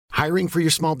Hiring for your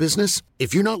small business?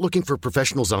 If you're not looking for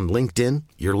professionals on LinkedIn,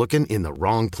 you're looking in the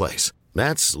wrong place.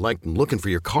 That's like looking for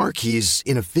your car keys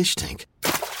in a fish tank.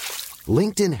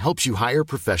 LinkedIn helps you hire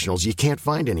professionals you can't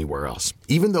find anywhere else,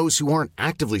 even those who aren't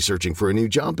actively searching for a new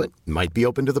job but might be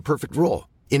open to the perfect role.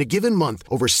 In a given month,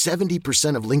 over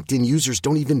 70% of LinkedIn users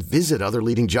don't even visit other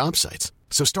leading job sites.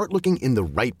 So start looking in the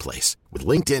right place. With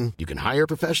LinkedIn, you can hire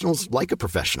professionals like a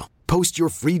professional. Post your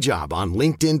free job on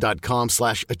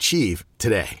linkedin.com/achieve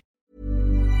today.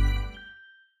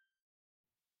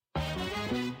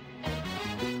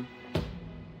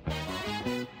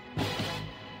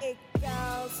 It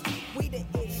girls, we the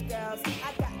ish girls.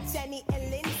 I got Jenny and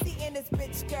Lindsay in this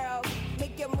bitch, girl.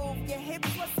 Make you move your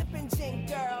hips while sipping gin,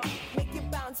 girl. Make you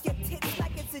bounce your tits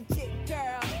like it's a jig,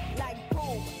 girl. Like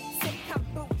boom, sip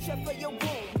kombucha for your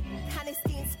womb.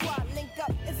 Honesty squad link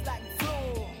up, it's like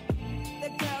boom. The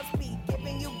girls be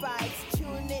giving you vibes.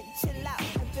 Tune in, chill out,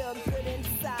 and feel good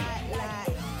inside. Like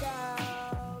it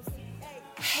girls.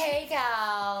 Hey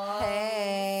gals.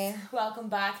 Hey. Welcome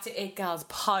back to It Gals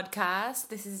podcast.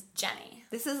 This is Jenny.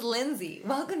 This is Lindsay.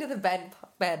 Welcome to the bed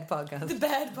podcast. The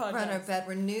bed podcast. We're on our bed.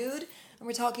 We're nude, and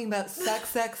we're talking about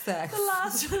sex. The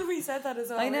last one we said that as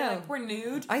well. I know. We're, like, we're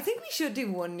nude. I think we should do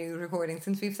one nude recording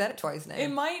since we've said it twice now. It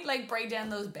might like break down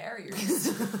those barriers.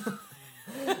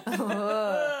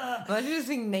 Imagine just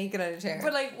being naked on a chair.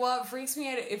 But like what freaks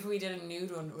me out if we did a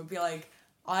nude one would be like,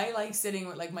 I like sitting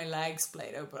with like my legs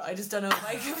splayed out, but I just don't know if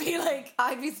I could be like...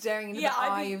 I'd be staring into the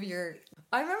eye of your...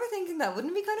 I remember thinking that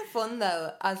wouldn't it be kind of fun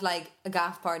though, as like a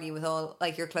gaff party with all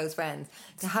like your close friends,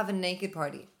 to have a naked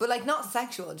party, but like not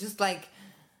sexual, just like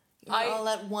all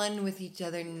at one with each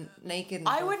other naked. And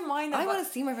I stuff. wouldn't mind that. I want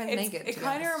to see my friends naked. It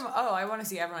kind of... I want to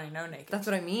see everyone I know naked. That's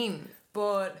what I mean.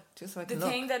 But just so I the can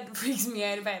thing that freaks me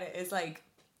out about it is like,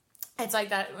 it's like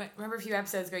that. Remember a few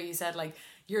episodes ago you said like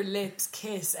your lips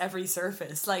kiss every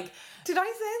surface. Like, did I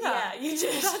say that? Yeah, you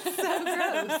did. That's so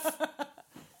gross.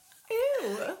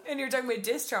 Ew. And you were talking about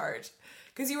discharge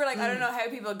because you were like, I don't know how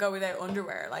people go without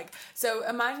underwear. Like, so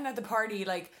imagine at the party,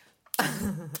 like, but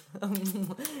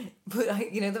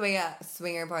you know the way at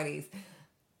swinger parties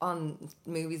on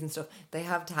movies and stuff, they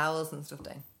have towels and stuff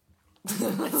down.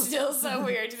 It's still so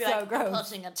weird to be So like gross.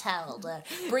 putting a towel down.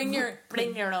 Bring your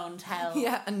own towel.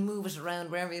 Yeah, and move it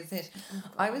around wherever you sit.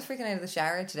 I was freaking out of the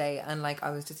shower today, and like I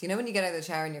was just, you know, when you get out of the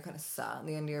shower and you're kind of sat on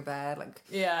the end of your bed, like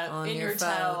on in your phone,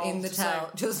 towel, in the just towel,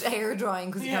 like, just air drying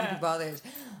because you can't be bothered.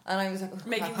 And I was like, oh,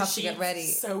 making I the have to get sheets ready,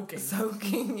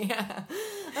 soaking, yeah.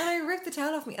 And I ripped the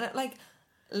towel off me, and it, like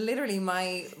literally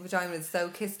my vagina was so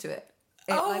kissed to it.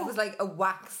 It like was like a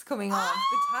wax coming off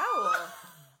the towel.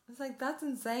 I was like, that's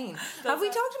insane. Have we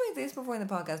talked about this before in the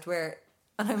podcast where,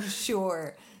 and I'm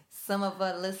sure some of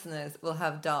our listeners will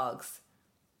have dogs.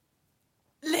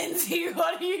 Lindsay,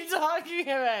 what are you talking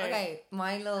about? Okay,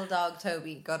 my little dog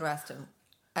Toby, God rest him.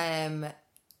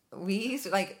 We used to,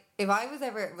 like, if I was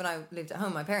ever, when I lived at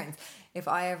home, my parents, if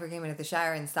I ever came into the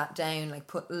shower and sat down, like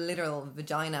put literal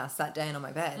vagina, sat down on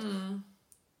my bed,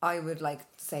 I would like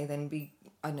say then be,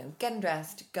 I don't know, getting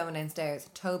dressed, going downstairs,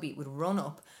 Toby would run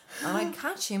up and I'd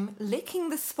catch him licking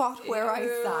the spot where I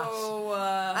sat.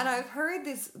 And I've heard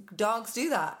dogs do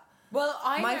that. Well,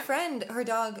 my friend, her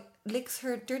dog licks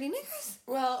her dirty knickers.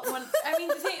 Well,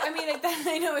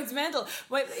 I know it's mental.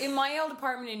 But in my old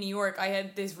apartment in New York, I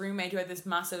had this roommate who had this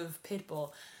massive pit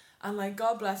bull. And like,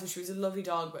 God bless her, she was a lovely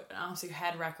dog, but an absolute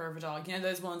head wrecker of a dog. You know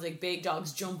those ones like big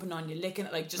dogs jumping on you, licking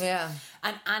it, like just. Yeah.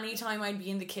 And anytime I'd be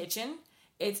in the kitchen,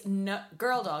 it's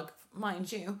girl dog,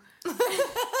 mind you.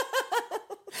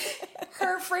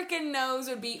 Her freaking nose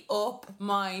would be up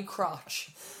my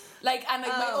crotch. Like, and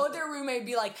like my other roommate would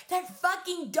be like, that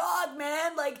fucking dog,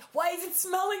 man, like, why is it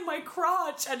smelling my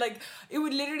crotch? And like, it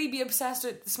would literally be obsessed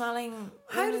with smelling.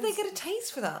 How did they get a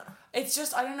taste for that? It's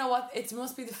just, I don't know what, it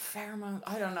must be the pheromone,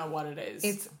 I don't know what it is.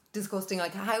 It's disgusting.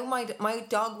 Like, how my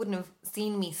dog wouldn't have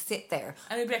seen me sit there.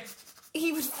 And it'd be like,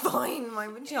 he would find my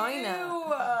vagina. Ew.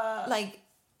 Like,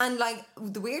 and like,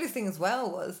 the weirdest thing as well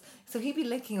was, so he'd be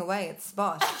licking away at the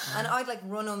spot, and I'd like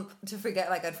run up to forget,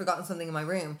 like I'd forgotten something in my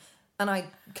room, and I'd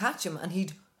catch him, and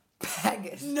he'd peg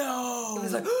it. No. It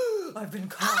was like, oh, I've been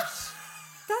caught.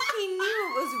 That he knew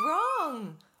it was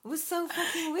wrong. It was so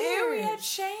fucking weird. Ew, we had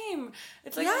shame.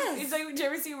 It's like, Yes. it's like, do you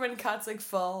ever see when cats like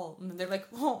fall and they're like,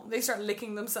 oh, they start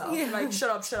licking themselves? Yeah. You're like, shut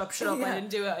up. Yeah. I didn't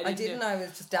do it. I didn't. I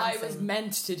was just dancing. I was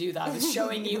meant to do that. I was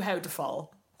showing you how to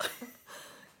fall.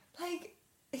 Like,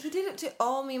 he did it to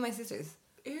all me and my sisters.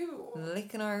 Ew.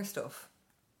 Licking our stuff.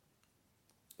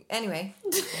 Anyway.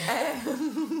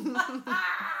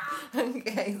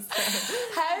 Okay, so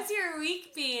How's your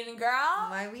week been, girl?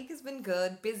 my week has been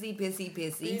good. Busy. Busy.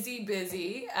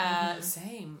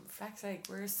 Same. Fuck's sake,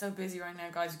 we're so busy right now,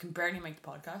 guys. We can barely make the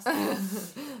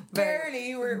podcast.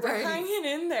 barely. We're hanging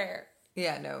in there.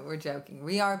 Yeah, no, we're joking.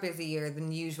 We are busier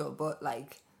than usual, but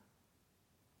like,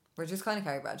 we're just kind of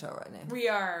Carrie Bradshaw right now. We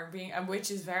are being,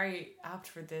 which is very apt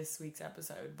for this week's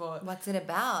episode. But What's it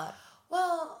about?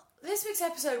 well, this week's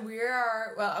episode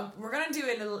we're gonna do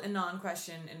a little Anon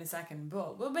question in a second,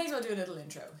 but we'll may as well do a little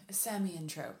intro, a semi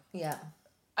intro. Yeah.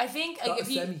 I think like,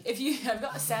 if you I've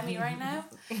got a semi right now.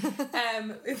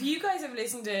 If you guys have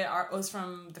listened to us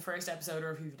from the first episode,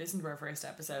 or if you've listened to our first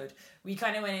episode, we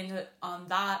kind of went into on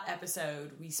that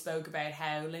episode. We spoke about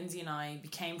how Lindsay and I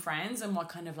became friends and what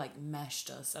kind of like meshed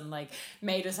us and like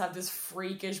made us have this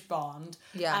freakish bond.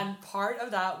 Yeah. And part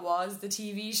of that was the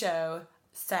TV show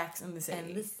Sex and the City.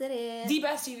 And the City. The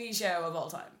best TV show of all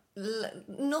time.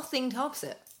 Nothing tops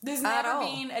it. There's At never all.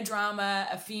 been a drama,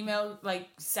 a female like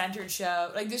centered show.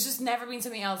 Like there's just never been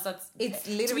something else that's. It's to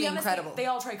be literally honest, incredible. They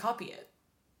all try to copy it.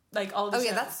 Like all the Oh yeah,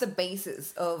 shows. that's the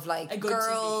basis of like A good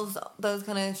Girls, those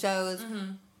kind of shows.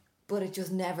 But it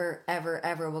just never,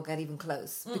 ever will get even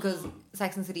close because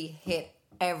Sex and the City hit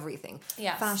everything.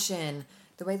 Yes. Fashion,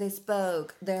 the way they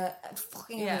spoke, the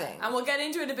fucking everything. And we'll get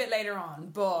into it a bit later on,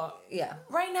 but Yeah.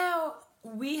 right now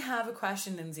we have a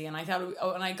question, Lindsay, and I thought,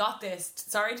 and I got this.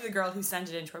 Sorry to the girl who sent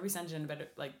it in. She probably sent it in about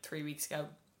like 3 weeks ago,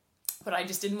 but I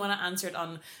just didn't want to answer it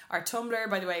on our Tumblr.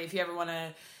 By the way, if you ever want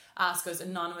to ask us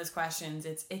anonymous questions,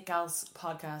 it's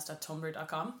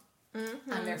itgalspodcast@tumblr.com.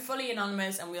 And they're fully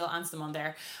anonymous, and we'll answer them on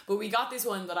there. But we got this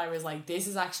one that I was like, this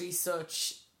is actually it's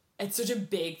such a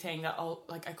big thing that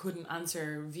I couldn't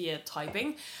answer via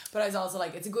typing. But I was also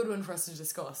like, it's a good one for us to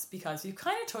discuss because we've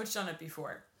kind of touched on it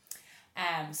before.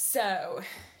 So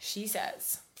she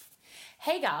says,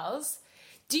 "Hey gals,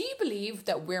 do you believe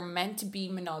that we're meant to be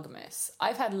monogamous?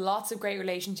 I've had lots of great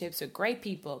relationships with great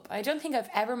people, but I don't think I've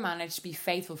ever managed to be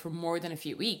faithful for more than a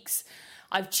few weeks.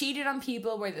 I've cheated on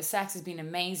people where the sex has been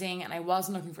amazing and I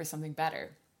wasn't looking for something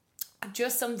better.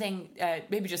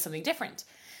 Maybe just something different.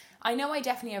 I know I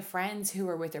definitely have friends who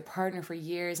are with their partner for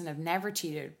years and have never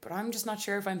cheated, but I'm just not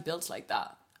sure if I'm built like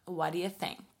that. What do you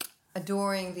think?"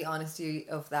 Adoring the honesty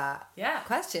of that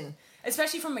question.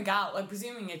 Especially from a gal, I'm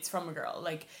presuming it's from a girl.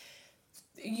 Like,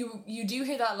 you do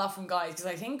hear that a lot from guys, because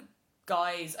I think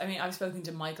guys, I mean, I've spoken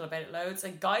to Michael about it loads,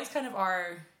 like, guys kind of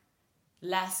are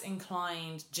less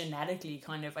inclined genetically,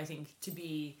 kind of, I think, to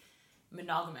be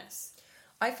monogamous.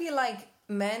 I feel like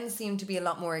men seem to be a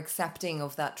lot more accepting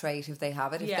of that trait if they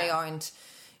have it. If they aren't,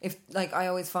 if like I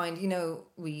always find, you know,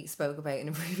 we spoke about in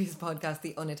a previous podcast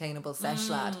the unattainable sesh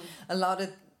lad. A lot of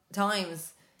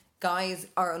times guys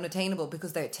are unattainable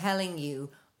because they're telling you,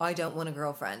 I don't want a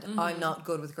girlfriend. I'm not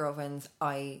good with girlfriends.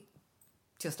 I'm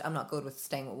not good with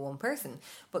staying with one person.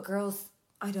 But girls,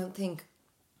 I don't think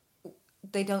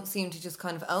they don't seem to just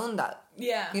kind of own that.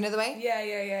 Yeah. You know the way?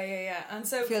 Yeah. And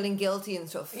so Feeling guilty and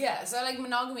stuff. yeah, so like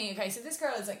monogamy, okay, so this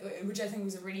girl is like, which I think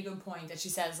was a really good point, that she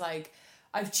says like,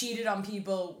 I've cheated on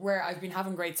people where I've been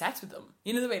having great sex with them.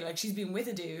 You know the way, like she's been with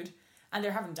a dude and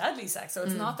they're having deadly sex. So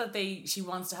it's not that she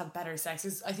wants to have better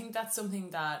sex. I think that's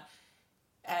something that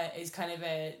is kind of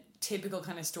a typical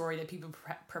kind of story that people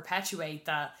perpetuate,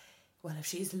 that, well, if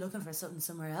she's looking for something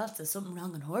somewhere else, there's something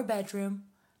wrong in her bedroom.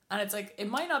 And it's like, it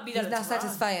might not be that It's it's not wrong.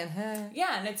 satisfying. Huh?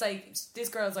 Yeah, and it's like, this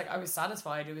girl's like, I was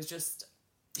satisfied. It was just...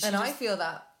 I feel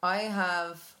that I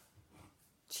have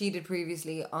cheated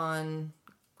previously on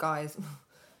guys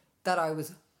that I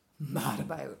was mad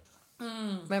about.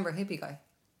 Remember hippie guy?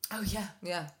 Oh, yeah.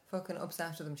 Yeah, fucking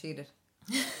upset with him, cheated.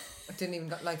 I didn't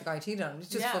even like the guy I cheated on. It's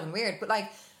just Yeah. fucking weird. But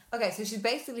like, okay, so she's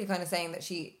basically kind of saying that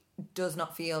she does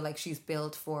not feel like she's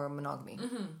built for monogamy,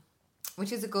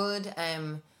 which is a good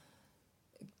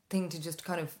thing to just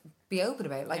kind of be open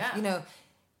about. Like, Yeah. you know,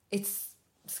 it's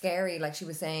scary. Like she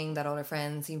was saying that all her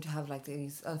friends seem to have like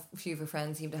these, a few of her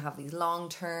friends seem to have these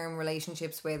long-term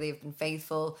relationships where they've been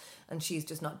faithful, and she's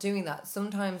just not doing that.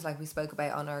 Sometimes, like we spoke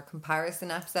about on our comparison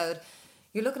episode,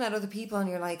 you're looking at other people and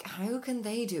you're like, how can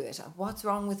they do it? What's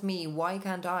wrong with me? Why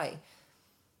can't I?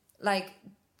 Like,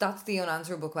 that's the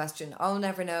unanswerable question. I'll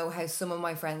never know how some of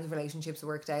my friends' relationships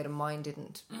worked out and mine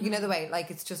didn't. You know the way,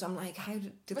 like, it's just, I'm like, how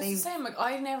did But they... it's the same, like,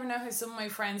 I never know how some of my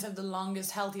friends have the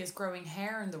longest, healthiest growing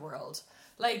hair in the world.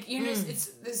 Like, you know, there's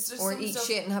just Or some eat stuff,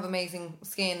 shit and have amazing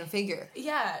skin and figure.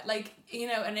 yeah, like, you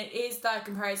know, and it is that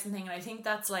comparison thing, and I think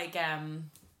that's like, I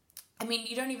mean,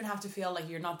 you don't even have to feel like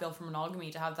you're not built for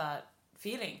monogamy to have that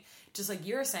feeling. Just like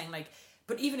you're saying, like,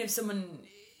 but even if someone,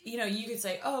 you know, you could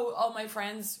say, oh, all my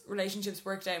friends' relationships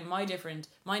worked out, mine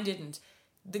didn't.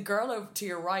 The girl over to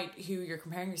your right who you're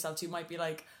comparing yourself to might be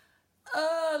like,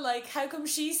 like, how come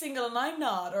she's single and I'm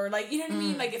not? Or like, you know what I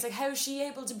mean? Like, it's like, how is she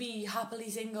able to be happily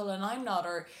single and I'm not?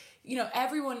 Or, you know,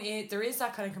 there is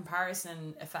that kind of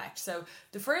comparison effect. So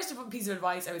the first piece of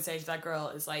advice I would say to that girl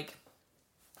is like,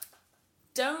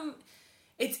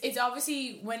 it's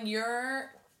obviously when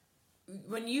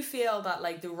you feel that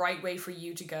like the right way for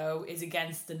you to go is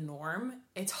against the norm,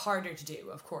 it's harder to do,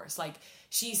 of course. Like,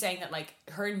 she's saying that like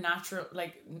her natural,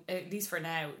 like, at least for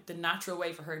now, the natural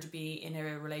way for her to be in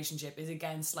a relationship is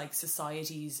against like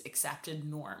society's accepted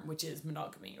norm, which is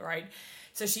monogamy, right?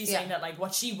 So she's saying that like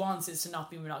what she wants is to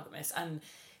not be monogamous, and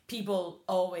people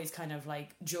always kind of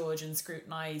like judge and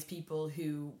scrutinize people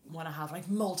who want to have like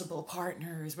multiple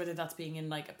partners, whether that's being in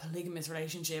like a polygamous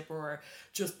relationship or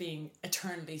just being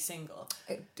eternally single.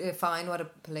 Define what a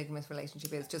polygamous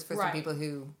relationship is, just for some people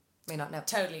who may not know.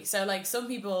 Totally. So like some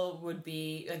people would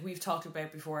be like, we've talked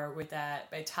about before with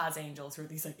about Taz Angels, who are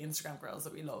these like Instagram girls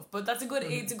that we love, but that's a good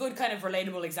it's a good kind of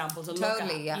relatable example to look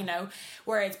at, you know,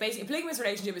 where it's basically a polygamous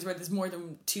relationship is where there's more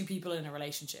than two people in a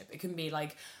relationship. It can be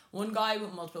like one guy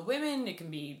with multiple women, it can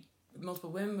be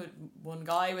multiple women with one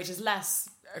guy, which is less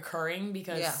occurring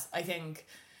because I think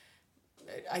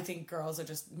girls are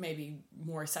just maybe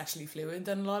more sexually fluid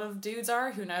than a lot of dudes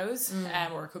are, who knows,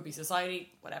 or it could be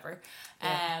society, whatever. So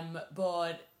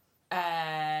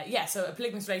a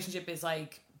polygamous relationship is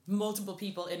like multiple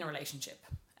people in a relationship,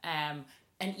 an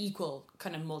equal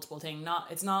kind of multiple thing.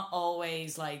 It's not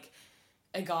always like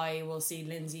a guy will see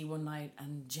Lindsay one night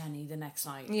and Jenny the next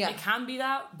night. It can be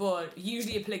that, but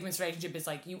usually a polygamous relationship is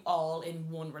like you all in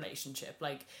one relationship,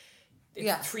 like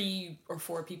it's 3 or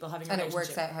 4 people having a relationship. And it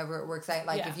works out however it works out.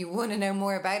 Like, if you want to know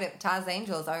more about it, Taz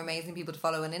Angels are amazing people to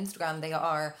follow on Instagram. They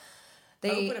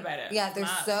open about it. Yeah, they're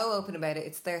so open about it.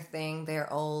 It's their thing.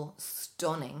 They're all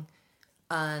stunning.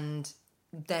 And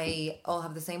they all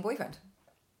have the same boyfriend.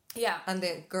 Yeah. And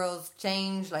the girls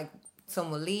change, like,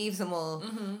 some will leave, some will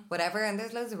whatever, and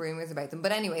there's loads of rumours about them.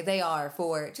 But anyway, they are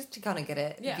just to kind of get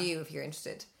a view if you're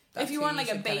interested. If you want like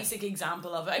a basic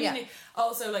example of it. I mean,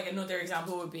 also like another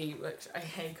example would be, which I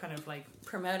hate kind of like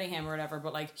promoting him or whatever,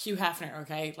 but like Hugh Hefner,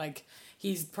 okay? Like,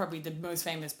 he's probably the most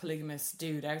famous polygamous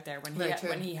dude out there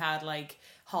when he had like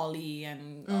Holly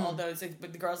and all those, like,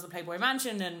 with the girls of the Playboy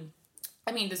Mansion. And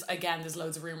I mean, there's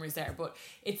loads of rumours there, but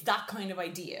it's that kind of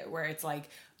idea where it's like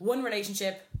one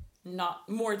relationship, not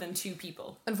more than 2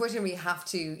 people. Unfortunately, we have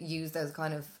to use those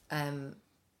kind of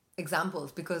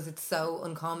examples because it's so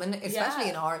uncommon, especially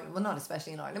in Ireland. Well, not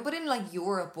especially in Ireland, but in like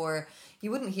Europe, or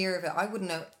you wouldn't hear of it. I wouldn't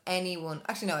know anyone.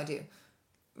 Actually, no, I do.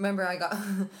 Remember, I got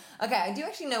okay. I do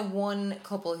actually know one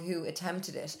couple who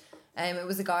attempted it. It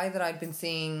was a guy that I'd been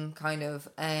seeing kind of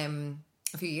a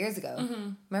few years ago.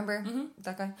 Remember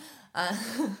that guy?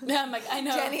 Yeah, I'm like, I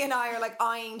know. Jenny and I are like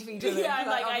eyeing to each other. Yeah, I'm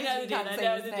like, I know the dude. I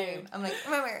know the dude. I'm like,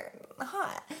 remember,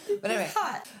 hot. But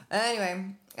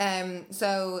anyway,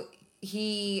 so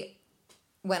he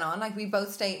went on, like, we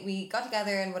got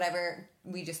together and whatever,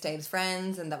 we just stayed as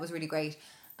friends, and that was really great.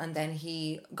 And then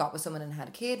he got with someone and had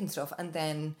a kid and stuff, and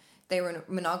then they were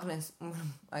monogamous.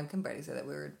 I can barely say that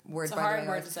word. It's a hard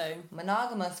word to say.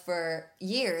 Monogamous for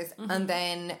years, and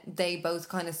then they both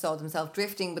kind of saw themselves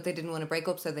drifting, but they didn't want to break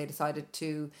up, so they decided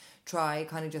to try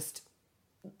kind of just,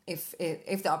 if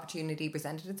the opportunity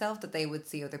presented itself, that they would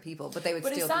see other people, but they would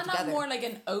still be together. But is that not more like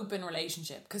an open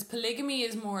relationship? Because polygamy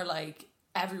is more like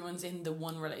everyone's in the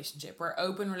one relationship, where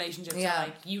open relationships are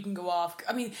like you can go off.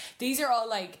 I mean, these are all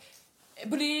like,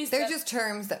 but it is, they're just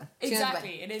terms though.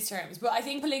 Exactly, it is terms. But I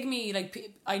think polygamy,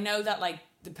 like, I know that like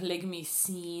the polygamy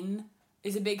scene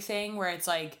is a big thing, where it's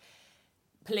like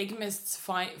polygamists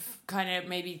kind of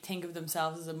maybe think of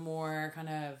themselves as a more kind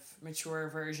of mature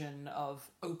version of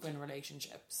open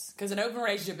relationships. Because an open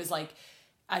relationship is like,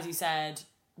 as you said,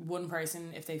 one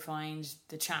person, if they find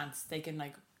the chance, they can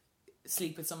like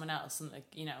sleep with someone else and like,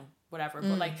 you know, whatever.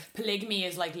 But like polygamy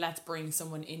is like, let's bring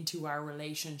someone into our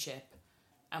relationship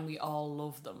and we all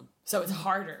love them. So it's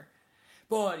harder.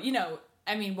 But, you know,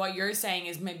 I mean, what you're saying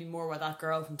is maybe more what that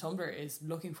girl from Tumblr is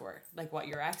looking for, like what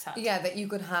your ex had. Yeah, that you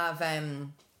could have a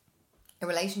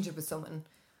relationship with someone,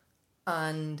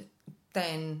 and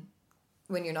then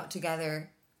when you're not together,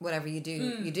 whatever you do,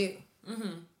 you do.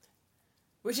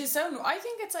 Which is so, I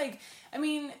think it's like, I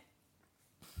mean,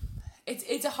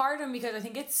 it's a hard one, because I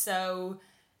think it's so,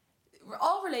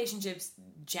 all relationships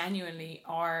genuinely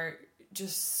are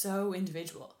just so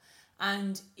individual.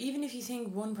 And even if you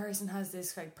think one person has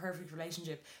this like perfect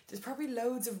relationship, there's probably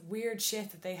loads of weird shit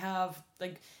that they have,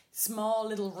 like small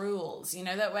little rules, you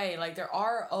know, that way. Like there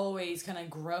are always kind of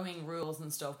growing rules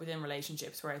and stuff within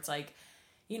relationships, where it's like,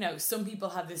 you know, some people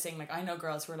have this thing, like I know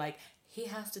girls who are like, he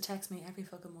has to text me every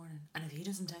fucking morning, and if he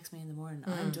doesn't text me in the morning,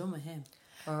 I'm done with him.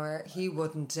 Or he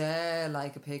wouldn't dare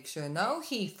like a picture. No,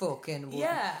 he fucking would.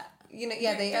 Yeah. You know,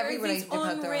 yeah, every relationship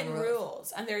has their own unwritten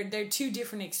rules, and they're to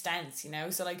different extents, you know.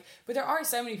 So like, but there are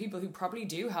so many people who probably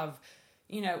do have,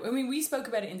 you know. I mean, we spoke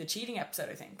about it in the cheating episode,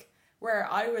 I think, where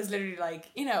I was literally like,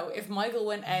 you know, if Michael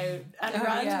went out and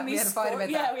randomly we had a fight about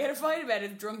that. we had a fight about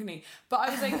it drunkenly. But I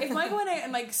was like, if Michael went out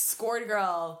and like scored a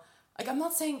girl, like I'm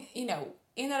not saying, you know,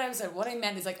 in that episode, what I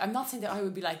meant is like, I'm not saying that I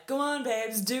would be like, go on,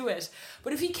 babes, do it.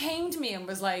 But if he came to me and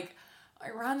was like, I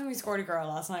randomly scored a girl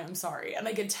last night, I'm sorry, and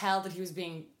I could tell that he was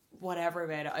being whatever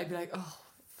about it, I'd be like, oh,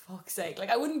 fuck's sake. Like,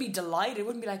 I wouldn't be delighted. I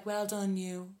wouldn't be like, well done,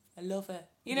 you. I love it.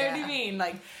 You know what I mean?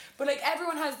 Like, but like,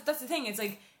 everyone has, that's the thing. It's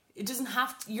like, it doesn't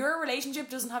have to, your relationship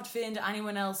doesn't have to fit into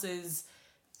anyone else's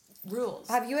rules.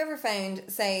 Have you ever found,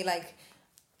 say, like,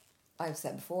 I've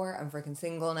said before, I'm freaking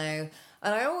single now,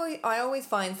 and I always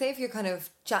find, say if you're kind of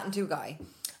chatting to a guy,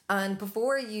 and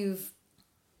before you've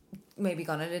maybe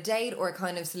gone on a date or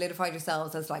kind of solidified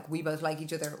yourselves as like, we both like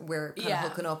each other, we're kind of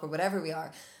hooking up or whatever we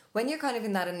are, when you're kind of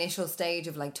in that initial stage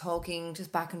of like talking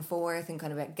just back and forth and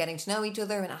kind of getting to know each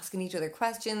other and asking each other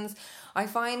questions, I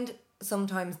find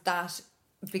sometimes that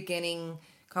beginning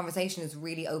conversation is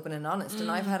really open and honest.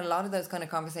 And I've had a lot of those kind of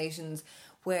conversations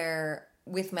where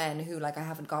with men who like I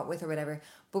haven't got with or whatever,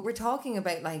 but we're talking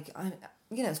about like,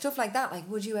 you know, stuff like that, like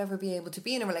would you ever be able to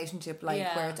be in a relationship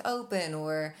like where it's open,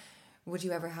 or would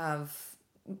you ever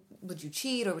would you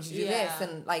cheat, or would you do this,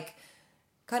 and like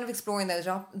kind of exploring those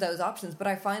options. But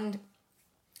I find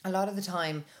a lot of the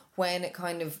time when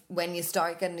you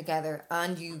start getting together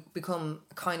and you become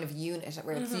a kind of unit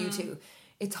where it's you two,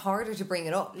 it's harder to bring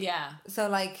it up. Yeah. So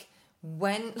like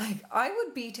when, like, I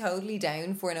would be totally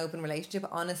down for an open relationship.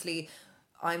 Honestly,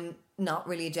 I'm not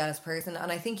really a jealous person,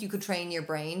 and I think you could train your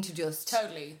brain to just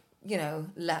Totally, you know,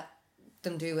 let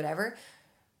them do whatever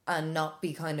and not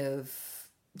be kind of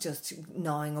just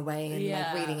gnawing away and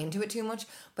like reading into it too much.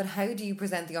 But how do you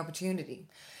present the opportunity?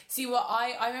 See, what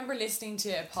I remember listening to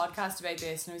a podcast about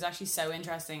this, and it was actually so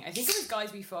interesting. I think it was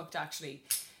Guys We Fucked, actually.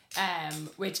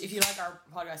 Which, if you like our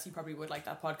podcast, you probably would like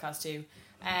that podcast too.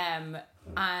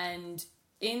 And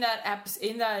in that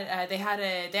episode, they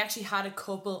actually had a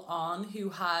couple on who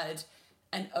had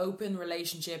an open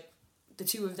relationship. The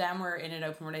two of them were in an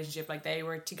open relationship, like they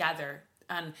were together,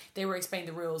 and they were explaining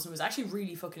the rules, and it was actually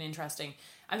really fucking interesting.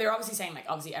 And they were obviously saying, like,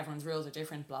 obviously everyone's rules are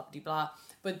different, blah blah blah,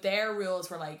 but their rules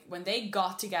were like, when they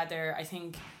got together, I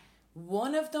think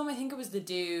one of them, I think it was the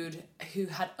dude who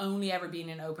had only ever been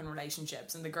in open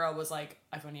relationships, and the girl was like,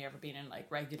 I've only ever been in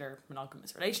like regular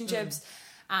monogamous relationships.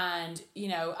 And, you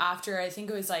know, after I think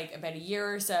it was like about a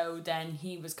year or so, then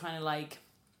he was kind of like,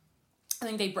 I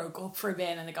think they broke up for a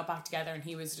bit and they got back together, and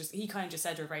he kind of just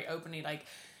said to her very openly, like,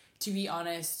 to be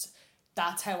honest,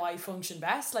 that's how I function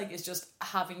best, like, it's just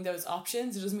having those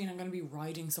options. It doesn't mean I'm going to be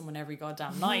riding someone every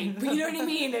goddamn night, but you know what I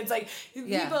mean? It's like,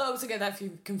 people also get that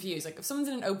confused. Like, if someone's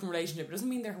in an open relationship, it doesn't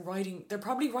mean they're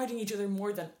probably riding each other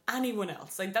more than anyone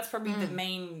else. Like, that's probably the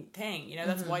main thing, you know,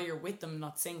 that's why you're with them,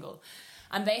 not single.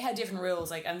 And they had different rules,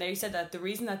 like, and they said that the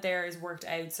reason that theirs worked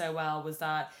out so well was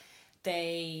that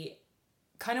they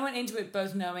kind of went into it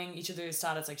both knowing each other's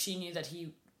status. Like, she knew that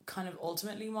he kind of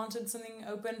ultimately wanted something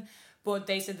open, but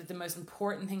they said that the most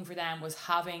important thing for them was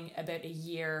having about a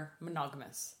year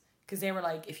monogamous, because they were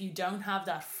like, if you don't have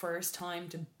that first time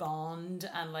to bond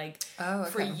and like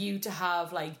for you to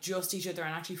have like just each other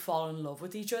and actually fall in love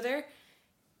with each other,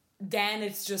 then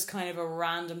it's just kind of a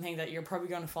random thing that you're probably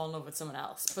going to fall in love with someone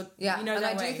else. But yeah, you know, and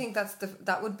I do think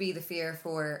that would be the fear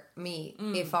for me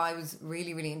if I was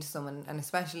really, really into someone, and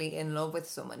especially in love with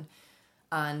someone,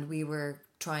 and we were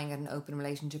trying an open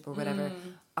relationship or whatever,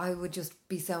 I would just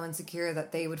be so insecure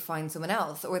that they would find someone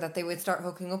else, or that they would start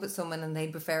hooking up with someone and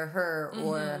they'd prefer her,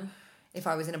 or if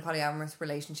I was in a polyamorous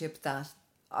relationship, that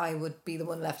I would be the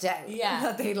one left out. Yeah.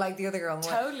 That they'd like the other girl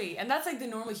more. Totally. And that's like the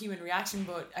normal human reaction,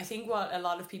 but I think what a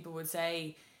lot of people would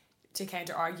say to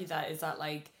counter argue that is that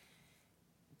like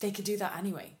they could do that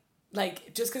anyway.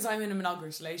 Like, just because I'm in a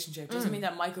monogamous relationship doesn't mean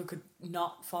that Michael could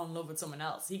not fall in love with someone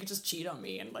else. He could just cheat on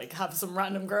me and like have some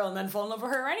random girl and then fall in love with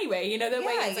her anyway. You know, that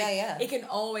way it's like, it can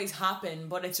always happen,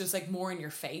 but it's just like more in your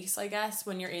face, I guess,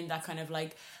 when you're in that kind of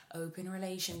like open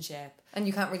relationship. And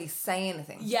you can't really say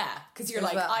anything. Yeah, because you're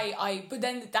like, well. but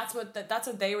then that's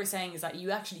what they were saying, is that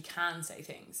you actually can say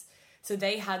things. So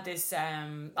they had this,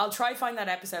 I'll try find that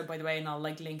episode, by the way, and I'll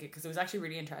like link it because it was actually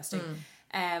really interesting.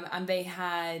 And they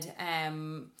had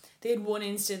one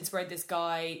instance where this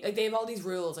guy, like, they have all these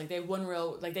rules, like they have one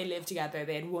rule, like they live together,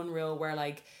 they had one rule where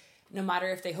like no matter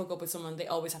if they hook up with someone, they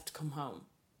always have to come home.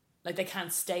 Like, they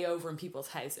can't stay over in people's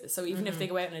houses. So even if they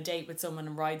go out on a date with someone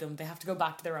and ride them, they have to go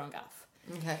back to their own gaff.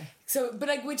 Okay. So, but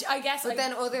like, which I guess, But like,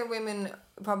 then other women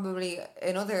probably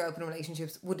in other open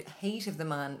relationships would hate if the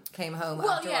man came home well,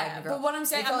 after riding yeah, a girl. but what I'm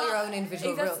saying, it's I'm all your not- own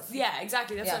individual that's- rules. Yeah,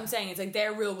 exactly. That's Yeah. what I'm saying. It's like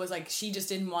their rule was like she just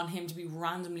didn't want him to be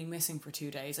randomly missing for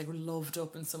 2 days, like loved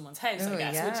up in someone's house, I Oh,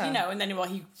 guess. yeah. Which, you know, and then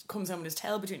he comes home with his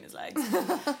tail between his legs.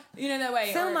 You know that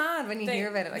way. So or mad when you hear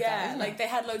about it like that, yeah, isn't like it? they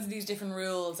had loads of these different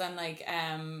rules, and like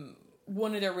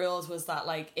one of their rules was that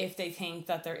like if they think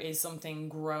that there is something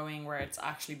growing where it's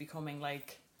actually becoming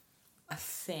like a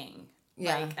thing.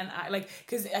 Yeah. Like, and I like,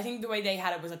 because I think the way they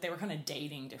had it was that they were kind of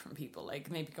dating different people, like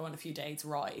maybe go on a few dates,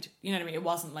 ride. You know what I mean? It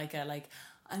wasn't like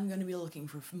I'm going to be looking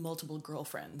for multiple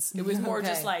girlfriends. It was more Okay.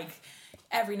 just like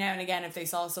every now and again, if they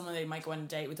saw someone, they might go on a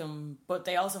date with them, but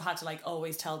they also had to like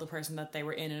always tell the person that they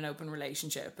were in an open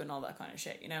relationship and all that kind of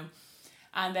shit, you know?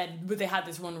 And then, but they had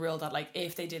this one rule that like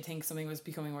if they did think something was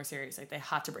becoming more serious, like they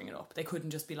had to bring it up. They couldn't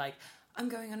just be like, I'm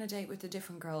going on a date with a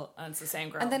different girl and it's the same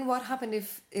girl. And then what happened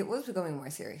if it was becoming more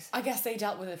serious? I guess they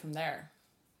dealt with it from there.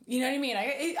 You know what I mean?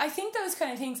 I think those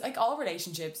kind of things, like all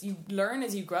relationships, you learn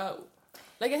as you grow.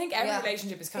 Like I think every Yeah.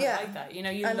 relationship is kind of like that. You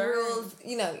know, you and learn rules,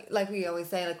 you know, like we always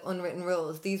say, like unwritten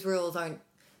rules. These rules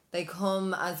they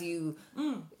come as you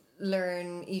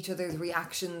learn each other's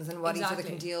reactions and what each other Exactly.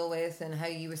 can deal with and how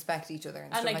you respect each other and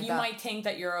And stuff like like you that. might think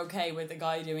that you're okay with a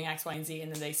guy doing X, Y, and Z,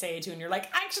 and then they say it to you, and you're like,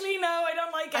 actually, no, I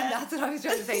don't like it. And that's what I was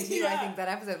trying to say to you, I Yeah. think, that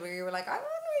episode where you were like, I don't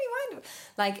really mind it.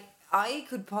 Like, I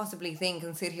could possibly think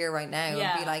and sit here right now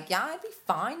Yeah. and be like, yeah, I'd be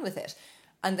fine with it.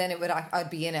 And then I'd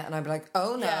be in it and I'd be like,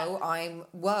 oh no,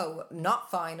 Yeah.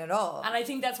 not fine at all. And I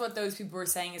think that's what those people were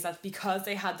saying, is that because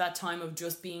they had that time of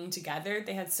just being together,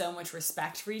 they had so much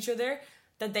respect for each other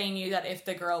that they knew that if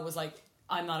the girl was like,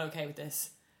 I'm not okay with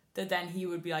this, that then he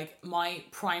would be like, my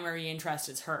primary interest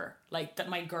is her. Like, that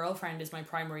my girlfriend is my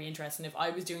primary interest. And if I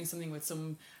was doing something with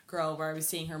some girl where I was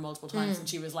seeing her multiple times and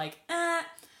she was like,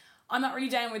 I'm not really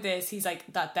down with this, he's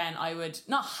like, that then I would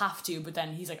not have to, but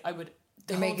then he's like, I would,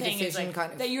 the You whole make a thing is decision, like,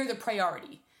 kind of. that you're the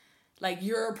priority. Like,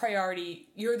 you're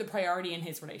the priority in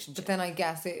his relationship. But then I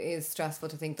guess it is stressful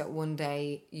to think that one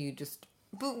day you just...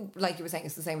 But like you were saying,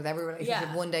 it's the same with every relationship.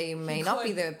 Yeah. One day you may You not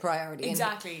be could- the priority.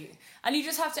 Exactly. And you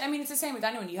just have to, I mean, it's the same with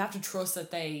anyone. You have to trust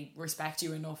that they respect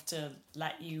you enough to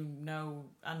let you know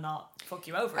and not fuck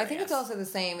you over. I think it's guess. also the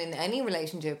same in any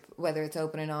relationship, whether it's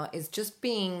open or not, is just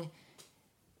being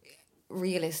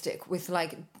realistic with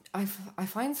like... I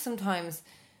find sometimes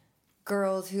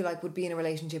girls who like would be in a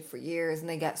relationship for years and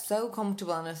they get so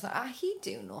comfortable and it's like, he'd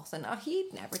do nothing. He'd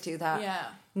never do that. Yeah.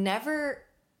 Never...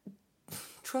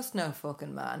 Trust no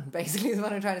fucking man, basically, is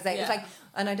what I'm trying to say. It's Yeah. like,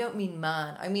 and I don't mean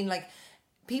man, I mean like,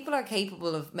 people are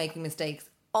capable of making mistakes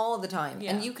all the time,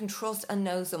 Yeah. and you can trust and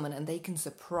know someone and they can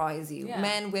surprise you. Yeah.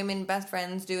 Men, women, best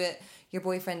friends do it, your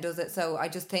boyfriend does it. So I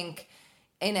just think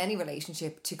in any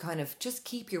relationship to kind of just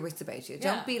keep your wits about you.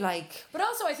 Yeah. Don't be like... But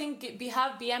also, I think be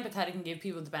empathetic and give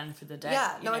people the benefit of the doubt.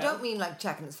 Yeah, you no, I know? don't mean like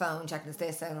checking his phone, checking his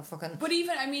this, and fucking... But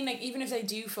even, I mean, like, even if they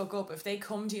do fuck up, if they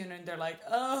come to you and they're like,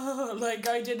 oh, like,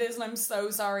 I did this and I'm so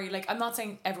sorry. Like, I'm not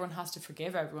saying everyone has to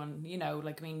forgive everyone, you know,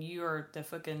 like, I mean, you're the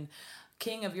fucking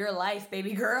king of your life,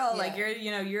 baby girl. Yeah. Like,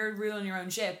 you're ruling your own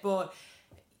shit. But,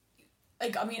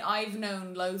 like, I mean, I've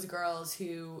known loads of girls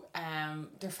who,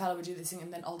 their fella would do this thing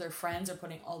and then all their friends are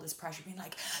putting all this pressure, being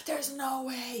like, there's no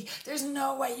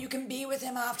way you can be with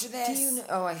him after this. Do you know?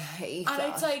 Oh, I hate And that.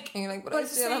 it's like, and you're like, but but I it's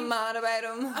the still am same- mad about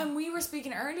him. And we were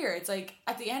speaking earlier, it's like,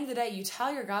 at the end of the day, you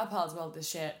tell your gal pals about this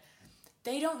shit,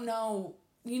 they don't know,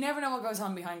 you never know what goes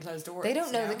on behind closed doors. They don't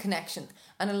you know the connection.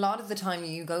 And a lot of the time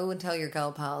you go and tell your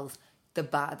girl pals the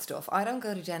bad stuff. I don't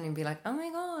go to Jenny and be like, oh my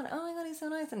god, he's so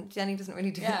nice, and Jenny doesn't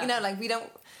really do Yeah. You know, like we don't...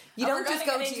 You And don't we're just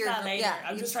gonna go get to into your... that later. Yeah,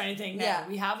 I'm just trying to think now. yeah.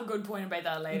 We have a good point about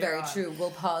that later Very on. true.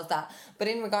 We'll pause that. But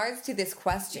in regards to this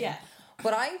question, Yeah.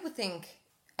 what I would think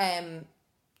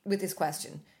with this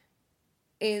question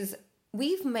is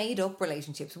we've made up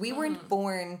relationships. We weren't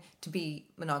born to be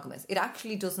monogamous. It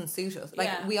actually doesn't suit us. Like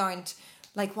Yeah. we aren't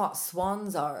like what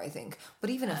swans are, I think. But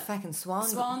even a fucking swan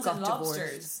Swans got and divorced.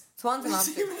 lobsters. Swans and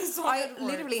lobsters. Even a swan I got divorced.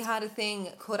 literally had a thing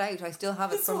cut out. I still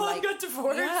have it The from swan like got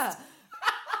divorced? Yeah.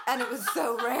 And it was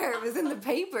so rare. It was in the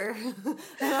paper.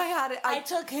 And I had it. I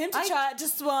took him to try to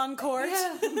Swan Court.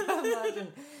 Yeah, imagine.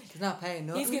 He's not paying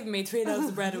nothing. He's giving me 3 loaves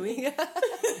of bread a week.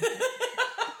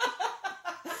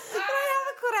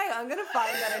 I'm gonna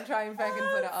find that and try and fucking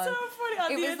put it on. so funny.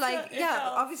 On It the was like, internet, yeah,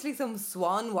 obviously some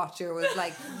swan watcher was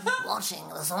like watching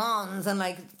the swans and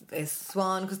like this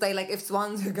swan because they like if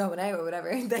swans are going out or whatever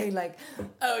they like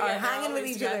are they're hanging with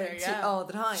always each other together, yeah. all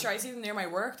the time. Sure, I see them near my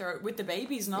work. They're with the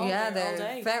babies and all, Yeah, all they're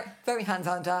day. very, very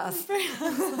hands-on task.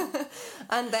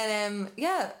 And then,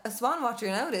 a swan watcher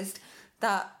noticed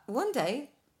that one day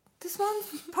the swans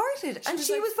parted, and was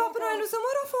she like, was bopping "Fuck around off." with some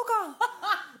motherfucker.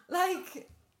 Like,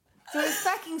 so if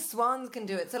fucking swans can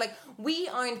do it, so like we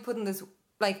aren't putting this,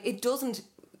 like, it doesn't.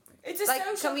 It's a Like,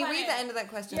 social can we kind read the end of that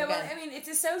question Yeah, again? well, I mean, it's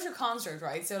a social construct,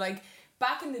 right? So, like,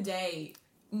 back in the day,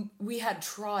 we had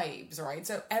tribes, right?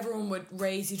 So everyone would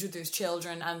raise each other's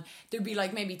children, and there'd be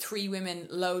like maybe 3 women,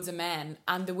 loads of men,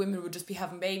 and the women would just be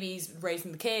having babies,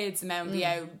 raising the kids, the men would be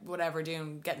out, whatever,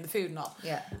 getting the food and all.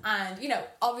 Yeah. And, you know,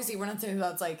 obviously we're not saying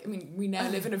that's like, I mean, we now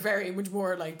live in a very much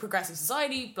more like progressive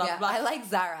society, blah, Yeah, blah, blah. I like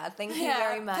Zara. Thank you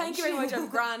very much. Thank you very much. I'm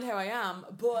grand how I am.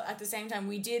 But at the same time,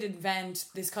 we did invent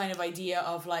this kind of idea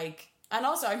of like, and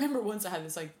also I remember once I had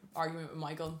this like argument with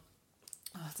Michael.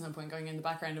 Oh, there's no point going in the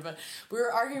background of it. We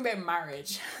were arguing about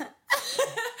marriage.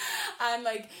 And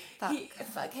like,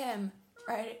 fuck him,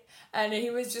 right? And he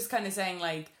was just kind of saying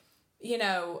like, you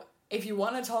know, if you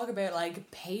want to talk about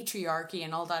like patriarchy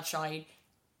and all that shit,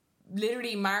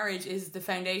 literally marriage is the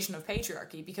foundation of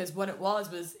patriarchy, because what it was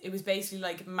basically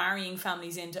like marrying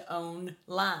families into own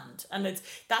land. And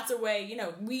that's a way, you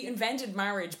know, we invented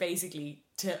marriage basically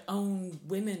to own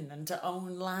women and to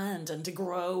own land and to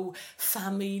grow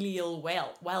familial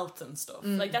wealth and stuff.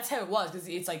 Like, that's how it was, because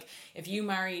it's like, if you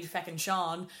married feckin'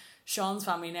 Sean's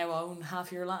family now own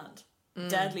half your land.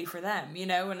 Deadly for them, you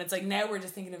know? And it's like, now we're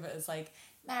just thinking of it as like,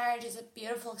 marriage is a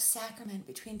beautiful sacrament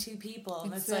between 2 people.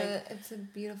 And it's like, it's a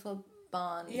beautiful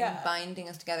bond, Yeah. binding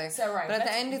us together. So, right, but at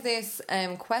the let's- end of this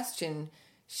question,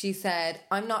 she said,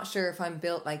 I'm not sure if I'm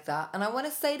built like that. And I want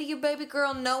to say to you, baby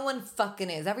girl, no one fucking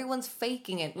is. Everyone's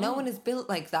faking it. No one is built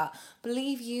like that.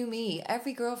 Believe you me,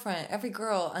 every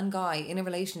girl and guy in a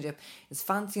relationship is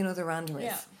fancying other randomers.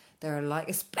 Yeah. They're like,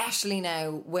 especially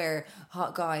now where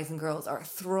hot guys and girls are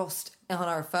thrust on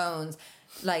our phones.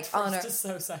 Like, on our... it's just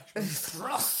so sexual.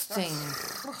 thrusting.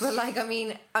 But like, I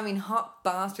mean hot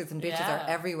bastards and bitches Yeah. are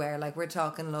everywhere. Like, we're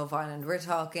talking Love Island, we're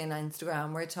talking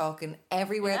Instagram, we're talking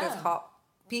everywhere Yeah. there's hot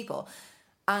people.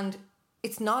 And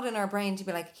it's not in our brain to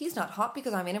be like, he's not hot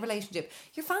because I'm in a relationship.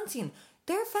 You're fancying.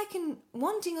 They're fucking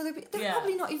wanting other people. They're Yeah.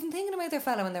 probably not even thinking about their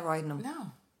fella when they're riding them.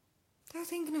 No. They're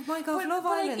thinking of my God, Love but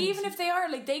Island. like, even if they are,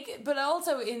 like, but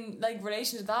also in like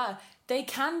relation to that, they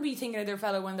can be thinking of their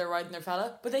fella when they're riding their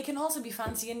fella, but they can also be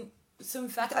fancying some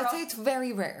fecker. I'd say it's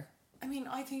very rare. I mean,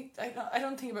 I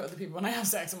don't think about other people when I have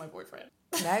sex with my boyfriend.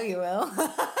 Now you will.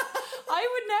 I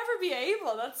would never be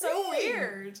able. That's so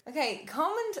weird. Okay,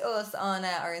 comment us on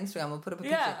our Instagram. We'll put up a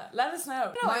picture. Yeah, let us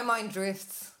know. My mind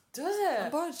drifts. Does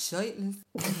it? But shitless.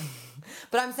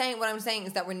 But what I'm saying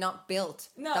is that we're not built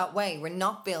No. that way. We're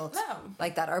not built No.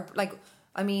 like that. Or like,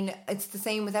 I mean, it's the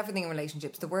same with everything in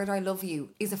relationships. The word "I love you"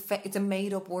 is it's a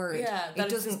made up word. Yeah, it that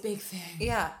is doesn't. this big thing.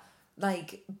 Yeah,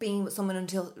 like being with someone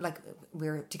until like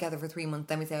we're together for 3 months,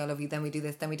 then we say "I love you," then we do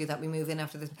this, then we do that, we move in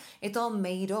after this. It's all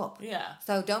made up. Yeah.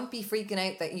 So don't be freaking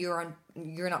out that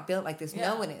you're not built like this.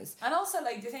 Yeah. No one is. And also,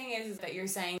 like, the thing is that you're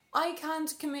saying, I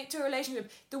can't commit to a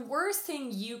relationship. The worst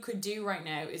thing you could do right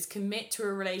now is commit to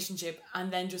a relationship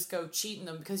and then just go cheating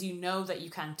them because you know that you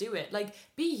can't do it. Like,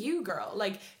 be you, girl.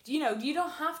 Like, you know, you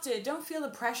don't feel the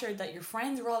pressure that your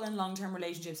friends are all in long-term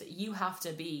relationships that you have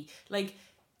to be. Like,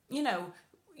 you know,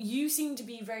 you seem to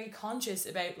be very conscious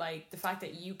about, like, the fact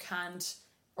that you can't,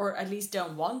 or at least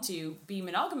don't want to, be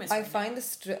monogamous. I right now.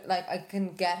 find like I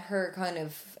can get her kind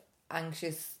of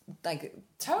anxious, like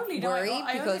Totally, no, worried,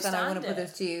 I because then I want to understand put it.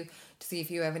 this to you to see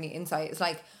if you have any insight. It's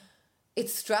like,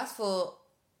 it's stressful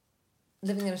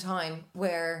living in a time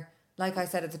where, like I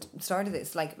said at the start of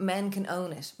this, like, men can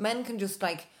own it. Men can just,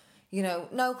 like, you know,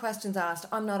 no questions asked,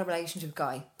 I'm not a relationship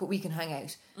guy, but we can hang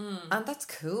out. And that's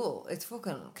cool. It's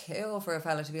fucking cool for a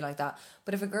fella to be like that.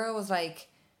 But if a girl was like,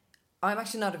 I'm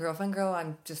actually not a girlfriend girl,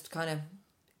 I'm just kind of,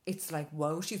 it's like,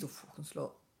 whoa, she's a fucking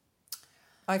slut.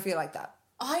 I feel like that.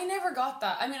 I never got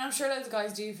that. I mean, I'm sure loads of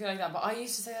guys do feel like that, but I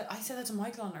used to say that. I said that to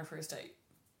Michael on our first date.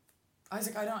 I was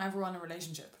like, I don't ever want a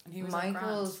relationship, and he was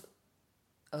Michael's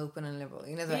open and liberal,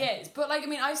 you know like, that. he is. But like, I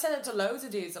mean, I've said that to loads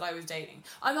of dudes that I was dating.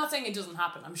 I'm not saying it doesn't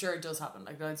happen. I'm sure it does happen.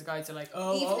 Like, loads of guys are like,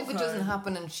 oh, Even if it okay. doesn't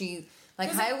happen and she, like,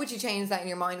 'Cause how would you change that in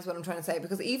your mind is what I'm trying to say.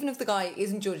 Because even if the guy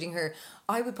isn't judging her,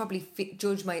 I would probably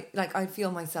judge I'd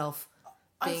feel myself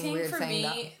being I think weird for saying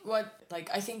me,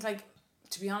 I think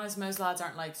to be honest, most lads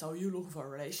aren't like, so you looking for a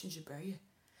relationship, are you?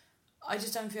 I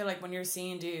just don't feel like when you're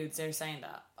seeing dudes, they're saying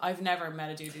that. I've never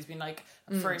met a dude who's been like,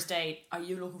 first date, are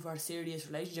you looking for a serious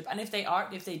relationship? And if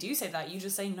they do say that, you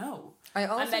just say no.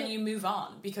 And then you move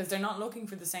on, because they're not looking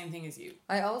for the same thing as you.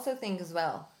 I also think as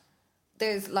well,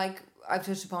 there's, like I've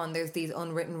touched upon, there's these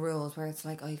unwritten rules where it's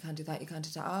like, oh, you can't do that, you can't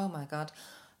do that. Oh my God.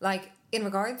 Like, in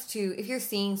regards to, if you're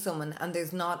seeing someone and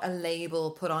there's not a label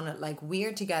put on it, like,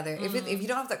 we're together, if you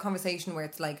don't have that conversation where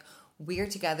it's like, we're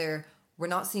together, we're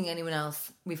not seeing anyone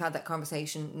else, we've had that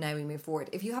conversation, now we move forward.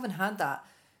 If you haven't had that,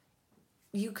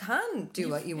 you can do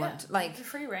what you want. Like, the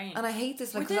free reign. And I hate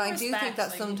this, like, Within because I do think respect, that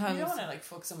like, sometimes... you don't want to, like,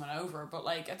 fuck someone over, but,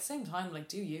 like, at the same time, like,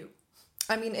 do you?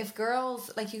 I mean, if girls...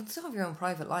 Like, you can still have your own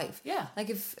private life. Yeah. Like,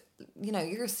 if, you know,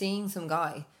 you're seeing some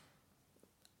guy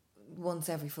once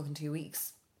every fucking 2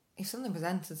 weeks, if something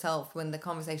presents itself when the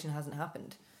conversation hasn't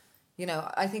happened, you know,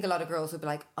 I think a lot of girls would be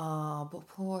like, oh, but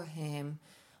poor him.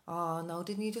 Oh, no,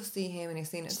 didn't you just see him and you're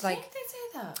seeing it? It's like... I think they'd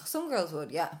say that. Some girls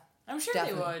would, yeah. I'm sure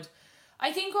Definitely. they would.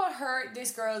 I think what hurt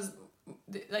this girl's,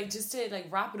 like, just to, like,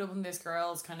 wrap it up on this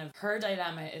girl's kind of, her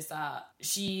dilemma is that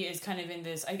she is kind of in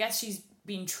this, I guess she's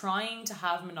been trying to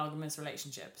have monogamous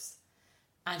relationships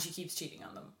and she keeps cheating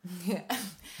on them.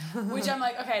 Yeah. Which I'm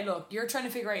like, okay, look, you're trying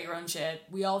to figure out your own shit.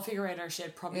 We all figure out our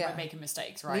shit probably by Yeah. making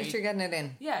mistakes, At right? least you're getting it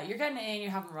in. Yeah, you're getting it in, you're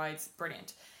having rights,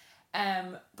 brilliant.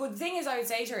 But the thing is, I would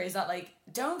say to her is that, like,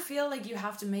 don't feel like you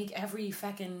have to make every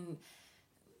fucking,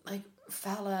 like,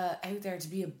 fella out there to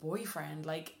be a boyfriend.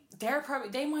 Like,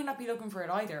 they might not be looking for it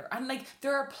either. And, like,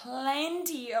 there are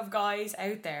plenty of guys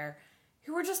out there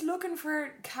who are just looking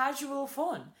for casual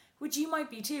fun, which you might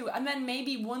be too. And then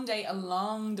maybe one day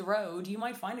along the road, you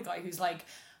might find a guy who's like,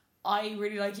 I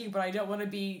really like you, but I don't want to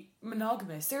be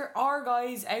monogamous. There are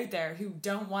guys out there who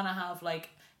don't want to have, like,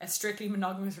 a strictly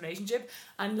monogamous relationship.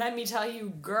 And let me tell you,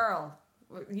 girl,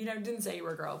 you know, didn't say you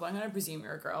were a girl, but I'm going to presume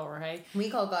you're a girl, right? We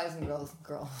call guys and girls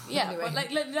girl. Yeah, Anyway. but,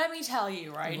 like, let me tell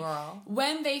you, right? Girl.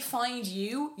 When they find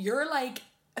you, you're like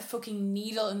a fucking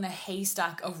needle in the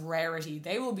haystack of rarity.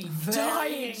 They will be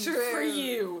dying true. for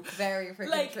you. Very freaking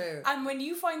Like, true. and when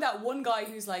you find that one guy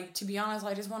who's like, to be honest,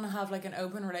 I just want to have, like, an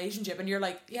open relationship, and you're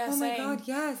like, yeah, Oh my same. god,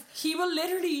 yes. He will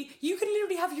literally, you can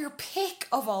literally have your pick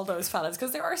of all those fellas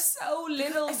because there are so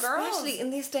little girls. Especially in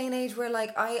this day and age where,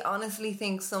 like, I honestly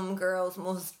think some girls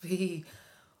must be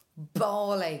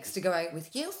ball aches to go out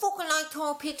with. You fucking liked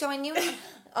her picture and you...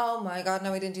 Oh my god,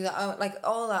 no, I didn't do that. Oh, like,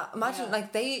 all that. Imagine, Yeah. like,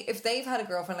 if they've had a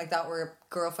girlfriend like that, where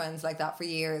girlfriends like that for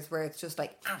years, where it's just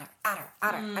like, at her.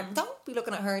 And don't be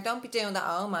looking at her, don't be doing that.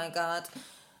 Oh my god.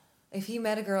 If he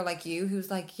met a girl like you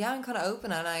who's like, yeah, I'm kind of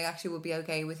open and I actually would be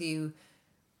okay with you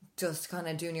just kind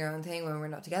of doing your own thing when we're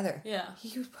not together. Yeah.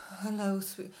 Hello,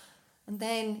 sweet. And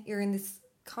then you're in this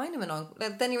kind of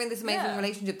then you're in this amazing Yeah.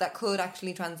 relationship that could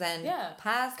actually transcend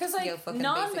past because, your like, fucking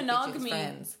non-monogamy, basic bitches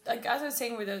friends. like, as I was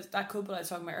saying with that couple I was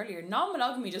talking about earlier,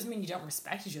 non-monogamy doesn't mean you don't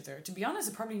respect each other. To be honest,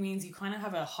 it probably means you kind of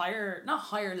have a not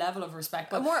higher level of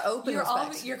respect, but A more open you're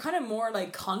respect. You're kind of more,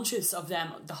 like, conscious of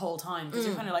them the whole time because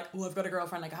you're kind of like, oh, I've got a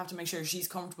girlfriend, like, I have to make sure she's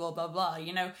comfortable, blah blah.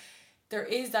 You know, there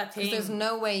is that thing. There's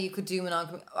no way you could do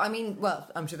monogamy. I mean, well,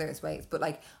 I'm sure there's ways, but,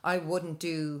 like, I wouldn't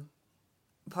do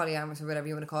polyamorous or whatever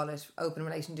you want to call it, open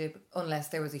relationship, unless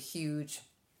there was a huge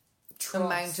Trust.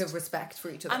 amount of respect for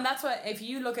each other. And that's what, if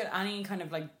you look at any kind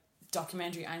of, like,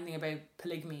 documentary, anything about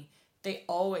polygamy, they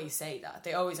always say that.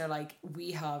 They always are like,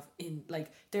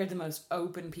 they're the most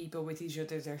open people with each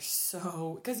other. They're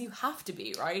so, because you have to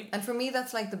be, right? And for me,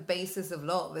 that's like the basis of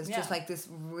love. It's just Yeah. like this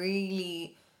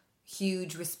really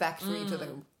huge respect for each other.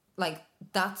 Like,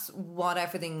 that's what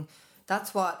everything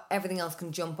else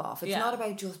can jump off. It's Yeah. not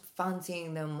about just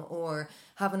fancying them or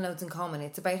having loads in common.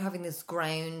 It's about having this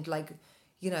ground, like,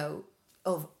 you know,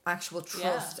 of actual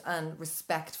trust and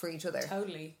respect for each other.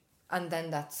 Totally. And then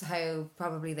that's how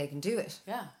probably they can do it.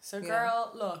 Yeah. So, Yeah.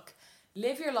 girl, look,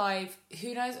 live your life.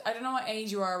 Who knows? I don't know what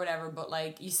age you are or whatever, but,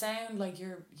 like, you sound like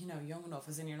you're, you know, young enough,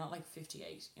 as in you're not, like,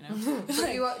 58, you know?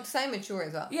 But you sound mature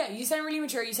as well. Yeah, you sound really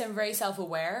mature. You sound very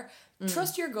self-aware.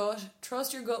 Trust your gut.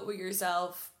 Trust your gut with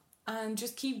yourself. And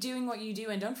just keep doing what you do.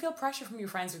 And don't feel pressure from your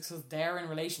friends because they're in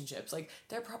relationships. Like,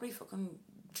 they're probably fucking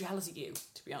jealous of you,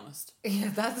 to be honest.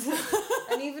 Yeah, that's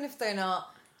and even if they're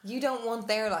not, you don't want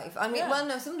their life. I mean, Yeah. well,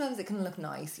 no, sometimes it can look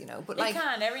nice, you know, but, like, It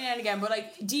can, every now and again. But,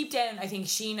 like, deep down, I think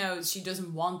she knows she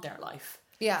doesn't want their life.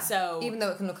 yeah. So, even though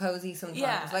it can look cozy sometimes,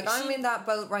 Yeah, like, I'm she- in that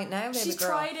boat right now. she's baby girl.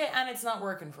 tried it and it's not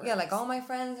working for her. Yeah, like, all my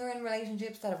friends are in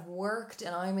relationships that have worked,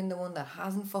 and I'm in the one that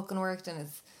hasn't fucking worked, and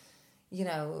it's, you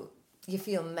know, you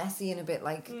feel messy and a bit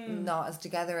like not as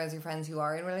together as your friends who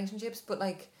are in relationships. But,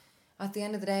 like, at the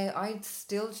end of the day, I'd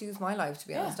still choose my life, to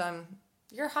be honest.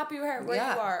 You're happy where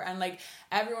Yeah. you are, and, like,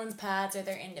 everyone's paths are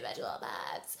their individual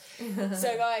paths.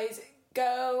 So, guys,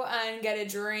 go and get a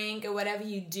drink or whatever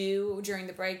you do during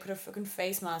the break. Put a fucking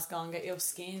face mask on, get your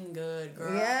skin good,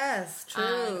 girl. Yes, true.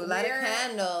 And Light a we're-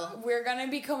 candle. We're gonna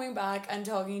be coming back and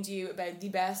talking to you about the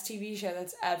best TV show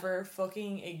that's ever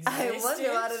fucking existed. I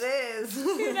wonder what it is.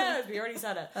 Who knows? We already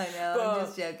said it. I know, But I'm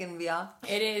just joking, Bia.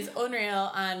 it is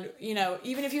unreal, and, you know,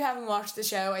 even if you haven't watched the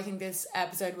show, I think this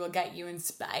episode will get you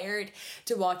inspired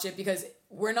to watch it, because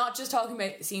we're not just talking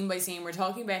about scene by scene. We're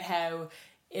talking about how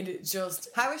it just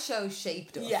how a show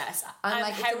shaped us. Yes, and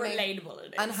like, how it's relatable it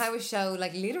is, and how a show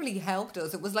like literally helped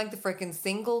us. It was like the freaking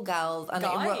single gals and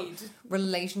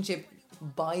relationship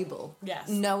Bible. Yes,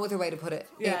 no other way to put it.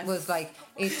 Yes. It was like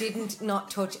it didn't not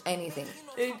touch anything.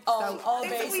 All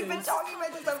bases. We've been talking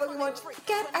about this so fucking much.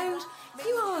 Get out.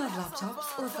 You all have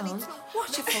laptops or phones.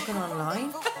 Watch it fucking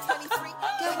online.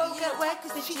 Get woke, get wet,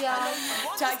 cause it's yeah.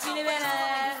 Talk to you in a minute.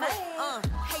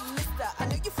 Hey, mister, I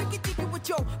know you freaking deep with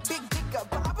your big digger,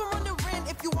 but I've been wondering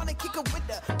if you wanna kick it with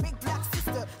the big black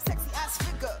sister, sexy ass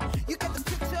figure. You get the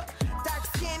picture, dark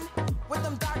skin with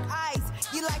them dark eyes.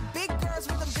 You like big girls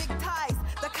with them big ties.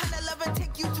 That kind of love and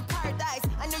take you to paradise.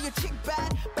 I know your chick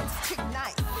bad, but this chick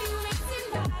nice.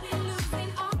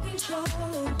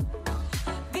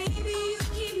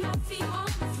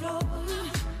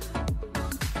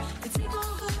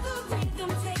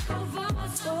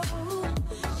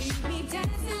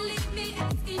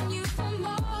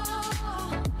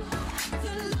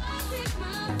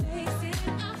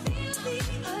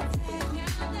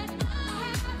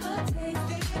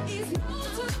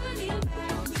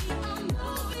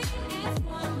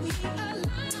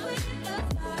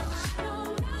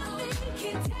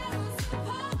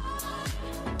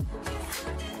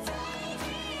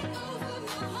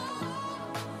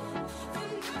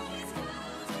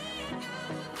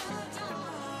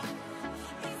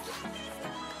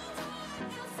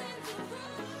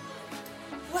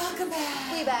 Welcome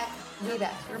back. We back.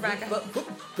 We're back.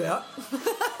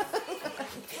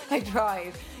 I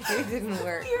tried. It didn't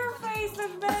work. Your face was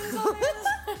mental.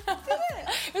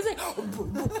 It was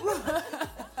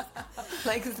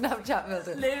Like a Snapchat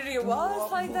filter. literally, it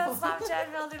was like that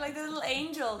Snapchat filter, like the little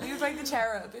angel. You were like the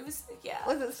cherub. It was, yeah,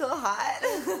 Was it still hot?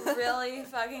 really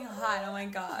fucking hot. Oh my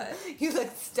god. You look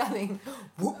stunning.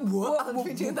 I'll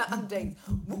be doing that on dates.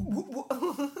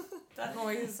 That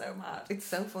noise is so mad. It's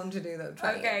so fun to do though.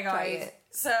 Try Okay, it. Try guys. it.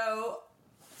 So,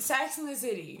 Sex and the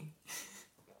City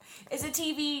is a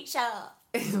TV show.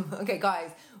 Okay, guys.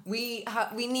 We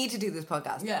need to do this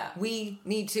podcast. Yeah. We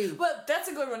need to. Well, that's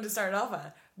a good one to start off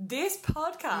at. This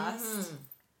podcast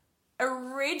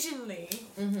originally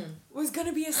was going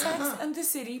to be a Sex and the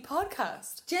City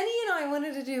podcast. Jenny and I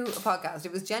wanted to do a podcast.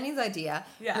 It was Jenny's idea.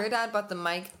 Yeah. Her dad bought the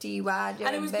mic. And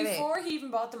it was before he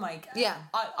even bought the mic. Yeah.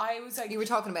 I was like... You were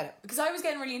talking about it. Because I was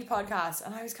getting really into podcasts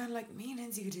and I was kind of like, me and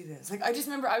Lindsay could do this. Like, I just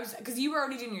remember because you were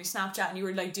already doing your Snapchat and you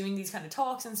were like doing these kind of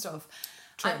talks and stuff.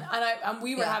 True. And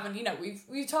we were having, you know,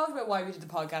 we've talked about why we did the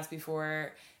podcast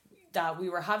before, that we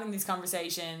were having these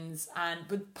conversations,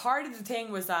 but part of the thing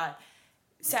was that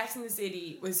Sex and the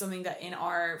City was something that in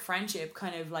our friendship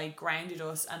kind of like grounded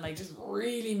us and like just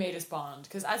really made us bond.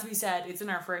 Because as we said, it's in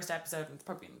our first episode, and it's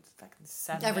probably in like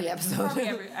 7 Every minutes. episode.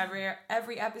 Probably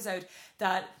every episode,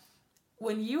 that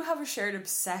when you have a shared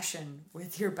obsession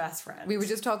with your best friend. We were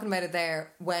just talking about it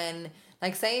there when,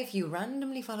 like, say if you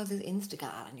randomly follow this Insta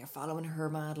gal and you're following her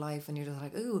mad life and you're just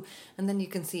like, ooh, and then you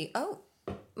can see, oh,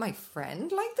 my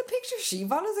friend liked the picture, she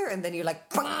follows her, and then you're like,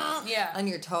 bah! Yeah, and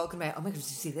you're talking about, oh my god, did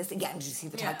you see this again? Did you see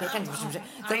the tag pic? So I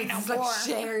it's know this like more.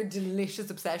 shared delicious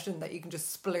obsession that you can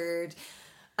just splurge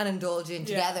and indulge in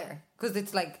together, because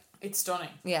it's like, it's stunning.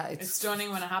 Yeah, it's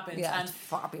stunning when it happens. Yeah, and it's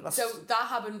fabulous. So that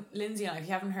happened, Lindsay and I. If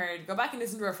you haven't heard, go back and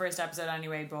listen to our first episode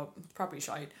anyway. But it's probably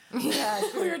shite. Yeah,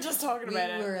 we were just talking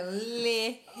about it. We were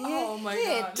lit. Oh my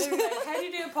god! They were like, how do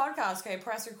you do a podcast? Okay,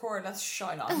 press record. That's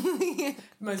shite on.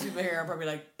 Most people here are probably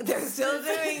like, they're still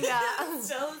doing that.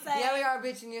 still saying. Yeah, we are,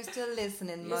 bitch, and you're still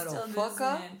listening, You're still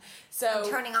motherfucker. listening. So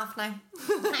Turning off now.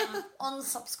 I'm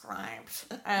unsubscribed.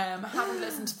 Haven't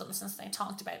listened to them since they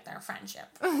talked about their friendship.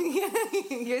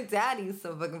 Your daddy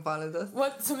so fucking follows us.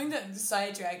 What something that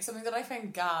something that I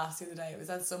found gas the other day was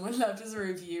that someone left us a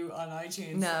review on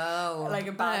iTunes. No, like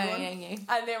a bad one, yeah.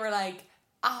 and they were like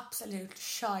absolute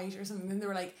shite or something. And they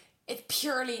were like, it's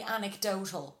purely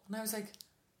anecdotal, and I was like,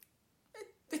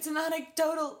 it's an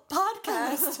anecdotal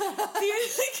podcast.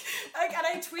 And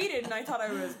I tweeted and I thought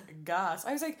I was gas.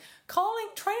 I was like, trying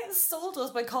to insult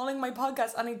us by calling my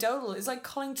podcast anecdotal is like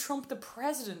calling Trump the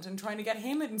president and trying to get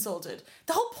him insulted.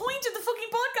 The whole point of the fucking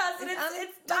podcast, and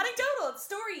it's anecdotal, it's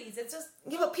stories, it's just...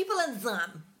 Yeah, but people are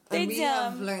dumb. They And we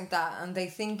have learned that, and they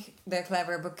think they're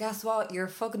clever, but guess what? You're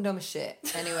fucking dumb as shit.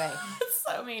 Anyway. It's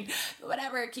so mean.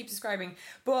 Whatever, keep describing.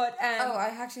 But, I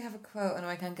actually have a quote, and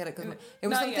I can't get it. Cause it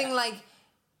was Not something yet. like,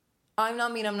 I'm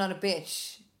not mean, I'm not a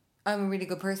bitch. I'm a really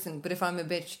good person, but if I'm a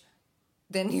bitch,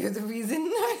 then you're the reason.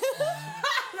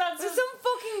 that's There's some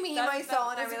fucking meme I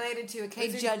saw and I that's a- related to. Okay,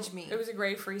 it was a- judge me. It was a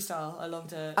great freestyle. I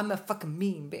loved it. I'm a fucking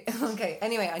meme bitch. Okay,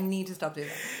 anyway, I need to stop doing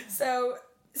that. So,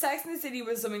 Sex and the City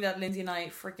was something that Lindsay and I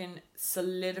freaking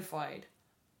solidified.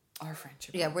 our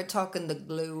friendship. Yeah, we're talking the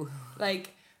glue.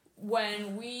 Like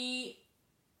when we.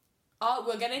 Oh,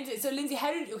 we'll get into it. So, Lindsay,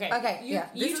 how did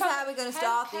This is how we're going to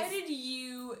start How this. did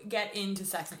you get into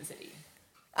Sex and the City?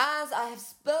 As I have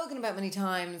spoken about many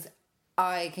times,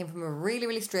 I came from a really,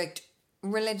 really strict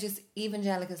religious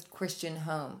evangelicist Christian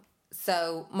home.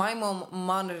 So my mum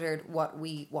monitored what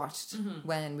we watched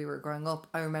when we were growing up.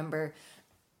 I remember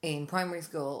in primary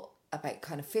school, about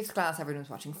kind of 5th class, everyone was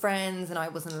watching Friends, and I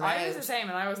wasn't allowed. I was the same,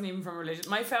 and I wasn't even from religion.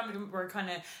 My family were kind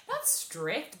of not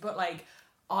strict, but like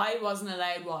I wasn't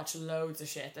allowed to watch loads of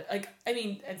shit. Like, I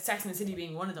mean, Sex and the City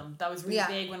being one of them. That was really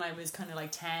big when I was kind of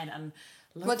like 10. And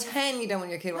well, 10, you don't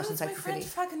want your kid watching Sex and the City. My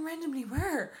friends fucking randomly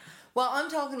were. Well,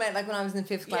 I'm talking about like when I was in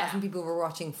 5th class and people were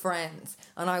watching Friends,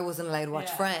 and I wasn't allowed to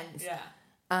watch Friends. Yeah.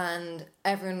 And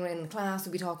everyone in the class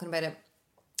would be talking about it.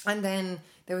 And then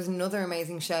there was another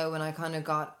amazing show when I kind of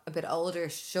got a bit older,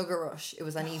 Sugar Rush. It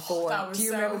was on E4. That was Do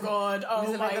you so remember? good. Oh, it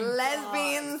was about the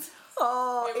lesbians.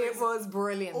 Oh, it was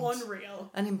brilliant.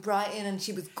 Unreal. And in Brighton, and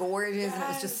she was gorgeous, and it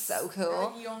was just so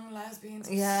cool. Young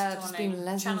lesbians. Yeah, stunning. just being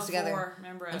lesbians Channel together. 4,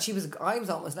 remember it? And I was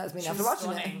almost lesbian after was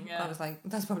watching stunning, it. yeah. I was like,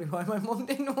 that's probably why my mum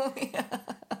didn't want me.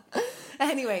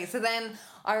 Anyway, so then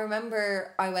I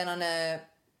remember I went on a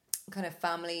kind of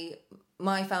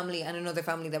my family and another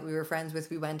family that we were friends with,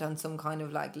 we went on some kind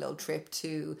of like little trip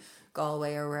to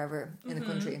Galway or wherever in the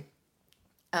country.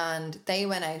 And they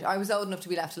went out. I was old enough to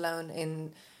be left alone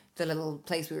in the little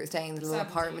place we were staying, the little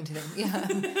 17. apartment in it.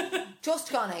 Yeah.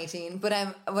 Just gone 18.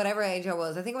 But whatever age I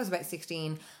was, I think I was about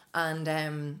 16.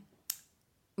 And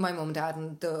my mum and dad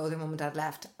and the other mum and dad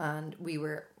left, and we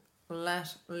were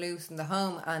let loose in the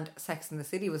home, and Sex and the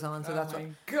City was on. So that's what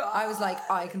God. I was like,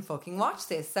 I can fucking watch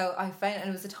this. So I found, and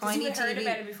it was a tiny you heard TV.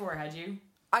 about it before, had you?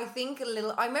 I think a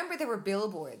little. I remember there were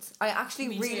billboards. I actually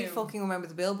Me really too. fucking remember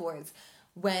the billboards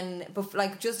when,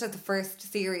 like, just as the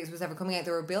first series was ever coming out,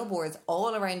 there were billboards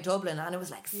all around Dublin, and it was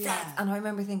like sex. Yeah. And I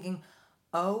remember thinking,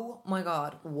 oh my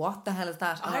god, what the hell is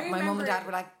that? And my mum and dad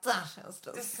were like, that is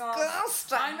disgusting.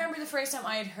 I remember the first time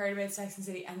I had heard about Sex and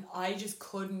the City, and I just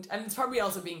couldn't. And it's probably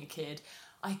also being a kid.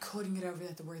 I couldn't get over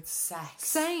that the word sex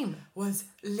Same. was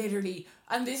literally,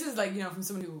 and this is like, you know, from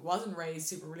someone who wasn't raised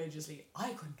super religiously, I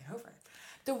couldn't get over it.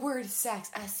 The word sex,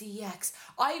 S-E-X.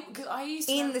 Because I used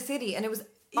to In the city, and it was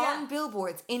on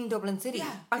billboards in Dublin City. Yeah,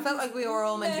 I felt was like we were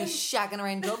all meant to be mental. shagging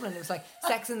around Dublin. It was like,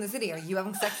 Sex in the City. Are you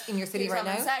having sex in your city He was right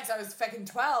now? having sex. I was fucking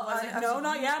 12. I was like, no,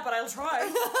 not yet, but I'll try.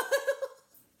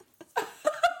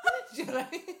 Should I?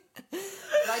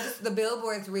 But the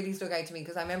billboards really stuck out to me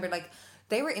because I remember like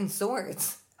they were in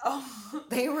swords. Oh,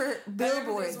 They were I remember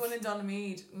billboards. this one in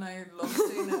Donamead, and I loved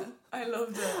seeing it. I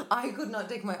loved it. I could not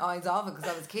take my eyes off it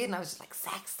because I was a kid and I was just like,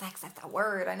 sex, that's that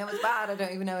word. I know it's bad. I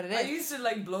don't even know what it I is. used to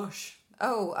like blush.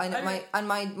 Oh, I know.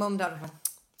 My mum and dad were like,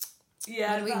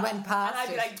 Yeah, when we went past and I'd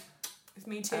be it. like, it's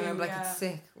me too. I remember like, it's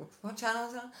sick. What channel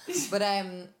is that? But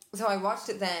so I watched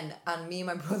it then, and me and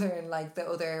my brother and like the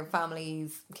other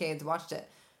family's kids watched it.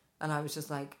 And I was just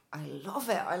like, I love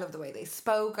it. I love the way they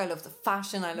spoke. I love the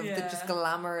fashion. I love the just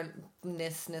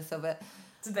glamourness of it.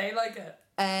 Did they like it?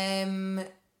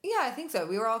 Yeah, I think so.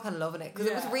 We were all kind of loving it because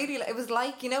it was really. It was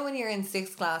like, you know, when you're in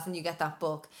 6th class and you get that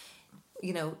book,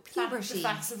 you know, puberty. The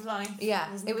Facts of Life.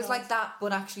 Yeah, wasn't it was called? like that,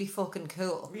 but actually fucking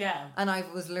cool. Yeah. And I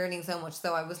was learning so much,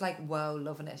 so I was like, wow,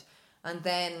 loving it. And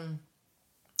then,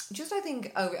 just I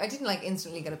think, I didn't like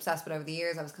instantly get obsessed, but over the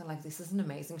years I was kind of like, this is an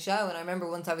amazing show. And I remember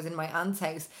once I was in my aunt's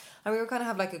house and we were kind of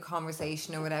have like a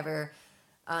conversation or whatever,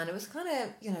 and it was kind of,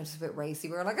 you know, just a bit racy.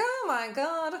 We were like, oh my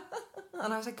god.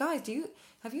 And I was like, guys,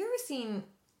 have you ever seen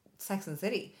Sex and the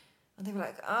City? And they were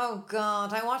like, oh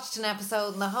god, I watched an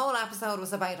episode and the whole episode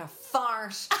was about a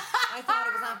fart. I thought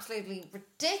it was absolutely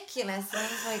ridiculous. And I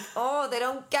was like, oh, they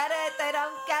don't get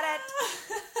it.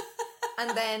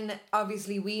 And then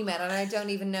obviously we met, and I don't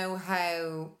even know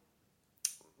how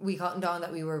we cottoned on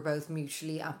that we were both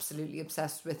mutually absolutely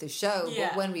obsessed with the show. Yeah.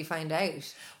 But when we found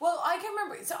out, Well, I can't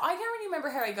remember. So I can't really remember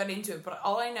how I got into it, but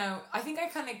all I know, I think I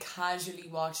kind of casually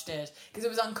watched it because it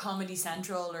was on Comedy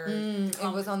Central or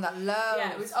it was on that low.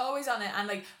 Yeah, it was always on it, and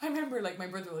like I remember, like my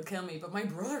brother would kill me, but my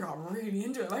brother got really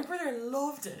into it. My brother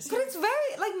loved it. But it's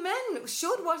very like men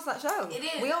should watch that show. It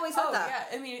is. We always had that.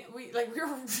 Yeah, I mean, we were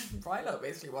Rilo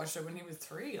basically watched it when he was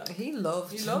 3. Like He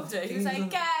loved it. He was like,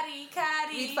 Caddy.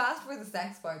 He'd fast for the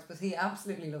sex parts, but he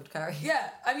absolutely loved Carrie. Yeah,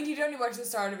 I mean, he'd only watch the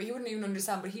start of it. He wouldn't even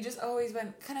understand, but he just always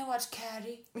went, "Can I watch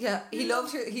Caddy?" Yeah, he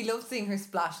loved her. He loved seeing her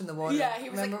splash in the water. Yeah, he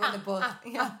was remember like, when the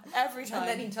bus every time. and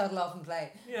then he'd toddle off and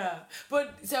play. Yeah,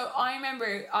 but so I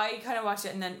remember I kind of watched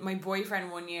it, and then my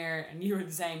boyfriend one year, and you were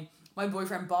the same. my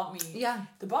boyfriend bought me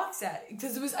the box set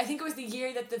because I think it was the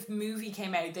year that the movie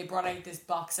came out. They brought out this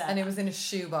box set and it was in a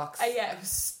shoebox. Yeah, it was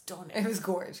stunning. It was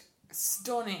gorgeous.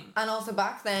 Stunning. And also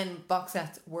back then box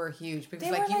sets were huge because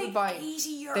they like were you would buy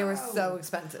 €80. They were so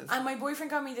expensive. And my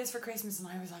boyfriend got me this for Christmas and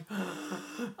I was like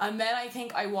and then I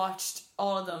think I watched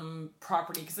all of them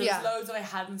properly because there was loads that I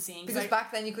hadn't seen because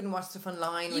back then you couldn't watch stuff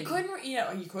online. You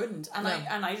couldn't and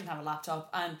I didn't have a laptop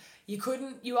and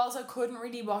you also couldn't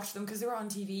really watch them because they were on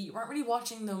TV. You weren't really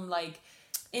watching them like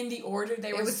in the order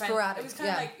they were spent. Sporadic. It was kind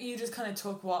of like you just kind of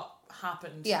took what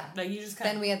happened. Yeah. Like you just kind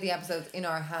then we had the episodes in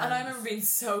our hands. And I remember being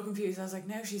so confused. I was like,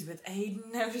 now she's with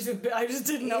Aiden, now she's with I just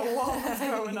didn't know what was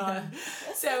going on.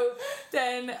 So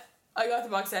then I got the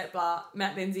box set, blah,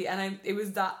 met Lindsay, and it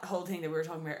was that whole thing that we were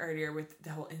talking about earlier with the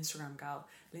whole Instagram gal.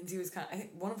 Lindsay was I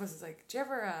think one of us was like, do you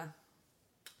ever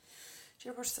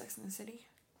watch Sex and the City?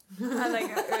 And like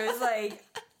it was like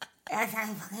I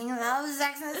fucking love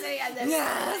Sex and the City. And then,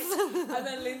 and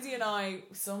then Lindsay and I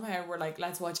somehow were like,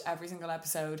 let's watch every single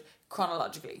episode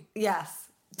chronologically. Yes.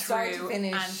 Start to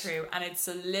finish. And it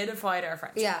solidified our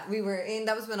friendship. Yeah, we were in,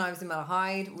 that was when I was in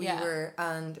Malahide. We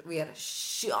had a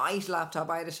shite laptop.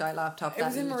 I had a shite laptop. It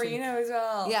was in Marino as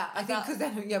well. Yeah, I think because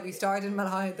then, we started in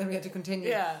Malahide, then we had to continue.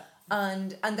 Yeah.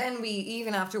 And then we,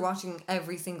 even after watching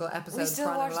every single episode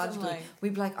chronologically,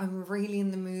 we'd be like, I'm really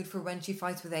in the mood for when she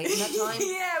fights with Aiden that time.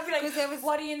 Yeah, we'd be like,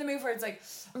 what are you in the mood for? It's like,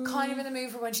 kind of in the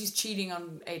mood for when she's cheating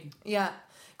on Aiden. Yeah.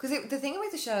 Because the thing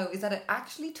about the show is that it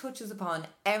actually touches upon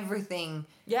everything.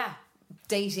 Yeah.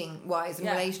 Dating wise and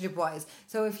relationship wise.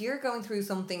 So if you're going through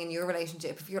something in your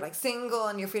relationship, if you're like single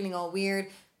and you're feeling all weird,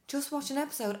 just watch an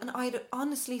episode and I'd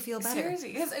honestly feel better.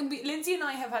 Seriously, because Lindsay and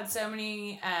I have had so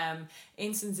many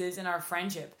instances in our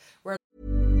friendship where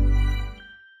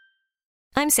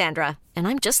I'm Sandra, and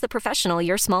I'm just the professional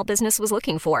your small business was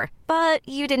looking for. But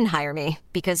you didn't hire me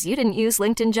because you didn't use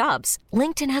LinkedIn Jobs.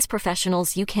 LinkedIn has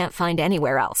professionals you can't find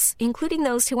anywhere else, including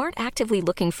those who aren't actively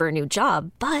looking for a new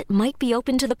job, but might be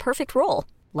open to the perfect role,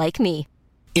 like me.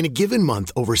 In a given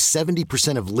month, over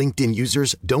 70% of LinkedIn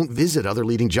users don't visit other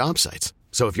leading job sites.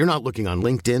 So if you're not looking on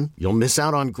LinkedIn, you'll miss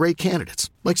out on great candidates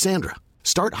like Sandra.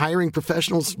 Start hiring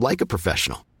professionals like a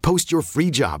professional. Post your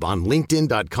free job on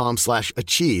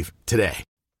linkedin.com/achieve today.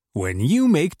 When you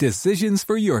make decisions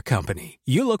for your company,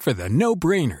 you look for the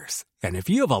no-brainers. And if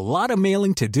you have a lot of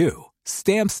mailing to do,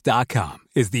 Stamps.com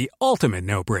is the ultimate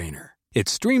no-brainer. It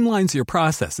streamlines your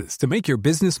processes to make your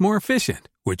business more efficient,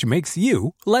 which makes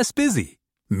you less busy.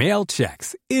 Mail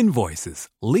checks, invoices,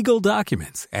 legal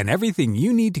documents, and everything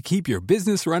you need to keep your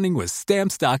business running with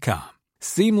Stamps.com.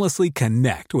 Seamlessly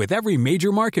connect with every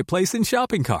major marketplace and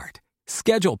shopping cart.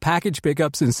 Schedule package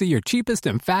pickups and see your cheapest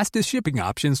and fastest shipping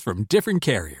options from different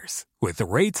carriers. With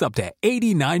rates up to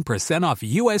 89% off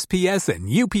USPS and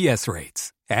UPS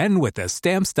rates. And with the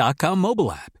Stamps.com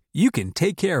mobile app, you can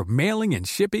take care of mailing and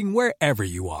shipping wherever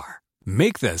you are.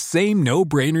 Make the same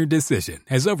no-brainer decision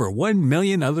as over 1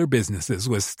 million other businesses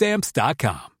with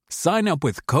Stamps.com. Sign up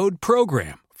with code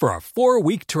PROGRAM for a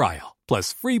 4-week trial,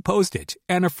 plus free postage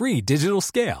and a free digital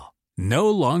scale.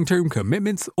 No long-term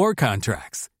commitments or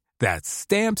contracts. That's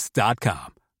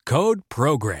Stamps.com. Code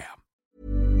PROGRAM.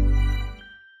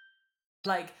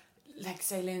 Like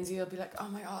say Lindsay will be like, oh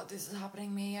my god, this is happening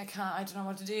to me, I don't know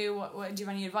what to do, what do you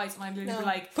have any advice? And I'd be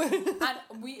like, and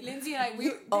Lindsay and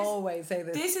I always say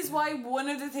this is why one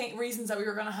of the reasons that we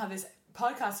were going to have this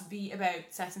podcast would be about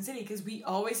Sex and the City, because we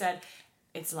always said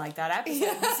it's like that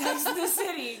episode of Sex and the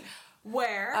City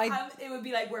where it would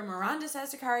be like where Miranda says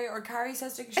to Carrie or Carrie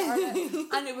says to Charlotte,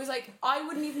 and it was like I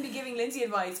wouldn't even be giving Lindsay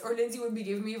advice or Lindsay wouldn't be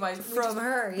giving me advice from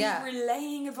her. Yeah,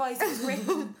 relaying advice that was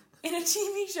written in a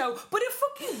TV show, but it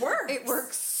fucking works. It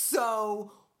works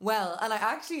so well, and I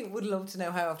actually would love to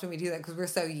know how often we do that because we're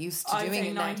so used to doing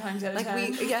it 9 times out of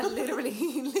 10.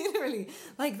 literally.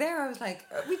 Like there, I was like,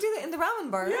 we did it in the ramen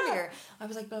bar earlier. I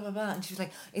was like, blah blah blah, and she was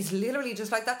like, it's literally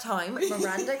just like that time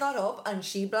Miranda got up and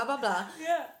she blah blah blah.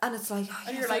 Yeah, and it's like,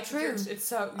 and you're like, true. It's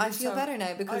so. I feel better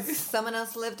now because someone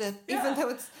else lived it, even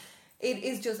though it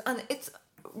is just, and it's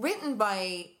written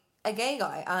by a gay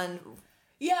guy and.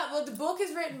 Yeah, well, the book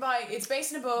is it's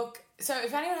based in a book. So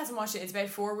if anyone hasn't watched it, it's about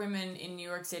 4 women in New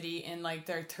York City in like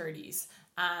their 30s.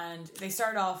 And they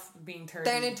start off being 30.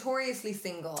 They're notoriously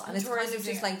single. And it's kind of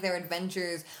just like their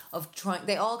adventures of trying,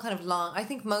 they all kind of long, I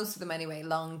think most of them anyway,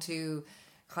 long to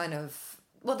kind of,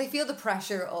 well, they feel the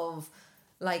pressure of,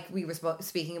 like we were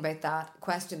speaking about that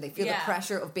question, they feel the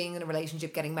pressure of being in a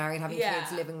relationship, getting married, having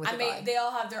kids, living with a guy. And they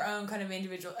all have their own kind of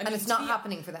individual... and it's not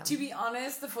happening for them. To be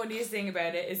honest, the funniest thing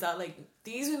about it is that like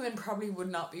these women probably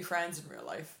would not be friends in real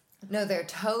life. No, they're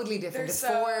totally different. They're It's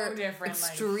so four different, like-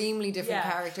 extremely different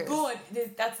characters. But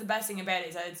that's the best thing about it,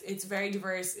 is that it's very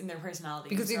diverse in their personality.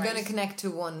 Because you're going to connect to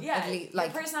one. Yeah, at least,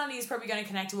 like, your personality is probably going to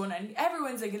connect to one, and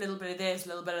everyone's like a little bit of this, a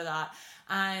little bit of that,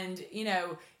 and you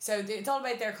know, so it's all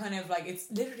about their kind of like, it's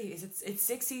literally it's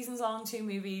 6 seasons long, 2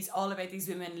 movies, all about these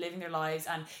women living their lives.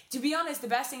 And to be honest, the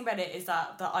best thing about it is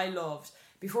that I loved.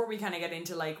 Before we kind of get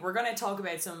into, like, we're going to talk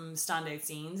about some standout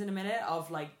scenes in a minute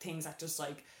of like things that just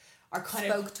like are kind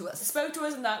Spoke of to us. spoke to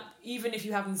us, and that even if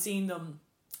you haven't seen them,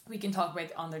 we can talk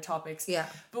about on their topics. Yeah.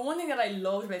 But one thing that I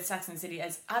loved about Sex and the City,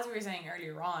 as we were saying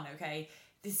earlier on, okay,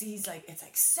 it's like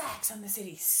Sex and the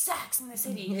City,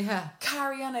 Yeah.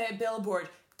 Carrie on a billboard.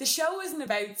 The show isn't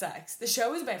about sex. The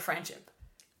show is about friendship.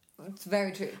 It's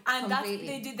very true. And that's,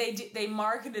 completely. they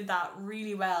marketed that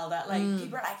really well, that like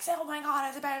people are like, oh my god,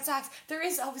 it's about sex. There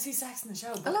is obviously sex in the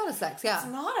show, but A lot of sex, yeah.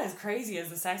 it's not as crazy as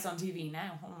the sex on TV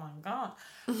now. Oh my god.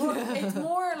 But it's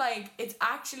more like, it's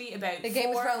actually about The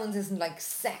Game of Thrones isn't like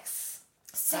sex.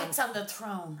 sex on the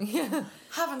throne.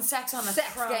 Having sex on a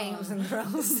Sex throne. games and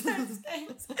thrones. Sex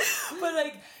games. But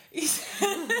like,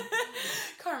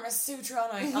 Karma Sutra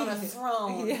on a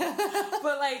throne.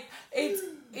 But like,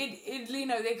 it you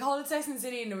know, they call it Sex and the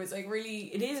City, and it was like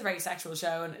really, it is a very sexual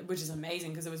show, and which is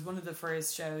amazing because it was one of the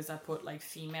first shows that put like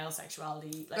female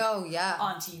sexuality like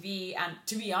on TV. And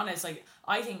to be honest, like,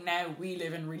 I think now we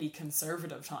live in really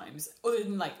conservative times. Other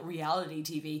than like reality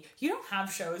TV, you don't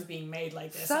have shows being made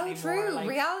like this So anymore. true. Like,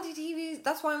 Reality TV,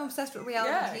 that's why I'm obsessed with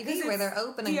reality 'cause TV, where it's they're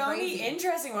open and the crazy. only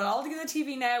interesting one. All the other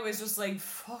TV now is just like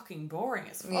fucking boring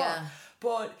as fuck. Yeah.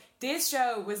 But this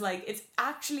show was like, it's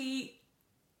actually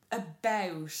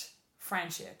about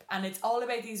friendship, and it's all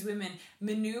about these women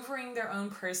maneuvering their own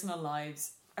personal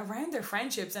lives around their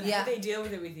friendships and how they deal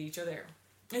with it with each other.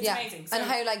 It's amazing. So, and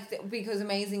how like because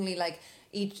amazingly like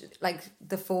each like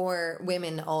the 4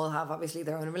 women all have obviously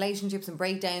their own relationships and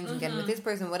breakdowns and getting with this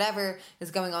person, whatever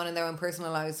is going on in their own personal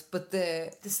lives, but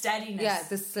the steadiness,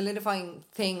 the solidifying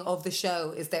thing of the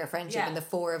show is their friendship and the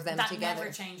 4 of them that together.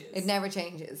 never changes. It never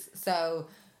changes. So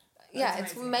yeah,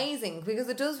 it's amazing because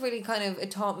it does really kind of,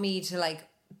 it taught me to like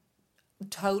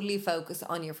totally focus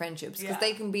on your friendships, because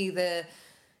they can be the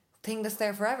thing that's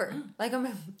there forever. Like I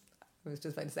was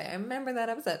just about to say, I remember that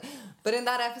episode, but in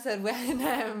that episode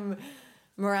when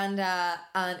Miranda,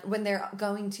 and when they're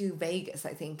going to Vegas,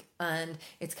 I think, and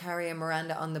it's Carrie and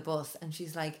Miranda on the bus, and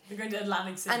she's like, they're going to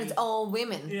Atlantic City, and it's all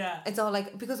women. It's all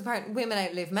like, because apparently women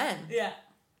outlive men.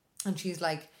 And she's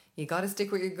like, you gotta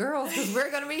stick with your girls because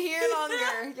we're gonna be here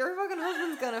longer. Your fucking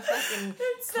husband's gonna fucking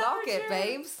clock it,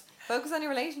 babes. Focus on your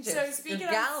relationships. So speaking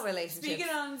your gal relationships. Speaking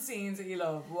on scenes that you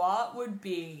love, what would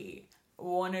be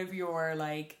one of your,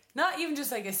 like, not even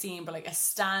just like a scene, but like a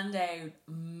standout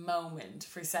moment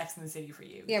for Sex and the City for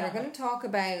you? Yeah, we're going to talk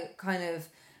about kind of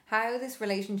how this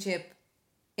relationship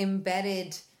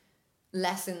embedded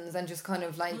lessons and just kind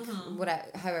of like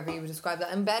however you would describe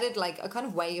that, embedded like a kind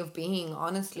of way of being,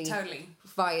 honestly, totally,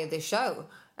 via this show.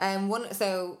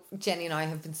 So Jenny and I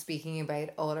have been speaking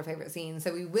about all our favourite scenes,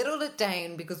 so we whittled it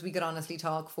down because we could honestly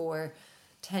talk for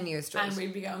 10 years straight, and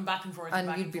we'd be going back and forth,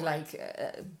 and you'd be like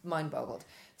mind boggled.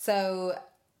 So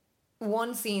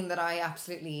one scene that I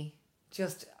absolutely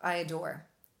I adore,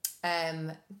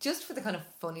 just for the kind of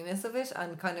funniness of it,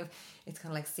 and kind of, it's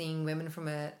kind of like seeing women from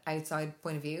a outside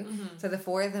point of view. So the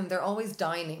 4 of them, they're always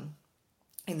dining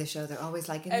in the show. They're always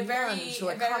like in lunch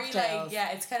or cocktails. Like,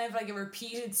 yeah, it's kind of like a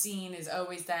repeated scene is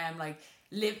always them like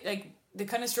the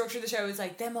kind of structure of the show is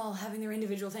like them all having their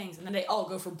individual things, and then they all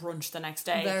go for brunch the next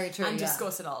day. Very true, and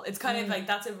discuss it all. It's kind of like,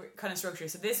 that's a kind of structure.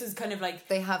 So this is kind of like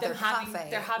they have their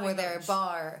cafe or their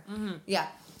bar. Yeah.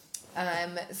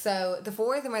 So the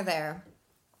 4 of them are there.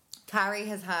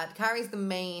 Carrie's the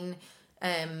main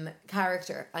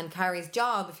character, and Carrie's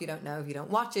job, if you don't know, if you don't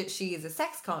watch it, she is a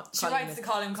sex columnist. She writes the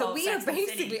column called So we Sex are and the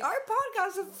City. basically, our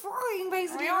podcast is fucking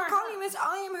basically our columnist.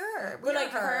 I am her. But like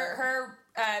her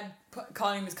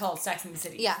column is called Sex and the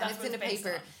City. Yeah, so and it's in a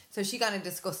paper. So she kind of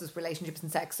discusses relationships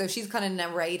and sex. So she's kind of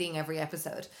narrating every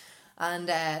episode.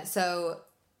 And so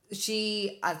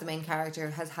she, as the main character,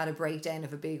 has had a breakdown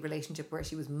of a big relationship where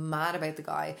she was mad about the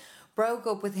guy, broke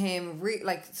up with him,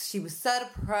 like she was so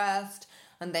depressed,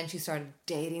 and then she started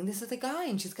dating this other guy,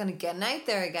 and she's kind of getting out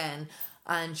there again,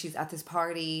 and she's at this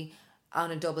party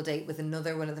on a double date with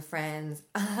another one of the friends,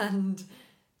 and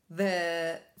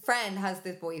the friend has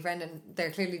this boyfriend, and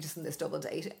they're clearly just in this double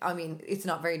date. I mean, it's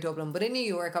not very Dublin, but in New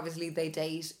York, obviously they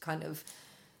date kind of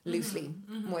loosely,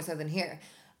 more so than here.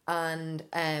 And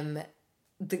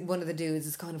one of the dudes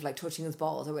is kind of like touching his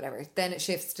balls or whatever. Then it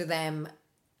shifts to them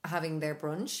having their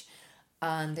brunch,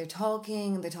 And they're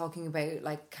talking about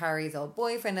like Carrie's old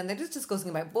boyfriend, and they're just discussing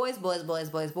about boys. And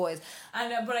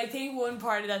but I think one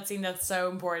part of that scene that's so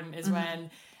important is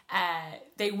when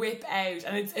they whip out,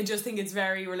 and I just think it's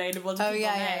very relatable to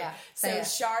people now. So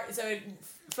it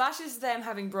flashes them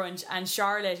having brunch, and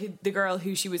Charlotte, the girl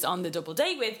who she was on the double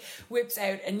date with, whips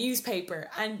out a newspaper,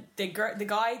 and the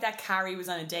guy that Carrie was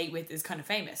on a date with is kind of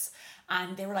famous.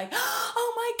 And they were like,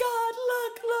 oh my God,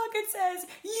 look, it says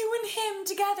you and him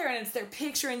together. And it's their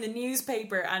picture in the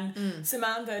newspaper. And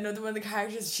Samantha, another one of the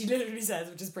characters, she literally says,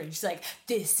 which is brilliant, she's like,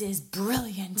 this is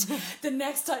brilliant. The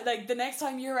next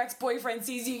time your ex-boyfriend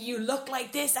sees you, you look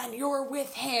like this and you're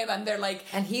with him. And they're like...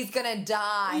 And he's gonna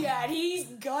die. Yeah, and he's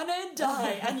gonna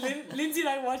die. And Lindsay and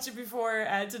I watched it before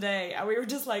today. And we were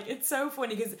just like, it's so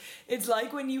funny because it's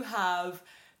like when you have...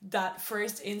 that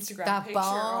first Instagram picture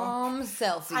bomb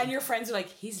selfie, and your friends are like,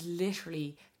 he's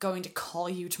literally going to call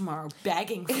you tomorrow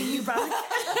begging for you back.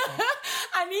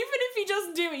 And even if he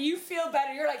doesn't do it, you feel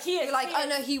better. You're like, you're like, oh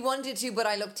no, he wanted to, but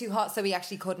I looked too hot, so he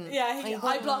actually couldn't. Yeah,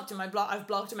 I blocked him. I've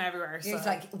blocked him everywhere. So. He's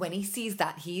like, when he sees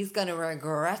that, he's gonna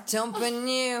regret dumping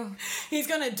you. He's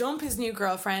gonna dump his new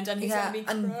girlfriend, and he's gonna be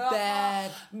crawling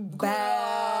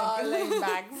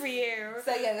back for you.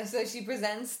 So she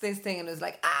presents this thing, and it was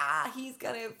like, he's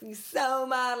gonna be so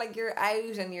mad, like you're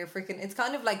out, and you're freaking. It's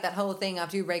kind of like that whole thing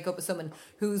after you break up with someone,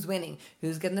 who's winning,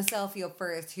 who's getting the selfie up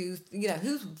first, who's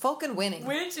fucking winning.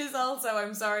 Which is also,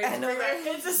 I'm sorry,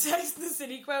 it's a Sex and the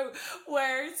City quote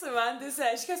where Samantha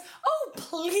says, she goes, oh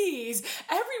please,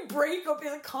 every breakup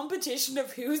is a competition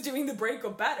of who's doing the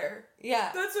breakup better.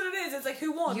 Yeah. That's what it is. It's like,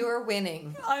 who won? You're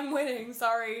winning. I'm winning,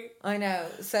 sorry. I know.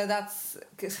 So that's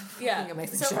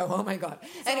amazing show. Oh my God.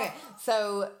 Anyway,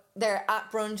 so they're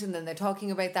at brunch and then they're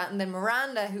talking about that, and then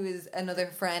Miranda, who is another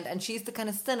friend, and she's the kind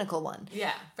of cynical one.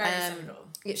 Yeah, very cynical.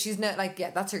 Yeah, she's not like,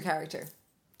 that's her character.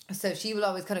 So she will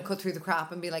always kind of cut through the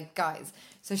crap and be like, guys.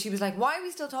 So she was like, why are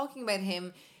we still talking about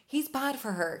him? He's bad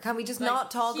for her. Can we just not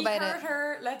talk about it? He hurt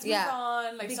her. Let's move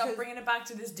on. Stop bringing it back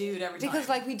to this dude every time. Because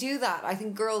we do that. I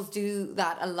think girls do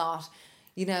that a lot.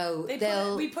 You know,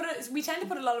 we tend to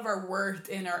put a lot of our worth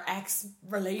in our ex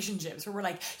relationships, where we're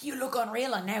like, you look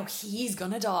unreal, and now he's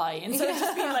gonna die. Instead of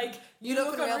just being like, you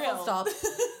look unreal. Full stop.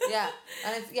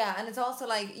 And it's also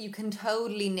like, you can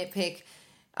totally nitpick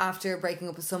after breaking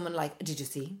up with someone, like, did you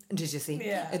see? Yeah.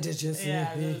 Did you see?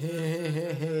 Yeah.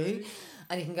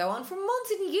 And you can go on for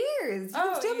months and years. You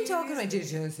can still be talking about,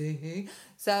 did you see?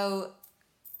 So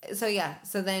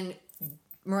then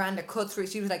Miranda cuts through.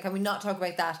 She was like, can we not talk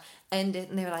about that? End it.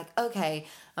 And they were like, okay.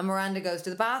 And Miranda goes to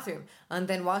the bathroom. And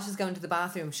then while she's going to the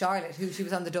bathroom, Charlotte, who she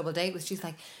was on the double date with, she's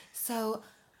like, so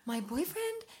my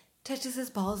boyfriend touches his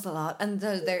balls a lot. And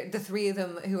the three of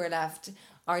them who are left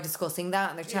are discussing that,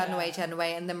 and they're chatting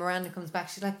away, and then Miranda comes back.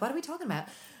 She's like, what are we talking about?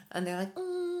 And they're like,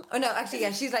 oh no, actually,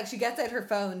 yeah, she's like, she gets out her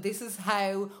phone. This is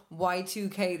how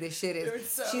Y2K this shit is.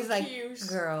 It's so she's like, cute.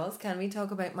 Girls, can we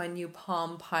talk about my new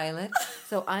Palm Pilot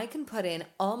so I can put in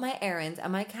all my errands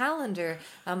and my calendar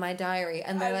and my diary?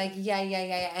 And they're like, yeah.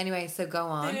 Anyway, so go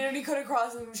on. They literally cut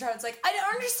across, and Charlotte's like, I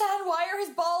don't understand, why are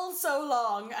his balls so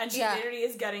long? And she literally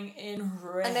is getting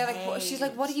enraged. And they're like, she's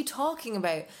like, what are you talking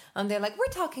about? And they're like, we're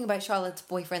talking about Charlotte's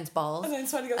boyfriend's balls. And then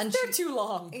Sonny goes, they're too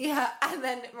long. Yeah, and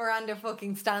then Miranda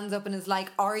fucking stands up and is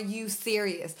like, are you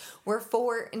serious? We're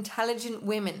 4 intelligent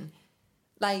women.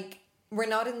 Like, we're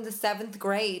not in the 7th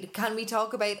grade. Can we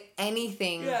talk about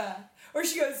anything? Yeah. Or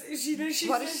she goes, she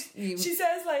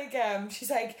says like,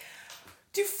 she's like,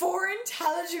 do 4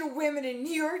 intelligent women in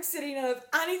New York City not have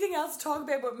anything else to talk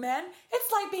about but men?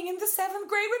 It's like being in the 7th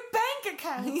grade with bank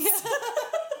accounts.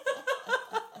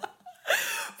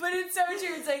 But it's so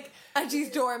true. It's like, and she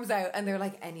storms out, and they're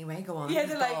like, anyway, go on. Yeah,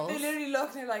 they're like, they literally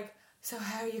look and they're like, so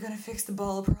how are you going to fix the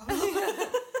ball problem?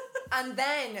 And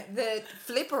then the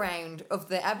flip around of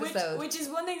the episode, which is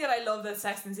one thing that I love that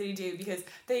Sex and the City do, because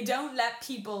they don't let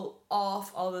people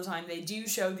off all the time. They do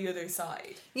show the other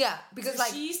side. Yeah, because so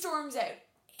she storms out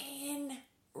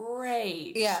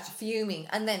enraged. Yeah, fuming.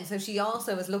 And then so she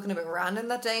also was looking a bit random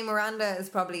that day. Miranda is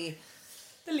probably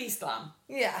the least glam.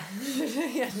 Yeah.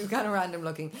 Yeah, she's kind of random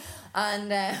looking. And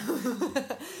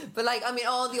but like, I mean,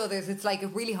 all the others, it's like a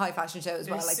really high fashion show as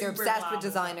well. Like, they're obsessed with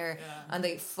designer, and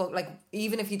they like,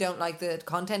 even if you don't like the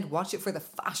content, watch it for the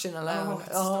fashion alone.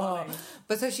 Stunning.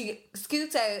 But so she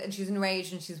scoots out and she's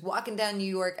enraged, and she's walking down New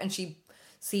York, and she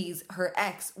sees her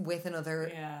ex with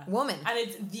another woman, and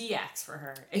it's the ex for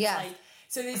her. It's like,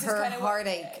 so this her is kind of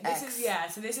heartache.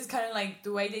 So this is kind of like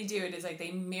the way they do it is like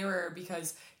they mirror,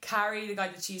 because Carrie, the guy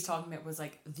that she's talking about, was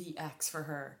like the ex for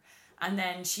her, And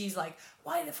then she's like,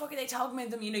 why the fuck are they talking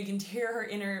about them? You know, you can hear her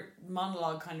inner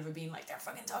monologue kind of being like, they're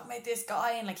fucking talking about this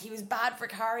guy and like he was bad for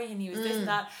Carrie and he was this and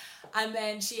that. And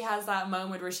then she has that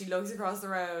moment where she looks across the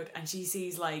road and she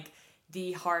sees like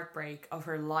the heartbreak of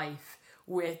her life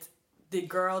with the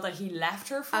girl that he left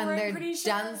her for. And I'm they're pretty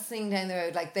sure. dancing down the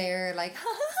road like they're like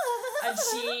And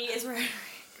she is wearing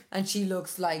and she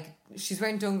looks like she's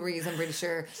wearing dungarees, I'm pretty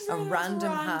sure, a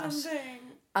random hat. thing.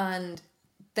 And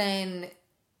then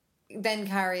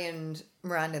Carrie and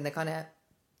Miranda in the kind of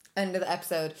end of the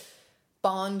episode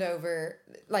bond over,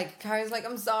 like, Carrie's like,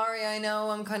 I'm sorry, I know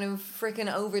I'm kind of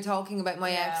freaking over talking about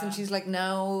my ex, and she's like,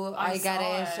 no, I get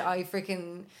saw it. it. I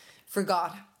freaking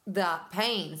forgot that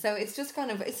pain. So it's just kind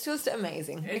of, it's just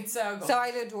amazing. It's so good. So I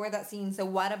adore that scene. So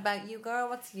what about you, girl?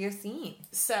 What's your scene?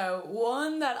 So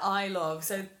one that I love,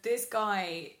 so this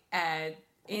guy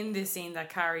in this scene that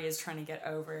Carrie is trying to get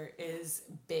over is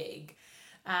Big.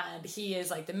 And he is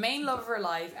like the main love of her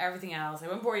life, everything else. I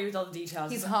won't bore you with all the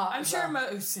details. He's hot I'm as sure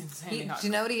well. most insanely hot. Do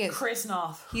you know what he is? Chris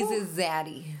Noth. He's a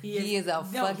zaddy. He is a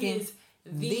no, fucking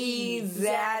he is the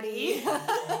zaddy.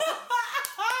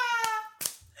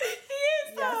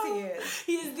 Yes, he is.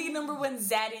 He is the number one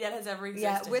zaddy that has ever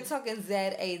existed. Yeah, we're talking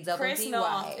Z-A-double-D-Y. Chris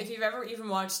Noth. If you've ever even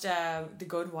watched The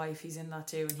Good Wife, he's in that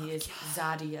too, and he is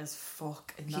zaddy as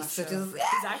fuck in that He's show. such a He's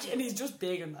actually, and he's just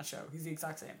big in that show. He's the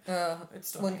exact same. It's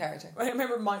stunning. one character. I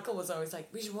remember Michael was always like,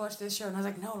 "We should watch this show," and I was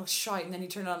like, "No, it looks shite." And then he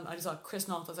turned on, I just saw Chris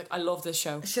Noth. I was like, "I love this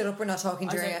show." Shut up, we're not talking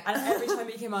I was during like, it. and every time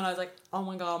he came on, I was like, "Oh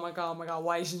my god, oh my god, oh my god!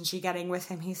 Why isn't she getting with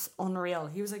him? He's unreal."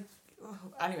 He was like.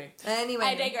 Anyway,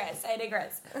 I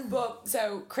digress. But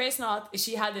so Chris Noth,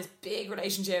 she had this big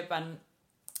relationship, and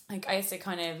like I guess it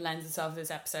kind of lends itself to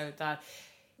this episode that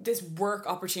this work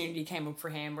opportunity came up for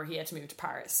him where he had to move to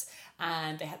Paris,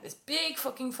 and they had this big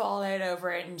fucking fallout over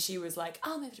it. And she was like,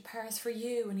 "I'll move to Paris for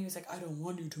you," and he was like, "I don't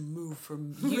want you to move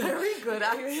from you." Very good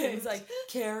accent. He's like,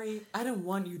 "Carrie, I don't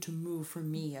want you to move for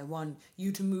me. I want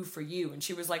you to move for you." And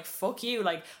she was like, "Fuck you!"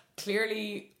 Like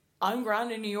clearly. I'm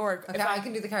grand in New York. Okay, I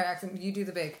can do the Carrie accent. You do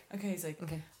the Big. Okay, he's like,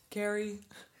 Okay. Carrie.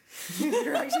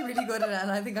 You're actually really good at it, and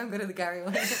I think I'm good at the Carrie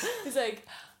one. He's like,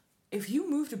 if you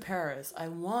move to Paris, I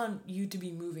want you to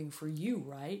be moving for you,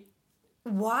 right?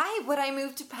 Why would I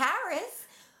move to Paris?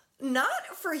 Not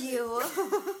for you.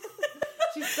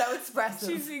 She's so expressive.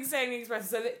 She's insanely expressive.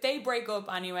 So they break up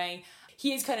anyway.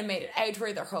 He has kind of made it out to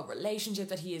her, their whole relationship,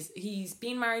 that he's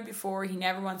been married before, he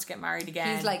never wants to get married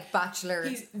again. He's like bachelor.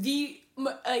 He's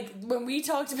like, when we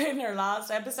talked about it in our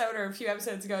last episode or a few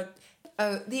episodes ago,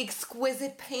 the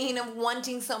exquisite pain of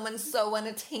wanting someone so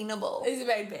unattainable. is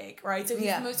about Big, right? So he's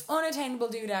Yeah. the most unattainable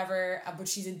dude ever, but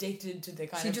she's addicted to the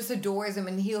kind She of... just adores him,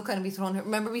 and he'll kind of be throwing her.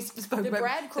 Remember we spoke about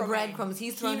breadcrumbing. the breadcrumbs.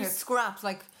 He's throwing her scraps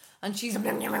like, and she's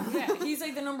Yeah, he's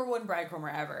like the number one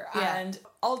breadcrumber ever. Yeah. And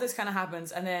all this kind of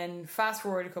happens, and then fast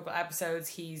forward a couple of episodes,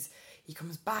 he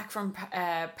comes back from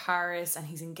Paris, and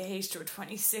he's engaged to a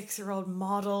 26-year-old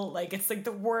model. Like, it's like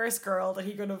the worst girl that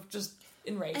he could have just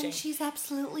enraging. And she's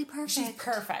absolutely perfect. She's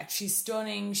perfect. She's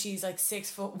stunning. She's like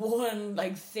 6'1",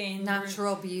 like thin,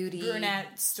 Natural beauty.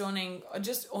 brunette, stunning,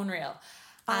 just unreal.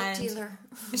 Art dealer.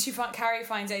 Carrie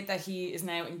finds out that he is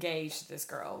now engaged to this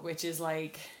girl, which is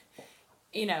like,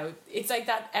 you know, it's like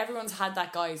that. Everyone's had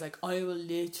that guy who's like, I will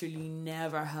literally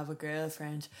never have a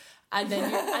girlfriend, and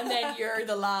then you're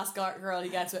the last girl he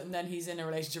gets with, and then he's in a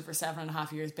relationship for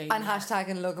 7.5 years, baby. And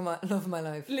hashtagging love of my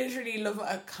life. Literally love.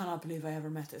 I cannot believe I ever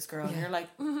met this girl. And you're like,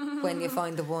 When you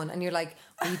find the one, and you're like,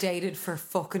 we dated for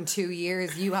fucking 2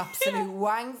 years, you absolute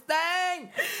wangs thing.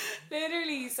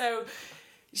 literally. So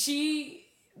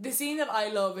the scene that I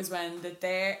love is when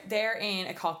they're in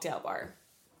a cocktail bar.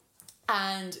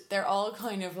 And they're all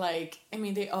kind of like, I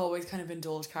mean, they always kind of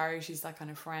indulge Carrie. She's that kind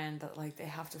of friend that like they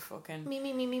have to fucking...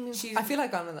 Me. She's- I feel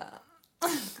like I'm in that.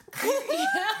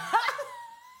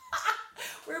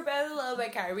 We're both a little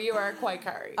bit Carrie. You are quite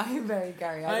Carrie. I'm very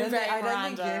Carrie. I'm very I don't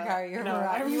think Miranda. you're Carrie. You're No,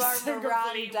 Miranda. I'm You are so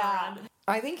complete Miranda. Miranda.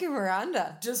 I think you're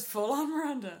Miranda. Just full on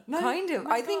Miranda. No, Kind of.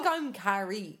 my I think God. I'm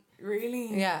Carrie.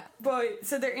 Really? Yeah. But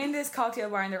so they're in this cocktail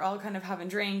bar and they're all kind of having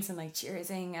drinks and like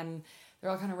cheersing and they're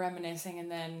all kind of reminiscing,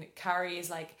 and then Carrie is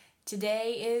like,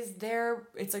 today is their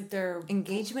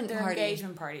Engagement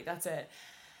party. That's it.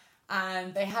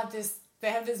 And they have this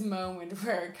moment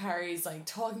where Carrie's like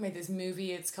talking about this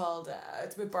movie. It's called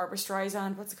it's with Barbara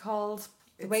Streisand. What's it called?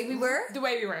 The Way We Were? The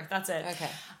Way We Were. That's it. Okay.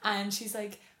 And she's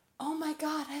like, oh my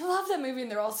god, I love that movie, and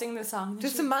they're all singing the song.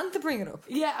 Does Samantha bring it up?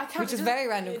 Yeah, I can't. Which is very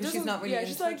random because she's not really. Yeah, in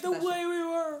she's touch like the with that way we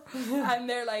were, and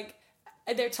they're like,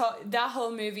 that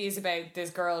whole movie is about this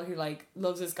girl who like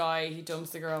loves this guy. He dumps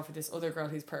the girl for this other girl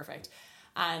who's perfect,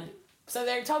 and So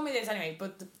they're telling me this anyway,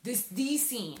 but the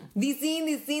scene The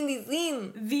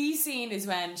scene is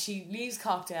when she leaves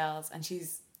cocktails and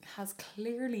has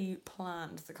clearly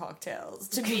planned the cocktails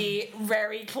to be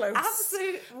very close.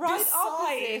 Absolute right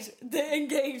beside the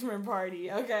engagement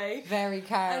party, okay? Very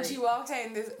carried. And she walked out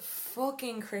in this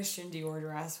fucking Christian Dior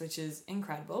dress, which is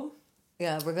incredible.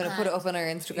 Yeah, we're going to put it up on our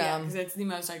Yeah, Instagram. because it's the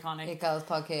most iconic. It goes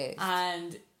podcast.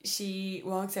 And she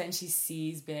walks out and she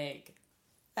sees big.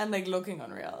 And like looking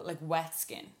unreal, like wet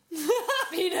skin.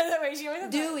 You know the way she always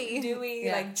has dewy,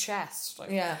 Yeah. like chest. Like.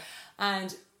 Yeah.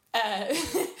 And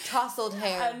Tousled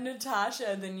hair. and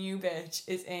Natasha, the new bitch,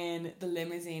 is in the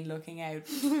limousine looking out.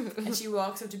 And she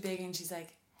walks up to Big and she's like,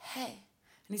 hey.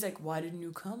 And he's like, why didn't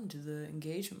you come to the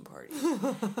engagement party?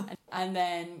 And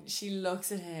then she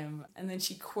looks at him and then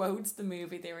she quotes the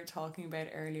movie they were talking about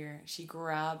earlier. She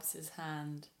grabs his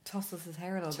hand, Tossles his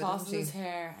hair a little bit. tosses doesn't she? his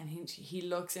hair, and he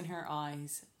looks in her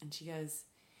eyes and she goes,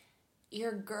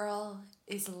 your girl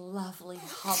is lovely,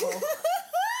 Hubble.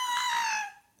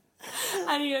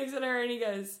 And he looks at her and he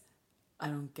goes, I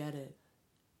don't get it.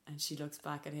 And she looks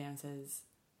back at him and says,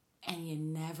 and you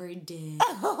never did.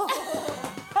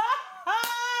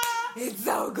 It's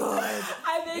so good.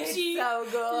 And then It's she so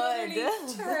good.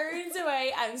 literally turns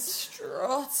away and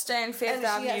struts down Fifth And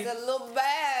Avenue. she has a little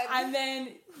bag. And then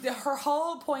her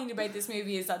whole point about this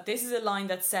movie is that this is a line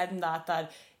that's said in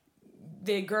that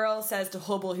the girl says to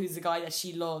Hubble, who's the guy that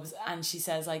she loves, and she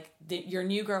says like, your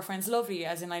new girlfriend's lovely,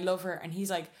 as in I love her, and he's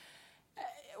like,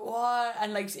 what?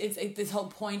 And like it's this whole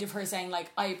point of her saying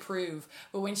like, I approve.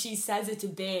 But when she says it to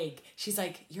Big, she's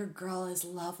like, your girl is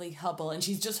lovely, Hubble. And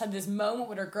she's just had this moment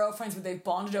with her girlfriends where they've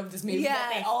bonded over this movie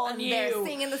that they all and knew. they're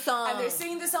singing the song. And they're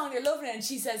singing the song, they're loving it. And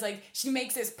she says like, she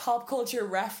makes this pop culture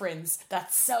reference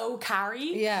that's so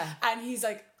Carrie. Yeah. And he's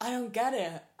like, I don't get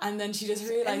it. And then she just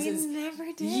realizes, And you never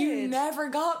did. You never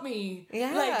got me.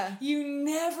 Yeah. Like, you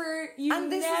never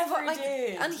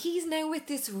did. And he's now with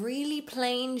this really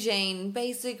plain Jane,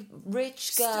 basic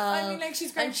rich girl. I mean, like,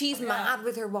 she's great. And she's Yeah. mad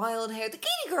with her wild hair. The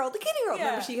kitty girl.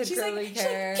 Remember she had She's curly like,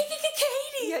 hair. She's like,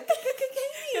 Katie. Yeah,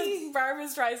 Because Barbara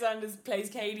Streisand plays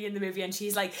Katie in the movie, and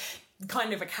she's like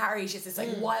kind of a Carrie. She has this like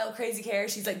wild, crazy hair.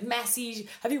 She's like messy.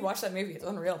 Have you watched that movie? It's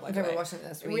unreal. By the Never way. watched it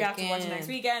this We have to watch it weekend. next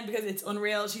weekend because it's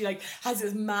unreal. She like has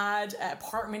this mad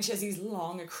apartment. She has these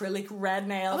long acrylic red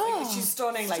nails. Like, she's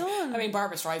stunning. Like, I mean,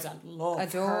 Barbara Streisand,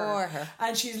 Adore her.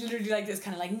 And she's literally like this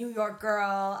kind of like New York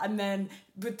girl. And then,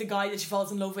 but the guy that she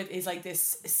falls in love with is like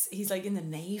this. He's like in the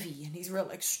Navy, and he's real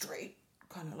like straight,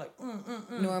 kind of like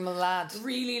Normal lad.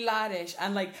 really laddish,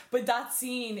 and like, but that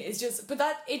scene is just, but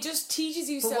that it just teaches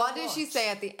you so What much. does she say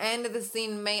at the end of the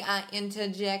scene? May I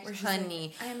interject, she's like,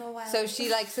 honey? I'm a wild- So she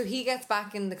like, so he gets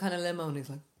back in the kind of limo and he's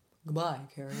like, goodbye,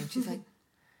 Karen. And she's like,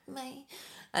 bye.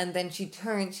 And then she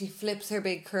flips her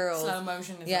big curls. Slow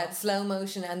motion as Yeah, well. it's slow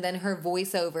motion. And then her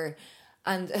voiceover.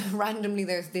 And randomly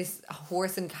there's this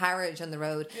horse and carriage on the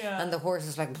road. Yeah. And the horse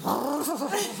is like,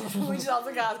 Which is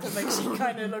also gas because like she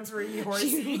kind of looks really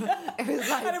horsey. it was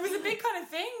like, And it was a big kind of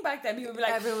thing back then. People would be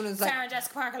like, Everyone was like- Sarah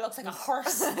Jessica Parker looks like a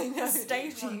horse.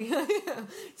 Stage one.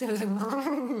 so it was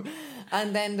like,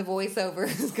 and then the voiceover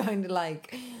is kind of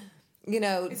like, you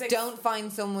know, It's like- don't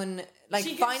find someone, like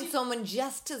She gives find you- someone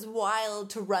just as wild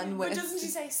to run But with. doesn't she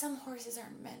say some horses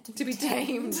aren't meant to be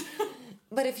tamed.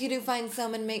 But if you do find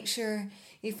someone, make sure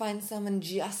you find someone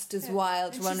just as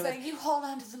wild to And run she's with. like, you hold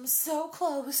on to them so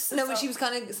close. No, but So- she was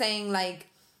kind of saying like,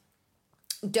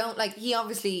 don't, like, he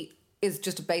obviously is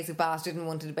just a basic bastard and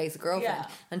wanted a basic girlfriend. Yeah.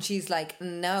 And she's like,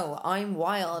 no, I'm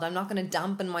wild. I'm not going to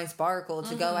dampen my sparkle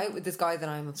to go out with this guy that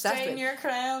I'm obsessed Straighten with. your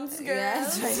crowns, girls. Yeah,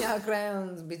 straighten your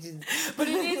crowns, bitches. But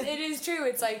it is true.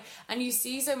 It's like, and you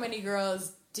see so many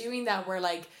girls doing that where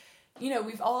like, you know,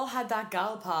 we've all had that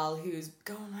gal pal who's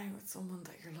going out with someone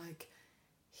that you're like,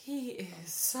 he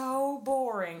is so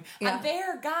boring. Yeah. And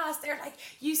they're gassed. They're like,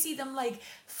 you see them like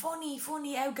funny,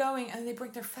 outgoing, and they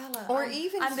bring their fella. Or and,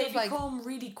 even and they stuff like- become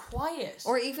really quiet.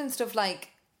 Or even stuff like,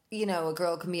 you know, a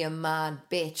girl can be a mad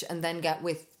bitch and then get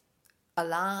with a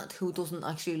lad who doesn't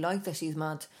actually like that she's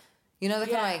mad. You know, the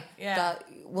kind of Yeah, yeah. that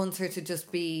wants her to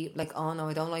just be like, oh no,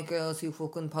 I don't like girls who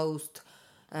fucking post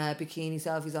bikini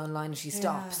selfies online and she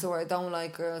stops. Or I don't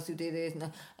like girls who do this. And,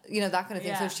 you know, that kind of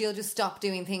thing. Yeah. So she'll just stop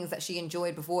doing things that she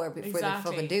enjoyed before they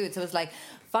Exactly. fucking do it. So it's like,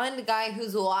 find a guy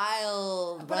who's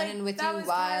wild, But, running like, with that you was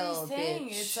wild, Carrie's thing.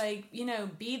 bitch. It's like, you know,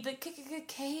 be the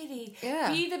Katie. Yeah.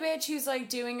 Be the bitch who's like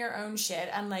doing her own shit,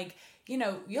 and like, you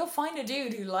know, you'll find a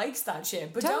dude who likes that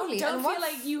shit. But Totally. don't And feel what's-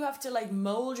 like you have to like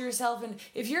mold yourself in.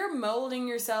 If you're molding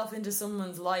yourself into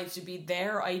someone's life to be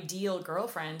their ideal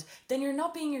girlfriend, then you're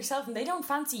not being yourself, and they don't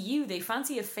fancy you. They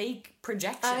fancy a fake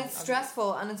projection. And it's of you.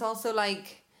 stressful, and it's also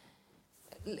like,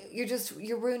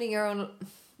 you're ruining your own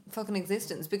fucking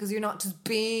existence because you're not just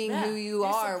being who you You're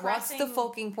are. What's the suppressing-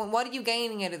 fucking point? What are you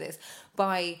gaining out of this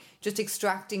by just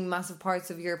extracting massive parts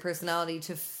of your personality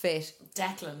to fit?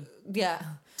 Declan. Yeah.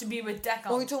 To be with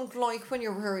Declan. I don't like when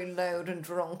you're very loud and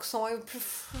drunk, so I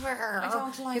prefer I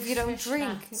don't like if you don't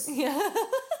drink. fishnets. Yeah.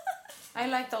 I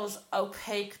like those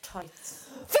opaque tights.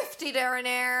 50 there and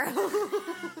there.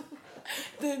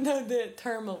 The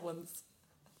thermal ones.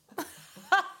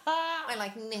 I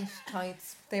like knit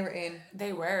tights. They were in.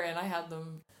 They were, and I had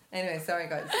them. Anyway, sorry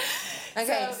guys.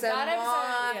 Okay, so that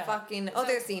episode, yeah. fucking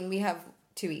other scene. We have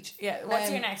 2 each. Yeah, what's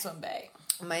your next one, babe?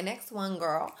 My next one,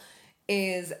 girl,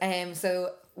 is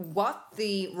so what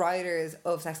the writers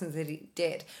of Sex and the City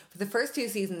did for the first 2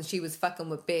 seasons. She was fucking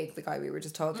with Big, the guy we were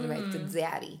just talking about, the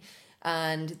zaddy,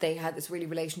 and they had this really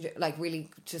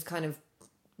just kind of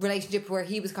relationship where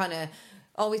he was kind of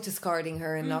always discarding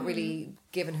her and not really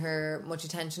giving her much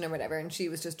attention or whatever, and she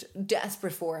was just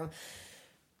desperate for him.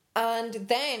 And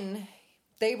then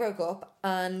they broke up,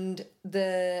 and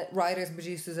the writers and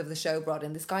producers of the show brought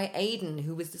in this guy Aidan,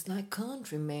 who was this like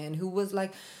countryman who was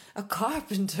like a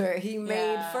carpenter. He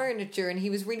made furniture and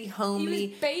he was really homely. He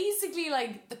was basically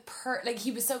like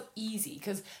he was so easy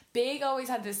because Big always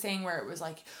had this thing where it was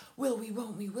like, will we,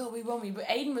 won't we, will we, won't we, but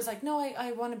Aidan was like, no,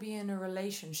 I want to be in a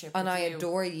relationship and with I you.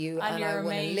 adore you and you're I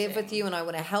want to live with amazing. you and I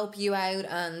want to help you out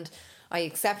and I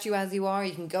accept you as you are.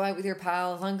 You can go out with your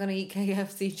pals. I'm going to eat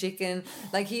KFC chicken.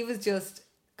 Like, he was just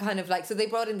kind of like, so they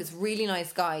brought in this really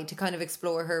nice guy to kind of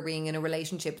explore her being in a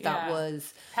relationship that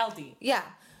was healthy. Yeah.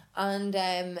 And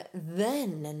then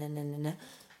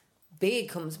Big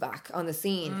comes back on the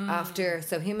scene after,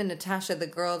 so him and Natasha, the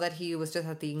girl that he was just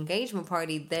at the engagement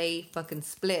party, they fucking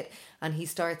split and he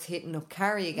starts hitting up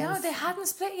Carrie again. No, they hadn't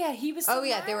split yet. He was still Oh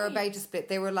yeah, they were married. about to split.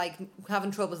 They were like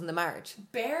having troubles in the marriage.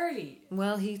 Barely.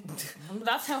 Well, he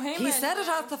That's how him he said it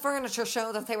at the furniture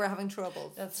show that they were having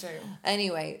troubles. That's true.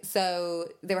 Anyway, so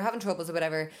they were having troubles or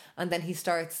whatever, and then he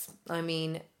starts,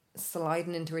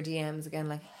 sliding into her DMs again,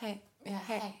 like, hey. Yeah,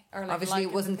 hey. Or like Obviously liking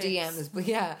it wasn't the pics. DMs, but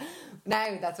yeah,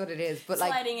 now that's what it is. But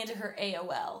like, Sliding into her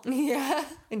AOL. yeah,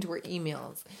 into her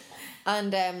emails.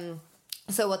 And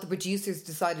so what the producers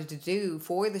decided to do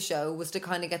for the show was to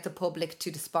kind of get the public to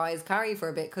despise Carrie for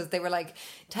a bit, because they were like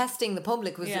testing the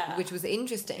public, which was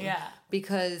interesting. Yeah.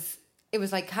 Because it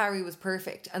was like Carrie was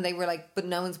perfect, and they were like, but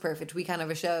no one's perfect. We can't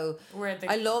have a show.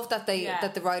 I love that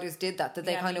that the writers did that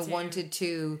they kind of wanted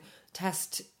to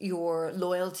test your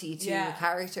loyalty to your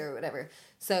character or whatever.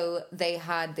 So they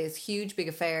had this huge big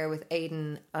affair with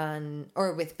Aidan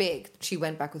or with Big. She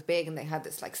went back with Big and they had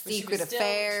this like secret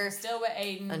affair. She was still with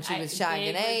Aidan. And she was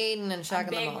shagging Aidan and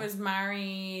shagging them Big all. was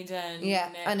married and...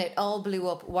 and it all blew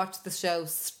up. Watch the show,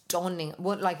 stunning.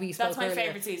 Like we spoke That's my earlier.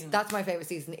 favourite season. That's my favourite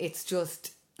season. It's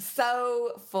just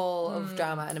so full of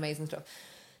drama and amazing stuff.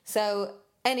 So...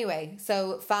 Anyway,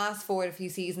 so fast forward a few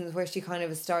seasons where she kind of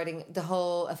is starting, the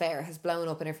whole affair has blown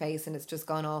up in her face and it's just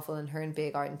gone awful and her and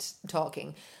Big aren't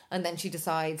talking. And then she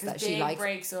decides that she likes...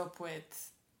 breaks up with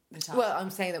Natasha. Well,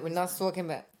 I'm saying that we're not talking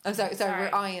about... I'm sorry,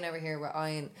 we're eyeing over here. We're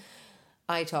eyeing...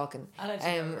 I talking. I'll let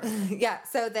you go. Yeah,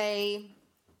 so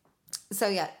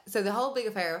the whole big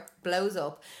affair blows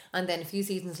up, and then a few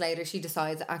seasons later she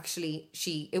decides actually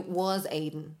it was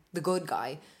Aidan, the good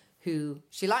guy, who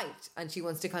she liked, and she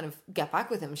wants to kind of get back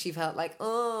with him. She felt like,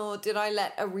 oh, did I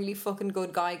let a really fucking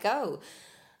good guy go?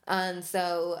 And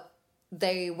so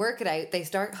they work it out. They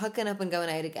start hooking up and going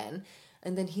out again.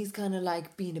 And then he's kind of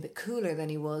like being a bit cooler than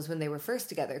he was when they were first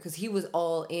together, because he was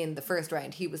all in the first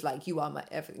round. He was like, you are my,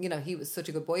 he was such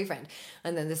a good boyfriend.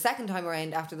 And then the second time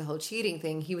around, after the whole cheating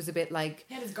thing, he was a bit like...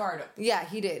 He had his guard up. Yeah,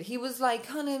 he did. He was like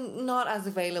kind of not as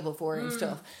available for her and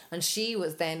stuff. And she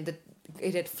was then...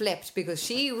 It had flipped, because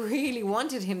she really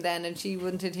wanted him then, and she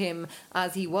wanted him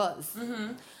as he was.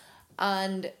 Mm-hmm.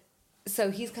 And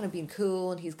so he's kind of being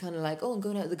cool, and he's kind of like, oh, I'm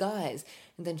going out with the guys.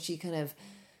 And then she kind of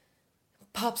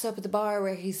pops up at the bar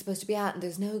where he's supposed to be at, and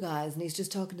there's no guys, and he's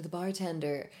just talking to the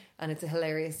bartender, and it's a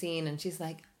hilarious scene, and she's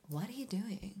like, what are you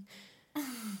doing?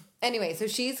 Anyway, so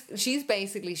she's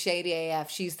basically shady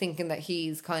AF. She's thinking that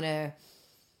he's kind of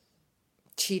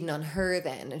cheating on her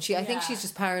then, and I think she's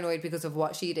just paranoid because of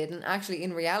what she did, and actually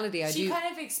in reality she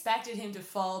kind of expected him to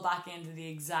fall back into the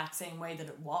exact same way that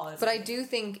it was. But I do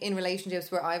think in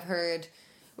relationships where I've heard,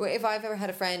 if I've ever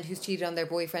had a friend who's cheated on their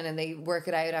boyfriend and they work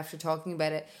it out after talking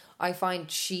about it, I find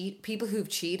people who've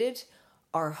cheated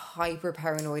are hyper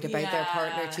paranoid about their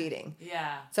partner cheating.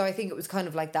 Yeah. So I think it was kind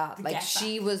of like that. Like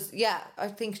she was, I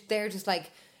think they're just like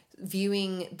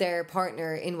viewing their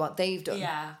partner in what they've done.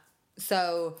 Yeah.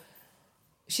 So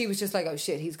she was just like, oh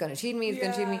shit, he's going to cheat me, he's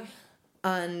going to cheat me.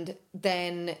 And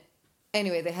then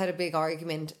anyway, they had a big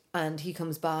argument and he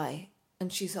comes by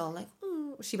and she's all like,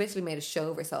 she basically made a show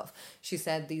of herself. She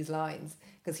said these lines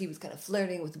because he was kind of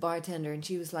flirting with the bartender and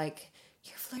she was like,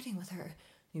 you're flirting with her. And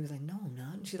he was like, no, I'm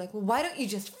not. And she's like, well, why don't you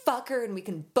just fuck her and we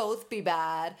can both be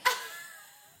bad?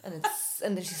 And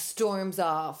then she storms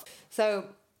off. So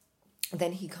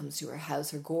then he comes to her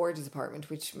house, her gorgeous apartment,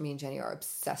 which me and Jenny are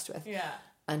obsessed with. Yeah.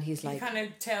 And he's like, kind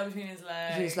of tail between his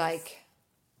legs. He's like,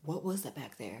 what was that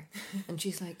back there? And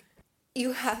she's like,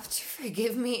 you have to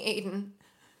forgive me, Aiden.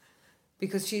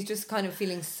 Because she's just kind of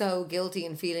feeling so guilty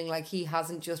and feeling like he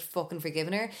hasn't just fucking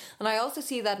forgiven her. And I also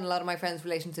see that in a lot of my friends'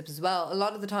 relationships as well. A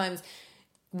lot of the times,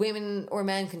 women or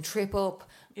men can trip up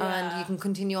and you can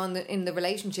continue on in the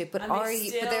relationship, but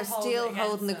they're still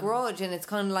holding the grudge, and it's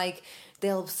kind of like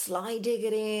they'll sly dig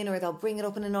it in or they'll bring it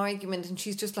up in an argument, and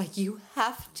she's just like, you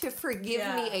have to forgive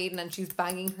me, Aiden, and she's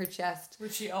banging her chest,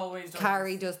 which she always does.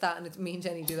 Carrie does that, and it's me and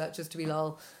Jenny do that just to be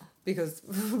lol, because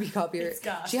we copy her.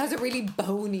 She has a really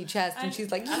bony chest, and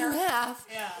she's like, you have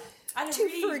and a to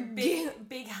really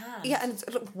big hand. Yeah, and it's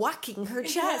whacking her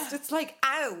chest. It's like,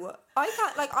 ow. I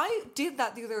can't, like, I did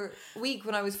that the other week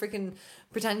when I was freaking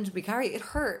pretending to be Carrie. It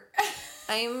hurt.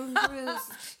 I'm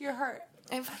bruised. You're hurt.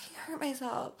 I fucking hurt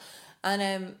myself.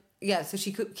 And so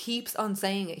she keeps on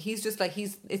saying it. He's just like,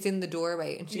 it's in the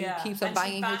doorway, and she keeps on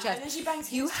banging her chest. And then she bangs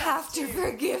his you chest have to too.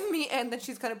 forgive me. And then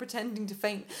she's kind of pretending to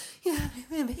faint. You have to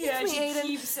forgive me, she Aiden.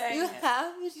 keeps saying you it.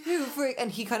 have to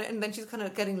and then she's kind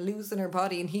of getting loose in her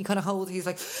body, and he kind of holds. He's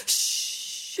like,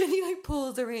 shh, and he like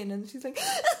pulls her in, and she's like.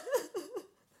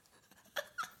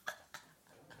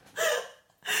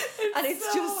 And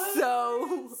it's just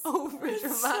so over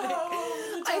dramatic.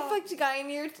 I fucked a guy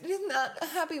and you're not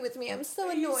happy with me. I'm so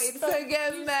annoyed.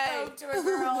 Forgive me.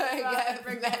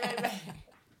 Forgive me.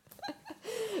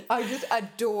 I just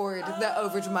adored the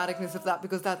over dramaticness of that,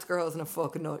 because that's girls in a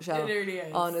fucking nutshell. It really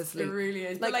is. Honestly. It really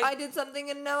is. Like, I did something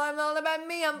and now I'm all about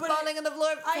me. I'm falling on the floor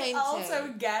fainting. I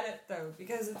also get it though,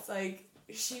 because it's like,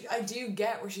 I do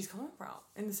get where she's coming from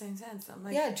in the same sense. I'm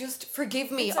like, yeah, just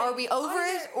forgive me. Like, are we over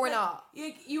it or not?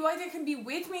 You either can be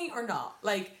with me or not.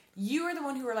 Like, you are the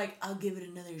one who are like, I'll give it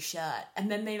another shot, and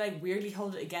then they like weirdly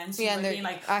hold it against you, and being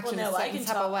like, well, no, I can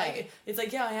tell. It's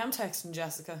like, yeah, I am texting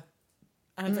Jessica,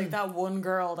 and it's like that one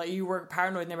girl that you were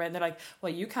paranoid in, and they're like,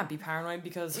 well, you can't be paranoid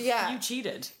because you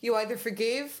cheated. You either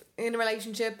forgive in a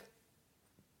relationship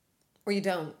or you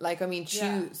don't. Like, I mean, choose.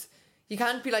 Yeah. You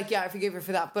can't be like, yeah, I forgive her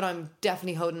for that, but I'm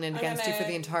definitely holding it against you for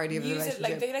the entirety of the relationship.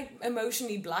 Like, they like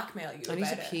emotionally blackmail you. I need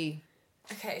to pee.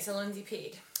 Okay, so Lindsay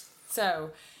peed. So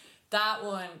that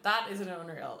is an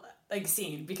unreal like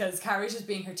scene, because Carrie's just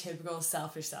being her typical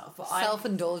selfish self. But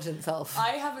self-indulgent self.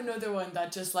 I have another one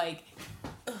that just like,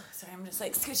 sorry, I'm just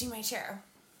like scooching my chair.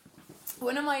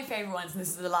 One of my favourite ones, and this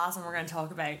is the last one we're going to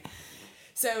talk about.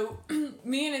 So,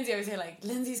 me and Lindsay always say, like,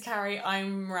 Lindsay's Carrie,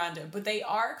 I'm Miranda. But they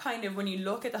are kind of, when you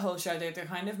look at the whole show, they're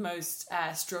kind of most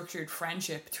structured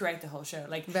friendship throughout the whole show.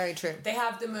 Like, very true. They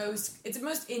have it's the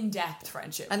most in-depth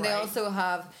friendship. And they also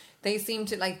have, they seem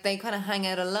to, like, they kind of hang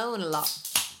out alone a lot.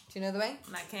 Do you know the way?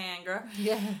 My kangaroo.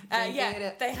 Yeah.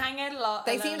 They hang out a lot.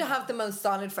 They seem to have the most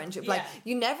solid friendship. Like,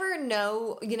 you never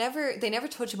know, they never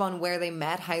touch upon where they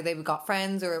met, how they got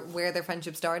friends, or where their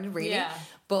friendship started, really. Yeah.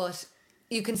 But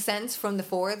you can sense from the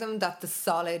four of them that the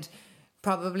solid,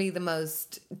 probably the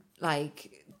most,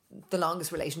 like, the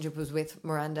longest relationship was with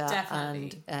Miranda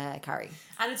and Carrie.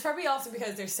 And it's probably also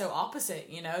because they're so opposite,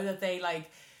 you know, that they,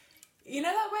 like, you know,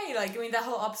 that way, like, I mean, that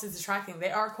whole opposites attracting,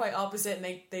 they are quite opposite,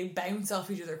 and they bounce off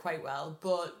each other quite well,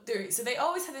 but so they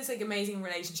always have this, like, amazing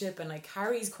relationship, and, like,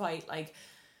 Carrie's quite, like,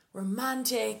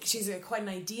 romantic, she's quite an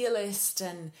idealist,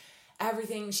 and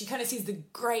everything, she kind of sees the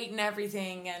great in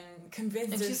everything, and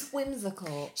convinces. And she's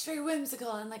whimsical. She's very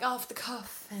whimsical and like off the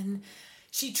cuff, and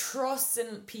she trusts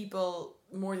in people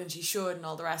more than she should, and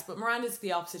all the rest. But Miranda's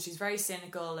the opposite. She's very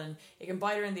cynical, and it can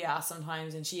bite her in the ass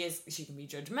sometimes, and she can be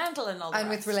judgmental and all the rest. And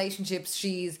with relationships,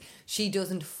 she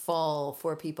doesn't fall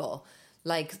for people.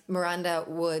 Like, Miranda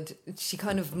she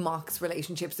kind of mocks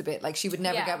relationships a bit. Like, she would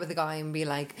never get with a guy and be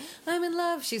like, I'm in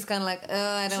love. She's kind of like,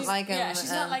 oh, I don't like him. Yeah,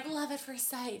 she's not like love at first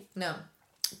sight. No.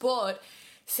 But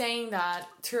saying that,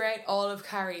 throughout all of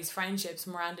Carrie's friendships,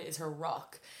 Miranda is her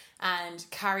rock. And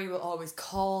Carrie will always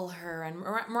call her, and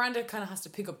Miranda kind of has to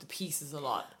pick up the pieces a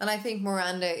lot. And I think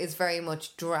Miranda is very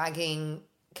much dragging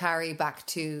Carrie back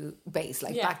to base,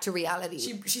 like back to reality.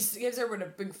 She gives her with a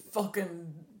big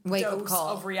fucking wake-up call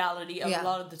of reality a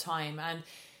lot of the time, and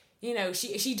you know,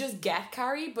 she does get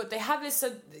Carrie, but they have this,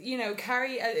 you know,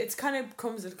 Carrie, it's kind of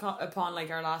comes upon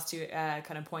like our last two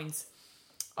kind of points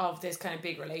of this kind of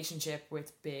big relationship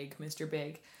with Mr.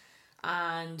 Big,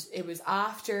 and it was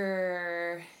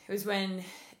when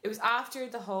it was after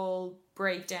the whole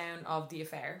breakdown of the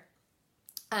affair,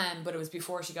 but it was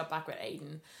before she got back with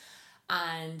Aiden,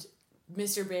 and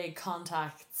Mr. Big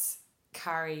contacts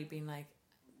Carrie being like,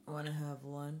 want to have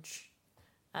lunch?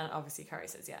 And obviously Carrie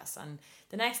says yes. And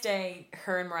the next day,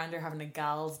 her and Miranda are having a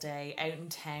gals day out in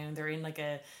town. They're in like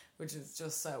which is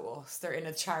just so us. They're in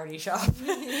a charity shop.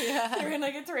 They're in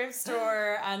like a thrift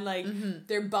store and like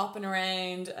they're bopping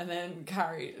around. And then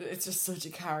Carrie, it's just such a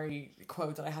Carrie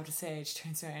quote that I have to say. She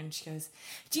turns around and she goes,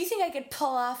 do you think I could pull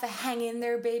off a hang in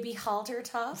there baby halter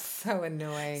top? So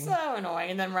annoying. So annoying.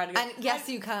 And then Miranda goes, And yes,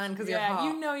 you can because you're hot.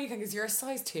 you know you can because you're a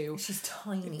size 2. She's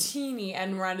tiny. Teeny,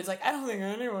 and Miranda's like, I don't think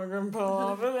anyone can pull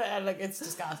off of it. And like, it's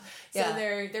just gas. So Yeah.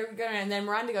 they're going, and then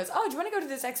Miranda goes, oh, do you want to go to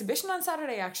this exhibition on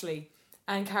Saturday actually?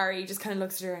 And Carrie just kind of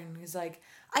looks at her and he's like,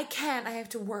 I can't, I have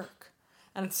to work.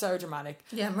 And it's so dramatic.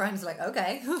 Yeah, Miranda's like,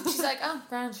 okay. She's like, oh,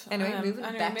 grand. Anyway, moving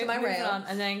back to my rail. On.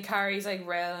 And then Carrie's like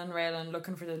railing,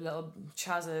 looking for the little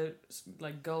Chazza,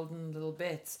 like golden little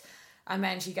bits. And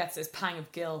then she gets this pang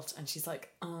of guilt and she's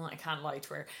like, oh, I can't lie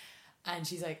to her. And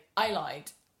she's like, I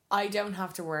lied. I don't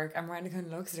have to work. And Miranda kind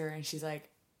of looks at her and she's like,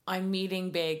 I'm meeting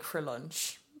Big for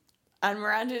lunch. And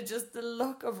Miranda, just the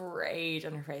look of rage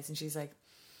on her face. And she's like,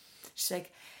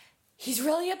 he's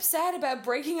really upset about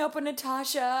breaking up with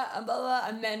Natasha and blah, blah.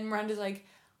 And then Miranda's like,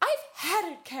 I've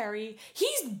had it, Carrie.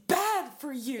 He's bad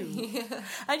for you. Yeah.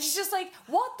 And she's just like,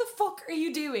 what the fuck are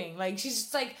you doing? Like, she's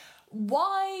just like,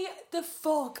 why the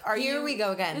fuck are you... Here we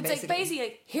go again, it's basically. like, basically,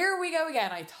 like, here we go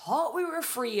again. I thought we were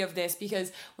free of this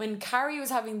because when Carrie was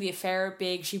having the affair with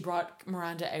Big, she brought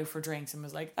Miranda out for drinks and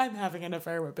was like, I'm having an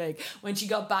affair with Big. When she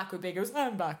got back with Big, it was,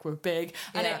 I'm back with Big.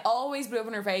 And it always blew up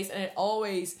in her face and it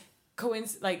always...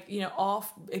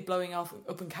 blowing off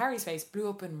up in Carrie's face blew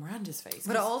up in Miranda's face.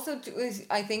 But also,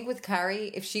 I think with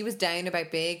Carrie, if she was down about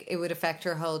Big, it would affect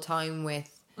her whole time with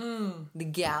the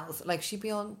gals. Like, she'd be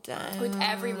all down with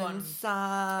everyone. and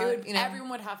sad. Everyone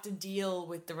would have to deal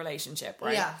with the relationship,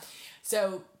 right? Yeah.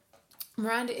 So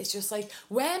Miranda is just like,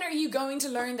 when are you going to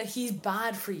learn that he's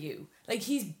bad for you? Like,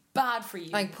 he's bad for you.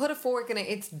 Like, put a fork in it.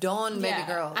 It's done, baby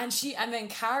girl. And then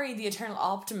Carrie, the eternal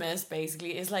optimist,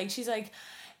 basically is like, she's like,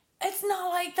 it's not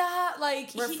like that.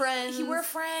 Like, we're friends. We're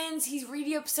friends. He's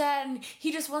really upset and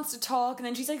he just wants to talk. And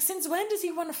then she's like, since when does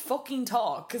he want to fucking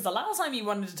talk? Because the last time he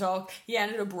wanted to talk, he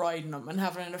ended up riding him and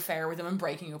having an affair with him and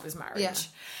breaking up his marriage. Yeah.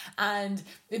 And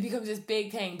it becomes this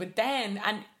big thing. But then,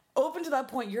 and up until that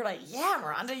point, you're like, yeah,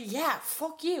 Miranda, yeah,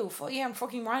 fuck you. Fuck yeah, I'm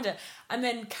fucking Miranda. And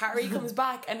then Carrie comes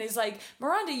back and is like,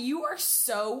 Miranda, you are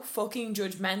so fucking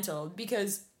judgmental.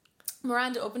 Because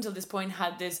Miranda, up until this point,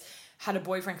 had a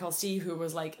boyfriend called Steve who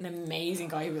was like an amazing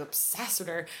guy who was obsessed with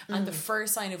her, and the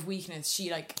first sign of weakness she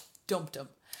like dumped him.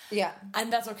 Yeah.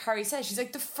 And that's what Carrie says. She's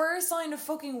like, the first sign of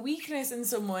fucking weakness in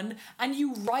someone and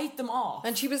you write them off.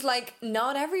 And she was like,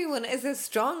 not everyone is as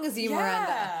strong as you,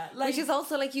 Miranda. Like, which is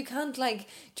also like, you can't like,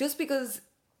 just because...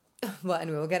 Well,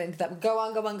 anyway, we'll get into that. Go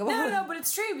on. No, but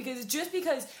it's true because just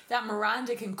because that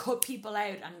Miranda can cut people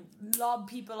out and lob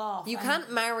people off. You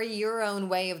can't marry your own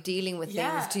way of dealing with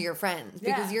things to your friends.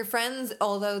 Because your friends,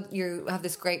 although you have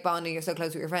this great bond and you're so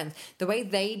close with your friends, the way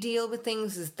they deal with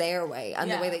things is their way. And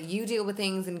the way that you deal with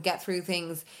things and get through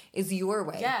things is your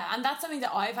way. Yeah, and that's something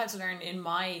that I've had to learn in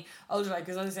my older life.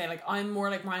 Because as I say, like, I'm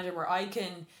more like Miranda where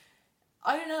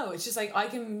I don't know, it's just like I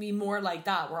can be more like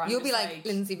that where I'm You'll be like,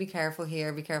 Lindsay, be careful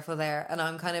here, be careful there. And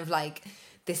I'm kind of like,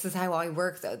 this is how I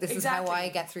work though. This is how I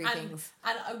get through things.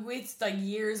 And with like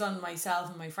years on myself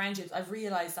and my friendships, I've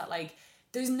realised that like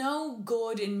there's no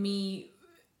good in me.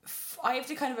 I have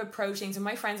to kind of approach things, and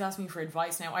my friends ask me for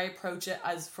advice now. I approach it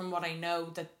as from what I know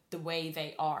that the way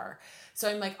they are. So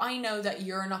I'm like, I know that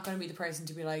you're not going to be the person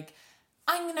to be like,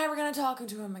 I'm never going to talk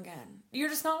to him again. You're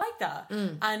just not like that.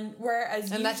 And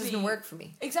whereas and that doesn't work for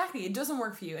me. Exactly, it doesn't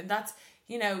work for you, and that's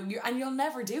and you'll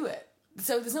never do it.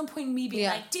 So there's no point in me being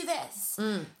like, do this.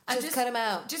 And just cut him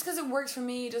out. Just because it works for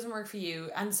me, it doesn't work for you.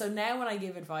 And so now when I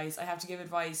give advice, I have to give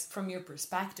advice from your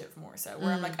perspective more so.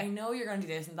 Where I'm like, I know you're going to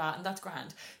do this and that's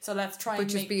grand. So let's try and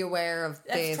just be aware of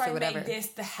this or whatever. Let's try and make this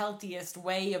the healthiest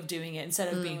way of doing it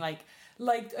instead of being like,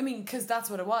 I mean, because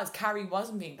that's what it was. Carrie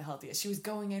wasn't being the healthiest. She was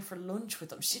going out for lunch with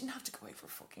them. She didn't have to go out for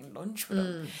fucking lunch with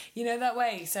them. You know, that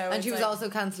way. So and she was also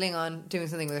cancelling on doing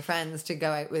something with her friends to go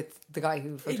out with the guy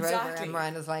who fucked her over. And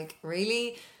Miranda's like,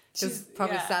 really? Because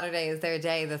probably Saturday is their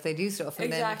day that they do stuff.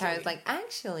 And then Carrie's like,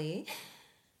 actually...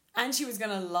 And she was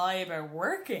going to lie about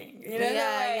working. You know,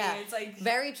 that way. It's like...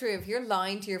 Very true. If you're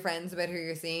lying to your friends about who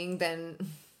you're seeing, then...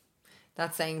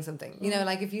 That's saying something. You know,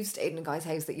 like if you've stayed in a guy's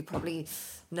house that you probably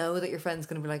know that your friend's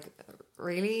going to be like,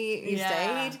 really? You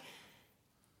stayed?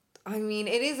 I mean,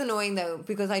 it is annoying though,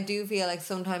 because I do feel like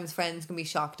sometimes friends can be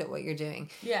shocked at what you're doing.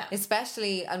 Yeah.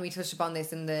 Especially, and we touched upon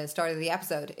this in the start of the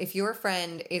episode, if your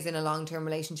friend is in a long-term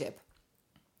relationship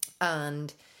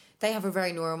and they have a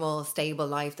very normal, stable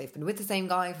life, they've been with the same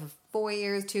guy for 4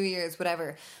 years, 2 years,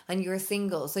 whatever, and you're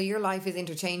single, so your life is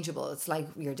interchangeable. It's like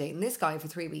you're dating this guy for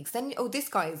 3 weeks, then, oh, this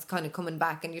guy is kind of coming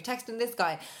back, and you're texting this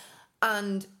guy,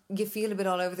 and you feel a bit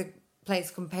all over the place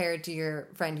compared to your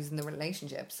friend who's in the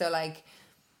relationship. So, like,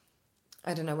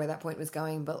 I don't know where that point was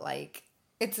going, but like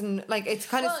it's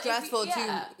kind of stressful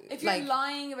to. If you're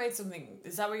lying about something,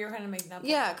 is that what you're kind of making that point?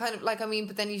 Yeah, kind of like, I mean,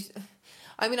 but then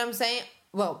I'm saying,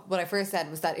 well, what I first said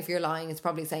was that if you're lying, it's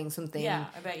probably saying something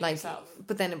about like yourself.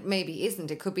 But then it maybe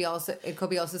isn't. It could be also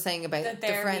saying about That the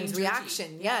they're friend's being judgy.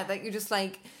 reaction. Yeah, that you're just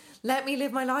like, let me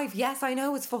live my life. Yes, I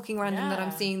know it's fucking random that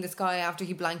I'm seeing this guy after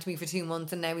he blanked me for 2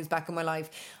 months and now he's back in my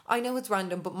life. I know it's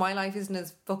random, but my life isn't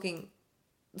as fucking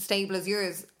stable as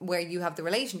yours where you have the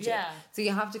relationship. Yeah. So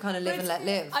you have to kind of live and let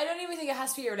live. I don't even think it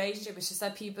has to be a relationship. It's just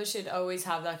that people should always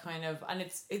have that kind of, and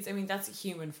it's I mean, that's a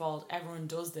human fault. Everyone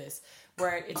does this,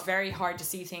 where it's very hard to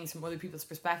see things from other people's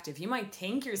perspective. You might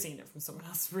think you're seeing it from someone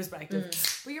else's perspective,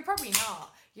 but you're probably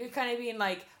not. You're kind of being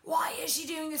like, why is she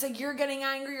doing this? Like, you're getting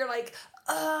angry. You're like,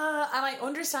 and I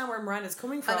understand where Miranda's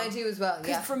coming from. And I do as well, yeah.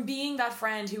 Because from being that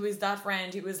friend who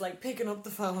was like picking up the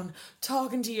phone,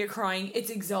 talking to you, crying, it's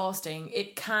exhausting.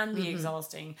 It can be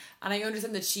exhausting. And I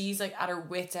understand that she's like at her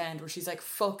wit's end where she's like,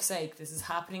 fuck's sake, this is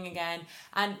happening again.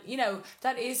 And, you know,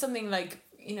 that is something like,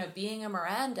 you know, being a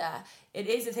Miranda, it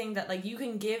is a thing that like you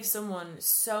can give someone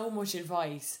so much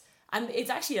advice. And it's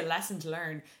actually a lesson to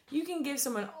learn. You can give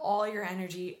someone all your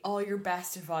energy, all your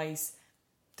best advice.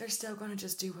 They're still going to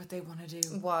just do what they want to do.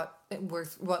 What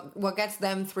gets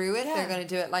them through it, they're going to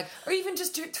do it. Like, or even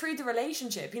just through the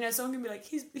relationship. You know, someone can be like,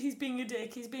 he's being a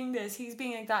dick, he's being this, he's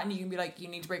being like that, and you can be like, you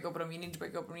need to break up with him, you need to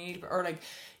break up with him, or like,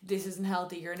 this isn't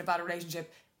healthy, you're in a bad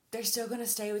relationship. They're still going to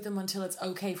stay with them until it's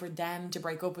okay for them to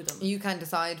break up with them. You can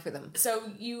decide for them. So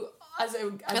you,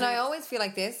 I always feel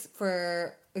like this,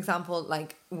 for example,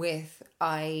 like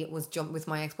I was with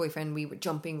my ex-boyfriend, we were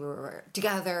jumping, we were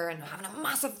together and having a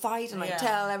massive fight, and I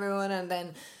tell everyone, and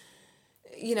then,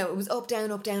 you know, it was up,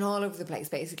 down, all over the place,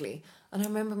 basically. And I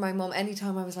remember my mum,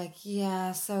 anytime I was like,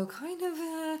 yeah, so kind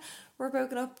of, we're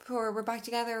broken up, or we're back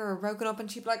together, or broken up, and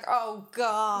she'd be like, oh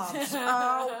God,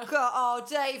 oh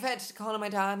David, calling my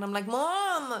dad, and I'm like,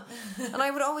 Mom, and I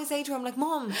would always say to her, I'm like,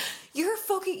 Mom, you're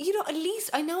fucking, you know, at least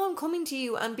I know I'm coming to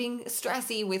you and being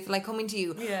stressy with like coming to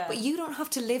you, but you don't have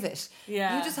to live it. You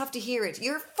just have to hear it.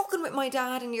 You're fucking with my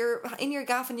dad, and you're in your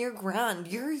gaff, and you're grand,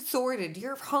 you're sorted,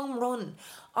 you're home run.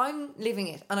 I'm living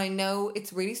it, and I know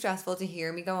it's really stressful to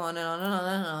hear me go on and on and on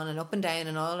and on and up and down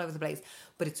and all over the place,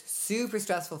 but it's super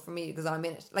stressful for me because I'm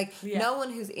in it. Like, no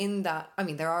one who's in that, I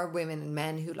mean, there are women and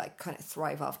men who like kind of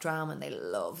thrive off drama and they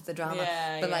love the drama,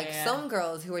 but some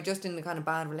girls who are just in the kind of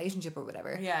bad relationship or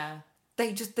whatever,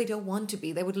 they don't want to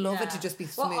be. They would love it to just be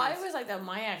smooth. Well, I was like that with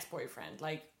my ex-boyfriend,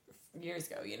 like years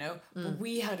ago, you know, but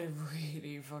we had a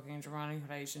really fucking dramatic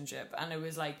relationship, and it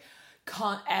was like,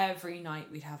 every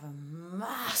night we'd have a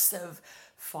massive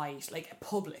fight, like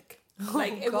public.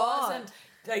 Like it wasn't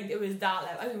like it was that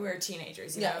level. I mean, we were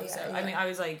teenagers, you know. I mean, I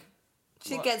was like,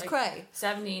 she gets cray.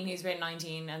 17, he was about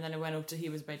 19, and then it went up to he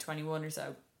was about 21 or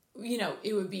so. You know,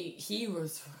 he was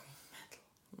fucking mental.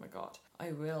 Oh my God.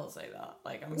 I will say that.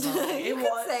 Like, I'm sorry. You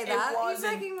could say that.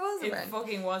 It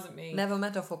fucking wasn't me. Never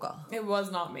met a fucker. It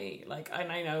was not me. Like,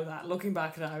 and I know that. Looking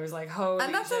back at it, I was like, holy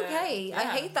And that's shit. okay. Yeah. I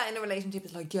hate that in a relationship.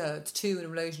 It's like, yeah, it's two in a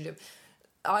relationship.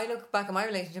 I look back at my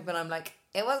relationship and I'm like,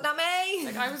 it was not me.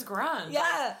 Like, I was grand.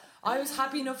 Yeah. I was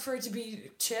happy enough for it to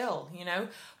be chill, you know?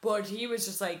 But he was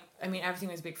just like, I mean, everything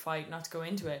was a big fight, not to go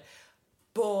into it.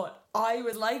 But I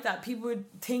was like that. People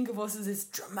would think of us as this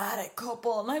dramatic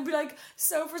couple, and I'd be like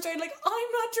so frustrated. Like, I'm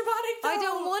not dramatic. Though. I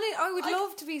don't want it. I would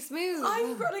love to be smooth.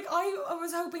 I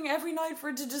was hoping every night for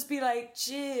it to just be like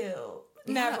chill.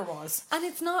 Never was. And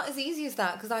it's not as easy as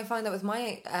that, because I find that with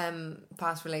my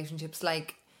past relationships,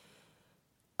 like,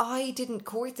 I didn't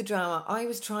court the drama. I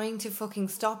was trying to fucking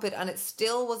stop it, and it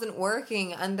still wasn't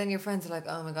working. And then your friends are like,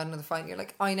 "Oh my God, another fight." And you're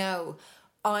like, "I know."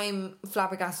 I'm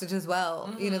flabbergasted as well.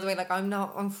 Mm-hmm. You know, the way, like,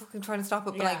 I'm fucking trying to stop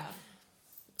it, but like,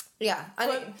 yeah,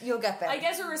 and you'll get there. I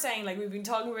guess what we're saying, like, we've been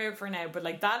talking about it for now, but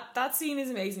like that scene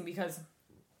is amazing because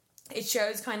it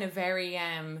shows kind of very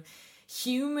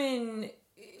human,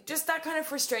 just that kind of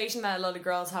frustration that a lot of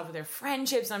girls have with their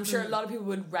friendships. And I'm sure a lot of people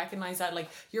would recognize that. Like,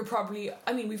 you're probably,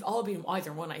 I mean, we've all been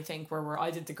either one, I think, where we're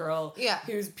either the girl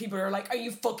who's, people are like, are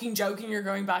you fucking joking, you're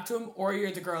going back to him? Or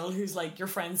you're the girl who's like, your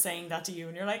friend's saying that to you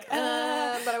and you're like, but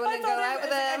I wouldn't go out with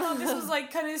them. I thought this was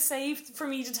like kind of safe for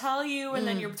me to tell you, and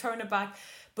then you're throwing it back.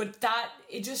 But that,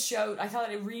 it just showed, I thought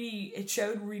it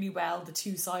showed really well the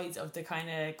two sides of the kind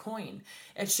of coin.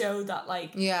 It showed that,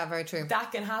 like, Yeah, very true.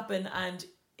 that can happen, and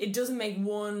it doesn't make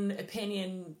one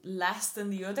opinion less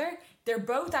than the other. They're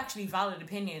both actually valid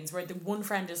opinions, where the one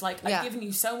friend is like, I've given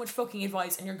you so much fucking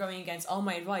advice and you're going against all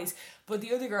my advice. But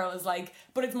the other girl is like,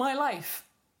 but it's my life.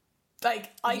 Like,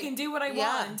 I can do what I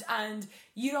want, and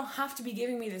you don't have to be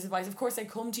giving me this advice. Of course I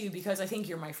come to you because I think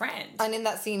you're my friend. And in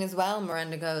that scene as well,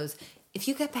 Miranda goes, if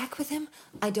you get back with him,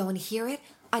 I don't want to hear it.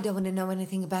 I don't want to know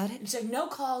anything about it. It's like, no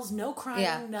calls, no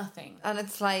crying, nothing. And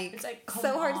it's like come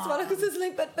so hard to swallow, because it's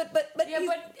like, but yeah,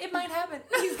 but it might happen.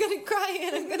 He's gonna cry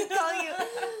and I'm gonna call you.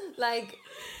 Like,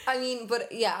 I mean,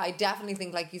 but yeah, I definitely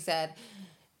think, like you said,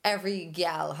 every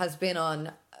gal has been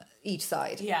on each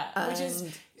side. Yeah, which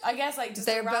is, I guess, like, just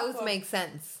they both make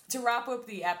sense. To wrap up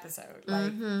the episode,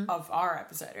 like, of our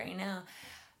episode right now,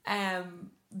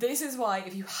 this is why,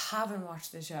 if you haven't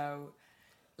watched the show,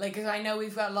 like, because I know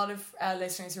we've got a lot of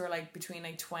listeners who are like between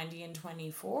like 20 and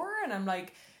 24, and I'm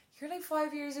like, you're like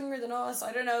 5 years younger than us.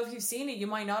 I don't know if you've seen it. You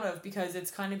might not have, because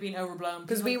it's kind of been overblown.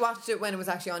 Because we watched it when it was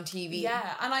actually on TV.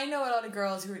 Yeah, and I know a lot of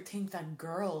girls who think that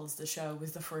Girls, the show,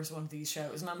 was the first one of these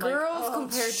shows, and I'm Girls, like, oh,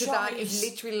 compared to that, is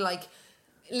literally like,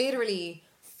 literally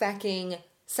fecking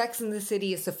Sex and the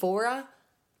City is Sephora.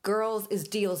 Girls is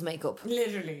Deal's makeup.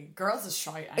 Literally, Girls is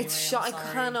shite. Anyway, It's shite.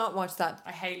 I cannot watch that.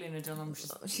 I hate Lena Dunham.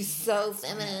 She's so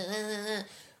feminine.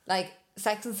 Like,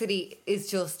 Sex and the City is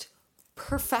just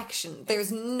perfection.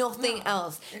 There's nothing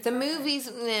else. The movies,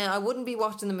 I wouldn't be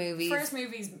watching the movies. First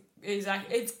movies is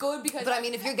it's good because. But I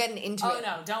mean, if you're getting into it,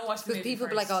 no, don't watch the movie. Because people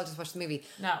first. be like, "Oh, I'll just watch the movie."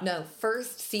 No.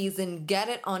 First season, get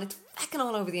it on. It's fucking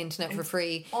all over the internet for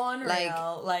free.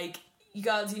 Unreal, like. You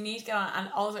guys, you need to get on. And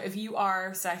also, if you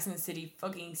are Sex and the City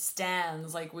fucking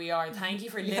stans like we are, thank you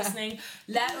for listening.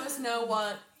 Let us know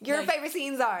what your favourite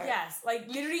scenes are. Yes, like,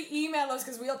 literally email us,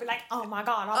 because we'll be like, oh my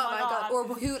god, oh my god. Or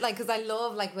who, like, because I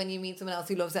love, like, when you meet someone else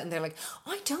who loves it and they're like,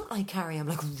 I don't like Carrie. I'm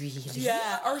like, really?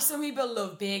 Yeah, or some people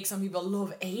love Big, some people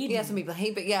love Aiden. Yeah, some people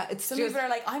hate, but yeah, it's some just, people are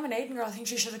like, I'm an Aiden girl, I think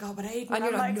she should have gone with Aiden. And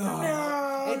you're like,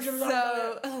 no.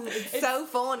 It's so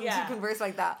fun to converse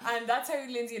like that. And that's how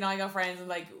Lindsay and I got friends. And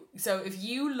like, so if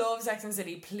you love Sex and the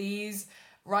City, please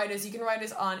write us. You can write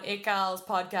us on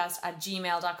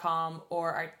itgalspodcast@gmail.com,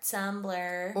 or our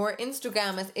Tumblr, or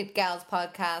Instagram as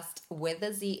itgalspodcast with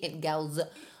a Z, itgals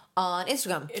on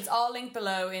Instagram. It's all linked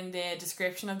below in the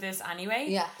description of this anyway.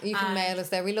 Yeah, you can mail us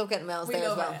there. We love getting mails there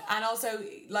as well. And also,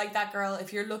 like that girl,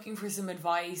 if you're looking for some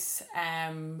advice,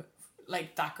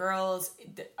 like that girl's,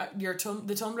 the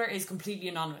Tumblr is completely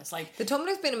anonymous. Like, the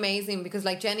Tumblr's been amazing, because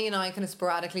like Jenny and I kind of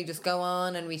sporadically just go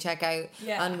on and we check out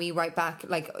and we write back.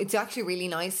 Like, it's actually really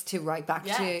nice to write back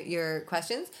to your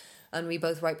questions, and we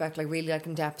both write back like really like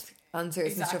in depth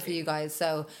answers and stuff for you guys.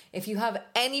 So if you have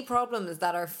any problems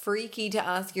that are freaky to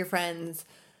ask your friends,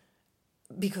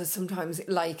 because sometimes,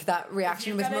 like that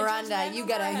reaction with Miranda, you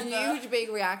get a huge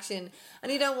big reaction and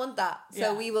you don't want that.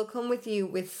 So we will come with you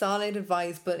with solid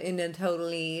advice, but in a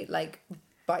totally like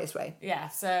biased way. Yeah,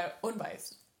 so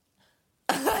unbiased.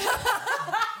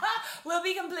 We'll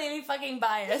be completely fucking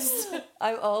biased.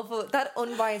 I'm awful. That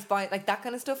unbiased bias, like that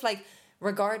kind of stuff, like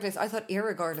regardless. I thought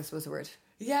irregardless was a word.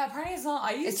 Yeah, apparently it's not.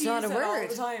 I used to use it all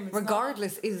the time. It's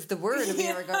regardless is the word of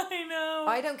irregardless. I know.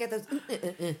 I don't get those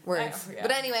words. But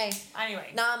anyway,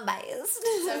 non-biased.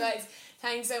 So guys,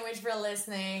 thanks so much for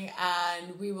listening,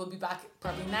 and we will be back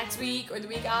probably next week or the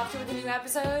week after with a new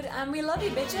episode. And we love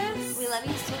you, bitches. We love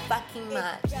you so fucking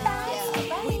much.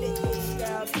 We the ish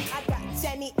girls. I got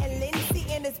Jenny and Lindsay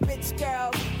and this bitch girl.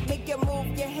 Make you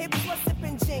move your hips while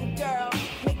sipping gin, girl.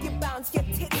 Make you bounce your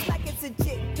tits like it's a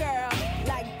jig, girl.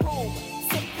 Like boom,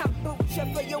 sip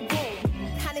kombucha for your womb.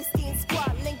 Hennessy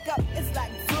squad link up, it's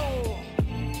like boom.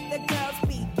 The girls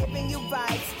be giving you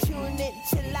vibes. Tune in,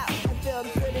 chill out, and feel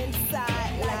good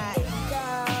inside. Like it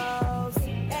girls.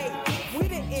 Hey, we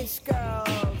the ish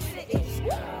girls. We the ish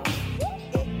girls.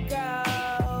 It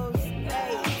girls.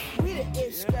 Hey, we the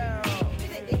ish girls. We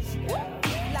the ish girls.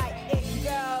 Like it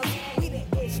girls. We the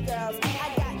ish girls. I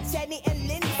got Jenny and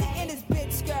Lindsay and this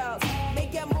bitch girls.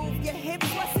 Make you move your hips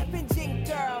while sipping gin,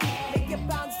 girl. Make you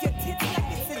bounce your tits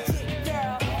like it's a jig,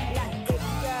 girl. Like it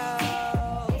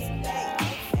girls. Hey,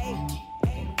 hey, hey.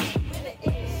 We the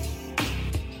ish.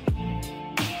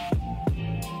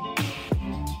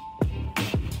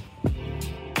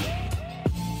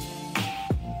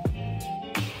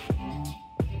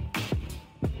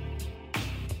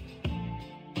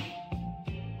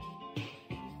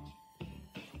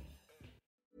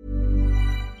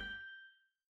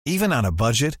 Even on a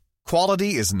budget,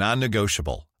 quality is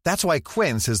non-negotiable. That's why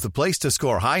Quince is the place to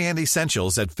score high-end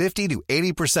essentials at 50 to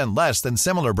 80% less than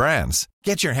similar brands.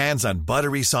 Get your hands on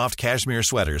buttery soft cashmere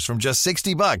sweaters from just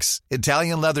 $60,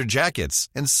 Italian leather jackets,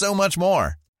 and so much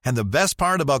more. And the best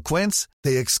part about Quince,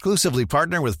 they exclusively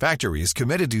partner with factories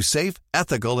committed to safe,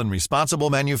 ethical, and responsible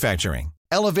manufacturing.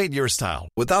 Elevate your style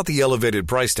without the elevated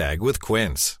price tag with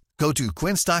Quince. Go to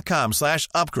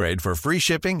quince.com/upgrade for free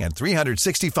shipping and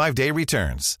 365-day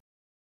returns.